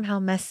was somehow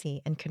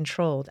messy and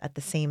controlled at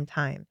the same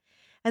time,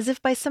 as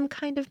if by some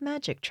kind of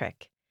magic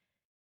trick.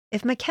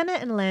 If McKenna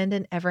and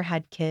Landon ever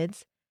had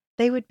kids,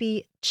 they would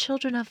be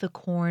children of the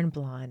corn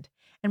blonde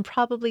and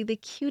probably the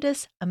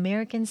cutest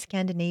American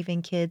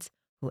Scandinavian kids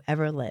who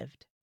ever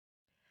lived.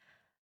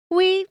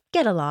 We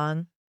get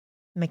along,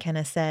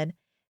 McKenna said,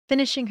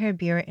 finishing her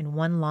beer in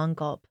one long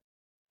gulp.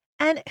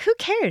 And who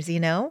cares, you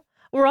know?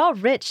 We're all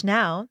rich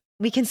now.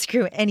 We can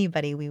screw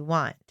anybody we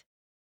want.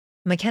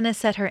 McKenna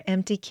set her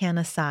empty can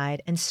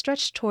aside and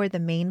stretched toward the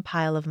main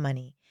pile of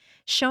money,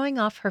 showing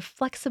off her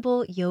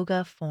flexible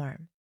yoga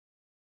form.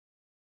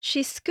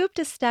 She scooped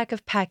a stack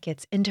of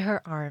packets into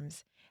her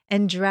arms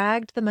and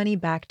dragged the money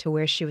back to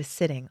where she was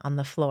sitting on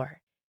the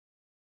floor.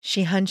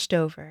 She hunched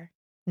over,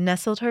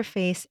 nestled her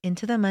face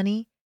into the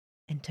money,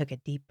 and took a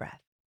deep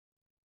breath.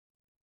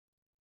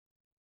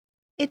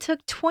 It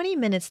took 20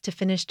 minutes to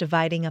finish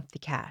dividing up the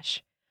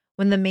cash.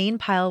 When the main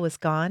pile was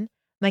gone,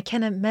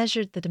 McKenna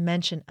measured the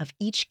dimension of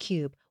each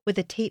cube with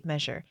a tape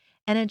measure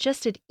and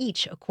adjusted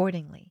each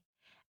accordingly,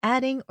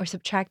 adding or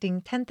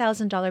subtracting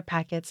 $10,000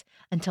 packets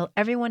until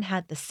everyone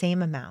had the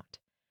same amount,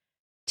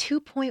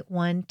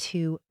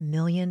 $2.12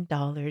 million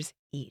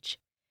each.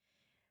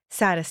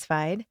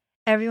 Satisfied,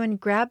 everyone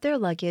grabbed their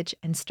luggage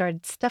and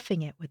started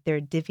stuffing it with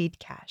their divvied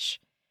cash.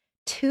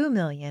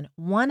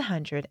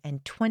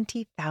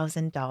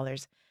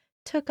 $2,120,000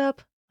 took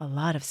up a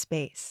lot of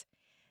space.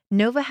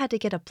 Nova had to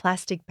get a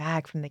plastic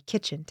bag from the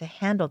kitchen to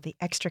handle the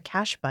extra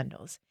cash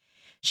bundles.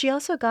 She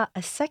also got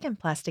a second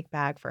plastic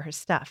bag for her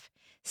stuff,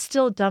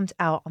 still dumped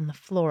out on the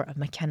floor of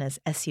McKenna's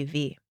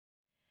SUV.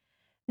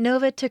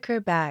 Nova took her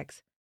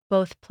bags,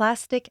 both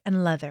plastic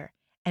and leather,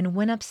 and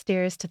went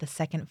upstairs to the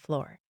second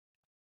floor,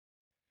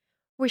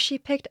 where she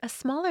picked a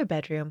smaller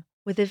bedroom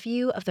with a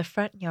view of the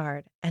front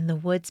yard and the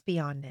woods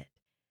beyond it.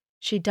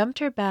 She dumped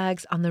her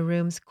bags on the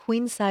room's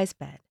queen-size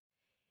bed.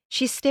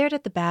 She stared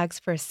at the bags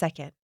for a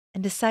second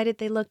and decided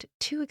they looked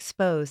too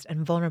exposed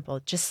and vulnerable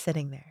just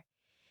sitting there.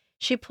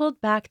 She pulled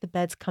back the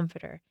bed's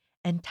comforter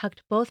and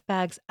tucked both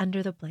bags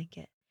under the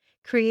blanket,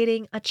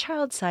 creating a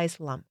child-sized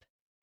lump.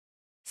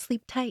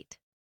 "Sleep tight,"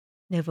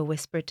 Nova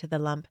whispered to the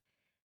lump.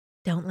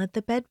 "Don't let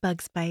the bed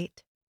bugs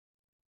bite."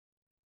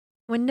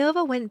 When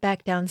Nova went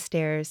back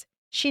downstairs,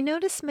 she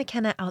noticed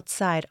McKenna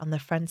outside on the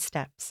front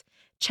steps,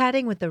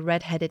 chatting with the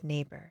red-headed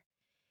neighbor.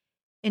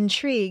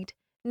 Intrigued,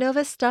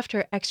 Nova stuffed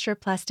her extra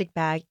plastic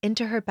bag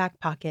into her back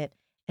pocket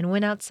and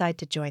went outside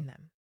to join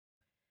them.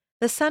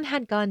 The sun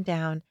had gone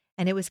down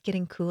and it was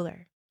getting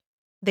cooler.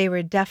 They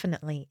were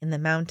definitely in the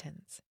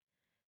mountains.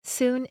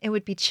 Soon it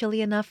would be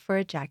chilly enough for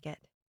a jacket.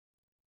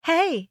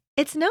 "Hey,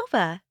 it's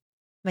Nova,"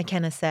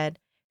 McKenna said,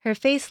 her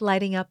face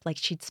lighting up like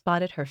she'd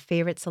spotted her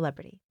favorite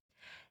celebrity.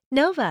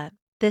 "Nova,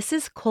 this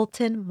is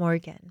Colton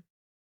Morgan."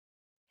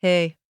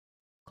 "Hey,"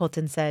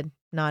 Colton said,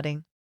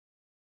 nodding.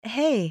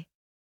 "Hey,"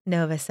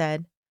 Nova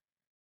said.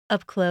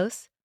 Up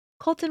close,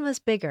 Colton was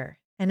bigger,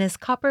 and his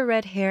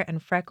copper-red hair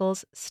and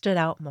freckles stood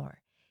out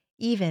more,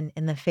 even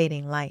in the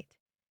fading light.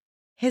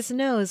 His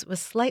nose was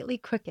slightly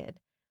crooked,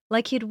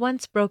 like he'd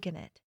once broken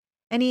it,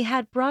 and he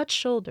had broad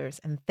shoulders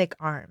and thick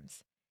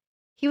arms.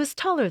 He was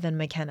taller than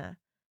McKenna,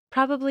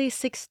 probably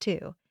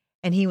 6'2",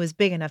 and he was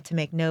big enough to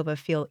make Nova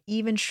feel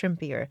even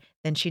shrimpier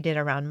than she did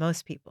around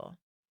most people.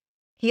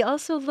 He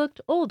also looked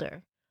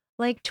older,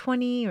 like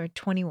 20 or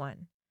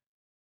 21.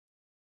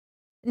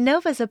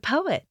 "Nova's a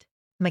poet,"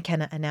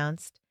 McKenna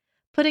announced,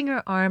 putting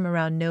her arm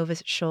around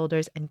Nova's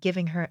shoulders and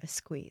giving her a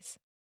squeeze.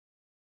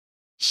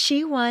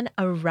 "She won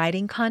a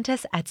writing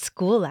contest at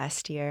school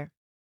last year."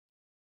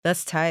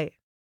 "That's tight,"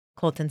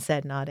 Colton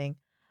said, nodding.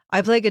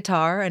 "I play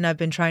guitar and I've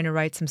been trying to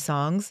write some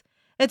songs.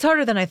 It's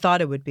harder than I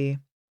thought it would be."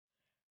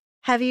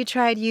 "Have you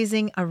tried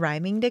using a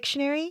rhyming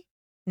dictionary?"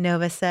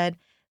 Nova said,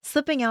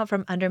 slipping out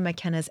from under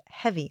McKenna's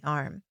heavy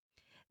arm.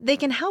 "They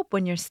can help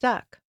when you're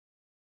stuck."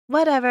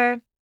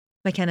 "Whatever,"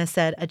 McKenna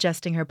said,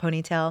 adjusting her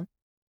ponytail.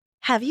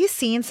 "Have you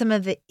seen some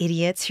of the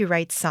idiots who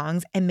write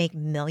songs and make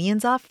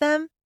millions off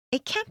them?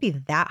 It can't be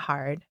that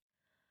hard."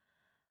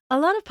 "A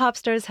lot of pop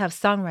stars have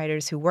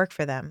songwriters who work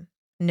for them,"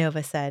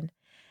 Nova said.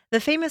 "The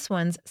famous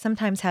ones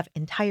sometimes have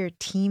entire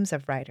teams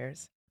of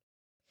writers."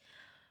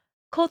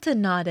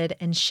 Colton nodded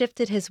and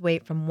shifted his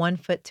weight from one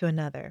foot to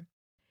another.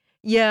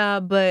 "Yeah,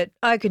 but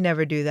I could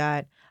never do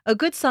that. A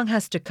good song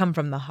has to come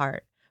from the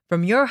heart,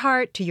 from your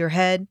heart to your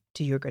head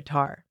to your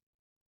guitar."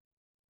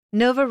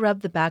 Nova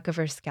rubbed the back of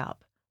her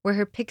scalp, where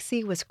her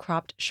pixie was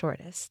cropped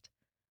shortest.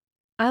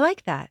 "I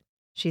like that,"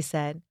 she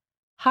said.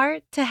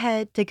 "Heart to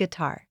head to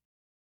guitar.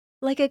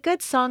 Like a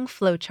good song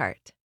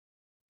flowchart."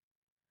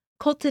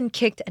 Colton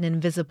kicked an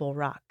invisible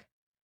rock.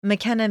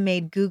 McKenna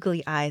made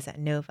googly eyes at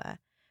Nova,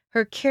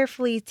 her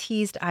carefully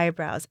teased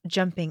eyebrows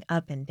jumping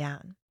up and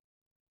down.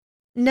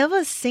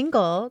 "Nova's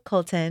single,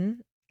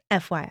 Colton,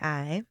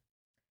 FYI.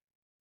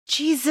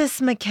 "Jesus,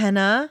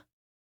 McKenna."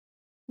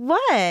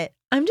 "What?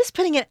 I'm just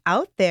putting it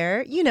out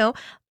there,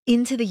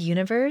 into the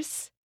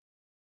universe."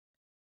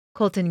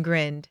 Colton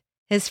grinned,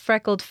 his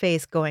freckled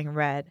face going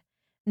red.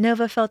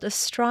 Nova felt a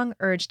strong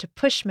urge to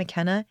push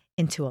McKenna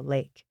into a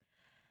lake.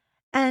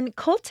 "And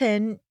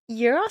Colton,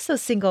 you're also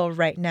single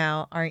right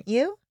now, aren't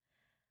you?"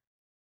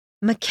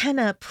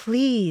 "McKenna,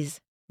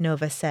 please,"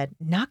 Nova said.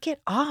 "Knock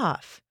it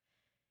off."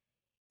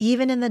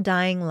 Even in the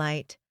dying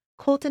light,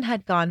 Colton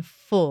had gone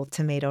full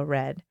tomato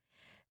red.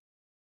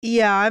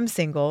 "Yeah, I'm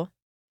single,"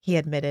 he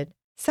admitted,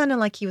 sounding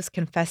like he was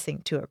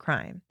confessing to a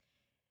crime.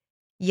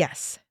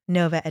 Yes,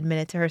 Nova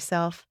admitted to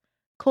herself,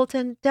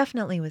 Colton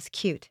definitely was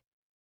cute.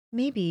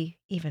 Maybe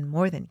even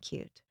more than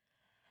cute.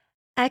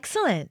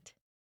 "Excellent,"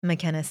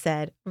 McKenna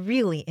said,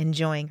 really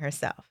enjoying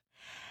herself.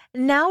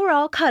 "Now we're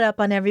all caught up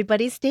on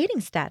everybody's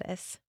dating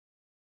status."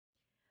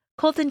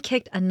 Colton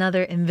kicked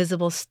another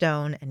invisible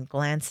stone and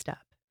glanced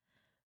up.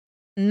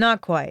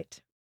 "Not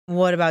quite.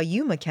 What about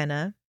you,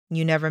 McKenna?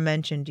 You never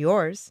mentioned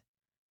yours."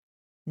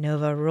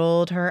 Nova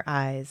rolled her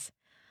eyes.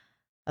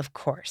 Of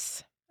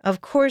course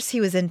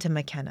he was into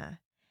McKenna.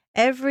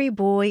 Every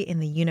boy in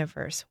the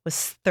universe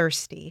was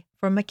thirsty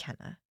for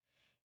McKenna.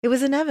 It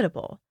was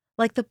inevitable,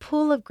 like the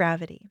pull of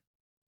gravity.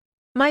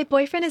 "My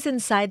boyfriend is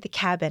inside the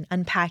cabin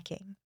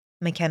unpacking,"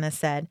 McKenna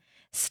said,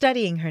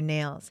 studying her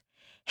nails.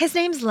 "His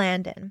name's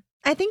Landon.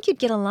 I think you'd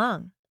get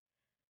along."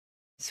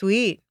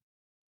 "Sweet,"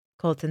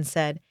 Colton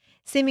said,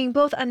 seeming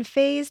both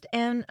unfazed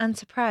and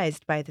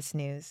unsurprised by this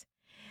news.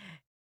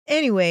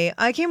 "Anyway,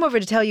 I came over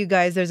to tell you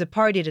guys there's a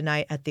party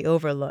tonight at the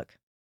Overlook.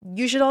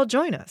 You should all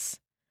join us."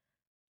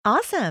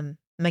 "Awesome,"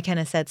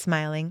 McKenna said,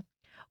 smiling.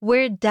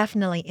 "We're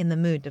definitely in the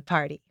mood to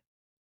party."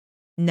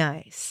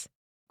 "Nice,"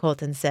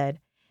 Colton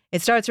said.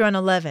 "It starts around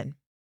 11.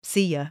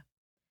 See ya."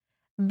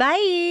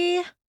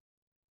 "Bye,"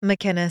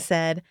 McKenna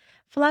said,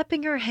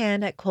 flapping her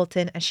hand at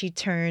Colton as she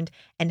turned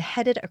and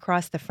headed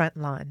across the front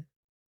lawn.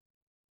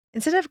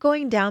 Instead of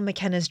going down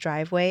McKenna's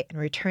driveway and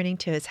returning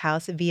to his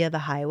house via the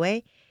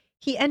highway,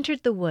 he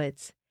entered the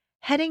woods,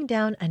 heading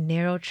down a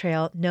narrow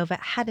trail Nova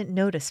hadn't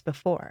noticed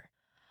before.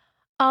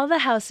 All the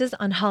houses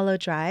on Hollow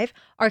Drive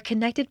are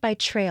connected by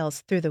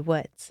trails through the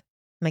woods,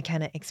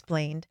 McKenna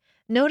explained,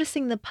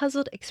 noticing the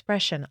puzzled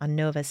expression on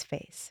Nova's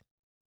face.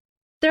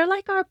 They're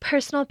like our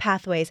personal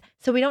pathways,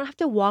 so we don't have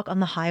to walk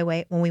on the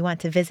highway when we want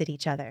to visit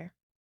each other.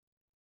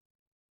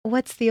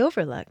 What's the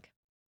Overlook?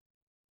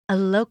 A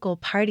local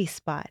party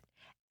spot.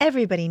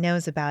 Everybody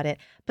knows about it,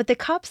 but the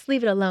cops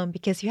leave it alone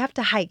because you have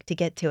to hike to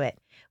get to it,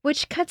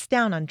 which cuts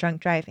down on drunk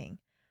driving.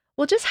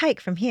 We'll just hike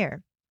from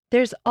here.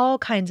 There's all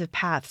kinds of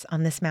paths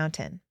on this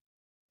mountain.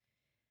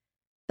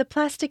 The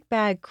plastic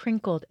bag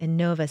crinkled in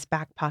Nova's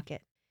back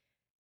pocket.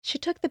 She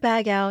took the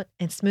bag out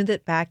and smoothed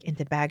it back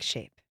into bag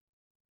shape.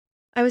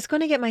 I was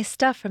going to get my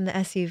stuff from the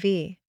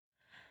SUV.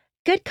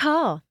 Good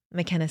call,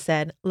 McKenna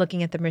said,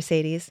 looking at the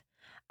Mercedes.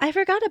 I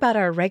forgot about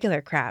our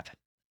regular crap.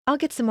 I'll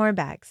get some more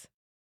bags.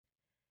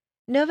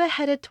 Nova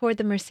headed toward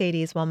the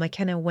Mercedes while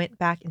McKenna went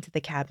back into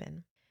the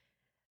cabin.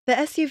 The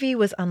SUV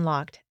was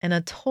unlocked and a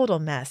total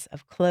mess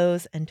of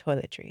clothes and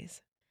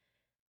toiletries.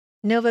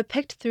 Nova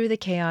picked through the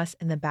chaos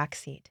in the back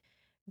seat,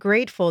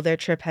 grateful their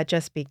trip had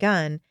just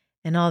begun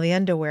and all the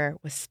underwear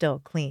was still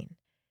clean.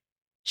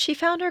 She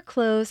found her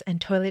clothes and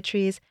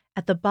toiletries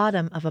at the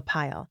bottom of a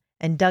pile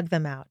and dug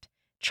them out,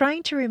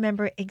 trying to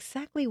remember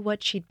exactly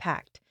what she'd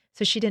packed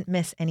so she didn't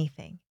miss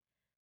anything.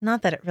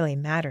 Not that it really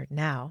mattered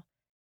now.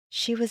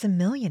 She was a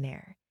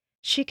millionaire.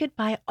 She could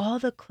buy all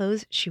the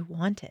clothes she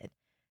wanted,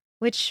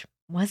 which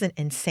wasn't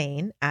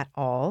insane at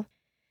all.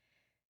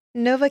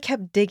 Nova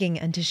kept digging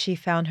until she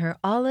found her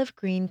olive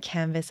green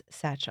canvas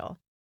satchel,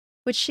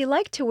 which she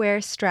liked to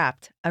wear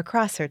strapped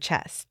across her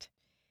chest.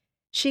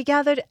 She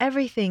gathered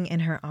everything in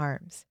her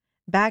arms,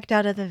 backed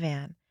out of the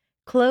van,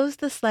 closed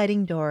the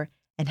sliding door,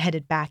 and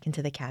headed back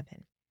into the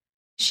cabin.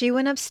 She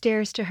went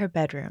upstairs to her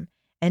bedroom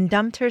and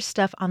dumped her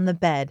stuff on the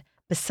bed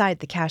beside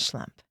the cash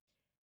lump.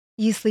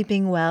 You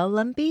sleeping well,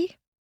 Lumpy?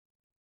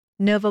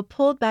 Nova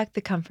pulled back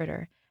the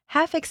comforter,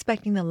 half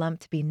expecting the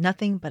lump to be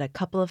nothing but a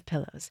couple of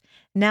pillows,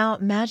 now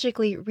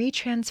magically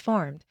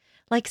retransformed,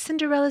 like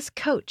Cinderella's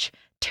coach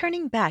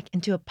turning back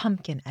into a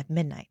pumpkin at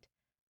midnight.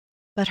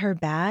 But her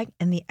bag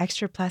and the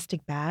extra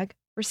plastic bag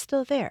were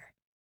still there,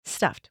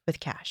 stuffed with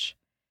cash.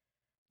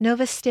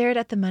 Nova stared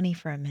at the money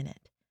for a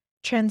minute,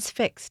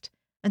 transfixed,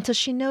 until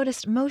she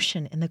noticed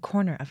motion in the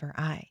corner of her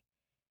eye.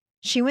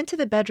 She went to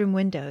the bedroom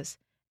windows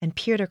and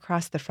peered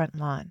across the front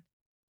lawn.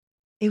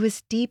 It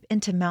was deep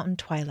into mountain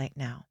twilight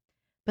now,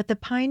 but the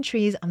pine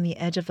trees on the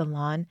edge of the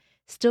lawn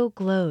still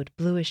glowed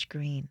bluish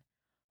green,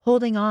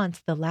 holding on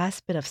to the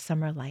last bit of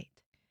summer light.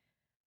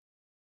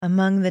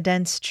 Among the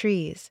dense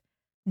trees,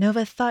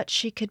 Nova thought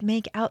she could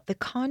make out the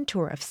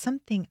contour of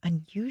something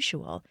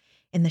unusual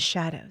in the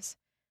shadows.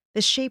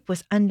 The shape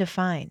was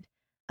undefined,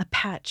 a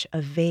patch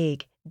of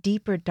vague,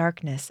 deeper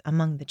darkness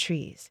among the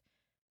trees,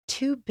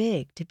 too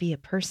big to be a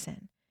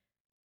person.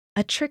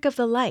 A trick of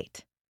the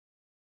light,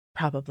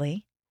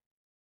 probably.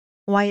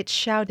 Wyatt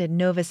shouted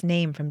Nova's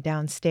name from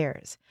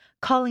downstairs,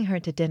 calling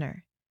her to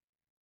dinner.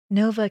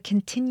 Nova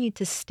continued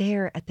to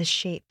stare at the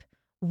shape,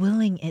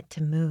 willing it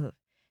to move,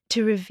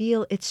 to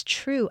reveal its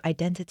true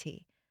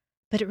identity,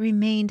 but it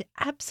remained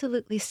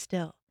absolutely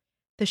still,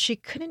 though she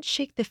couldn't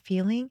shake the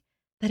feeling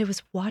that it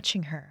was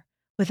watching her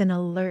with an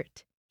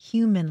alert,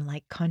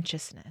 human-like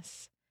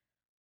consciousness.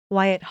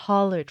 Wyatt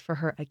hollered for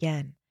her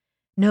again.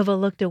 Nova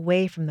looked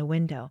away from the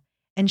window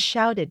and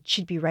shouted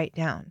she'd be right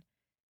down.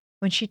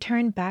 When she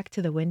turned back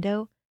to the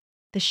window,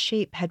 the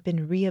shape had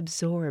been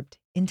reabsorbed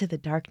into the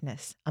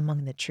darkness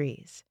among the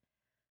trees.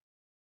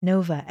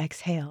 Nova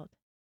exhaled.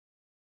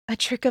 A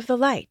trick of the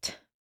light.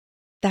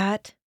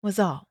 That was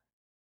all.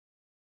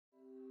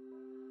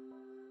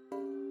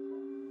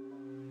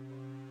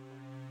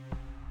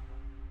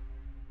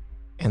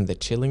 And the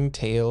chilling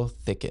tale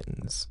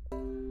thickens.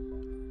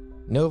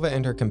 Nova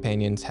and her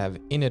companions have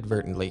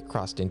inadvertently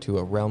crossed into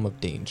a realm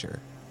of danger.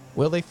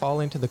 Will they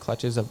fall into the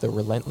clutches of the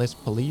relentless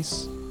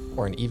police,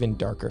 or an even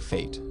darker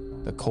fate,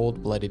 the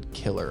cold-blooded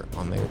killer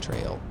on their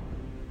trail?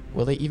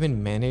 Will they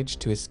even manage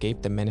to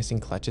escape the menacing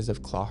clutches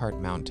of Clawheart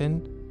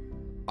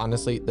Mountain?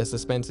 Honestly, the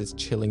suspense is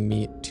chilling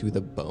me to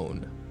the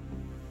bone.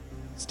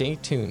 Stay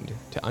tuned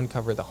to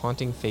uncover the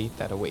haunting fate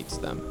that awaits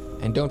them,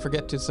 and don't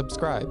forget to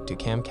subscribe to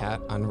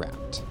CamCat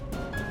Unwrapped.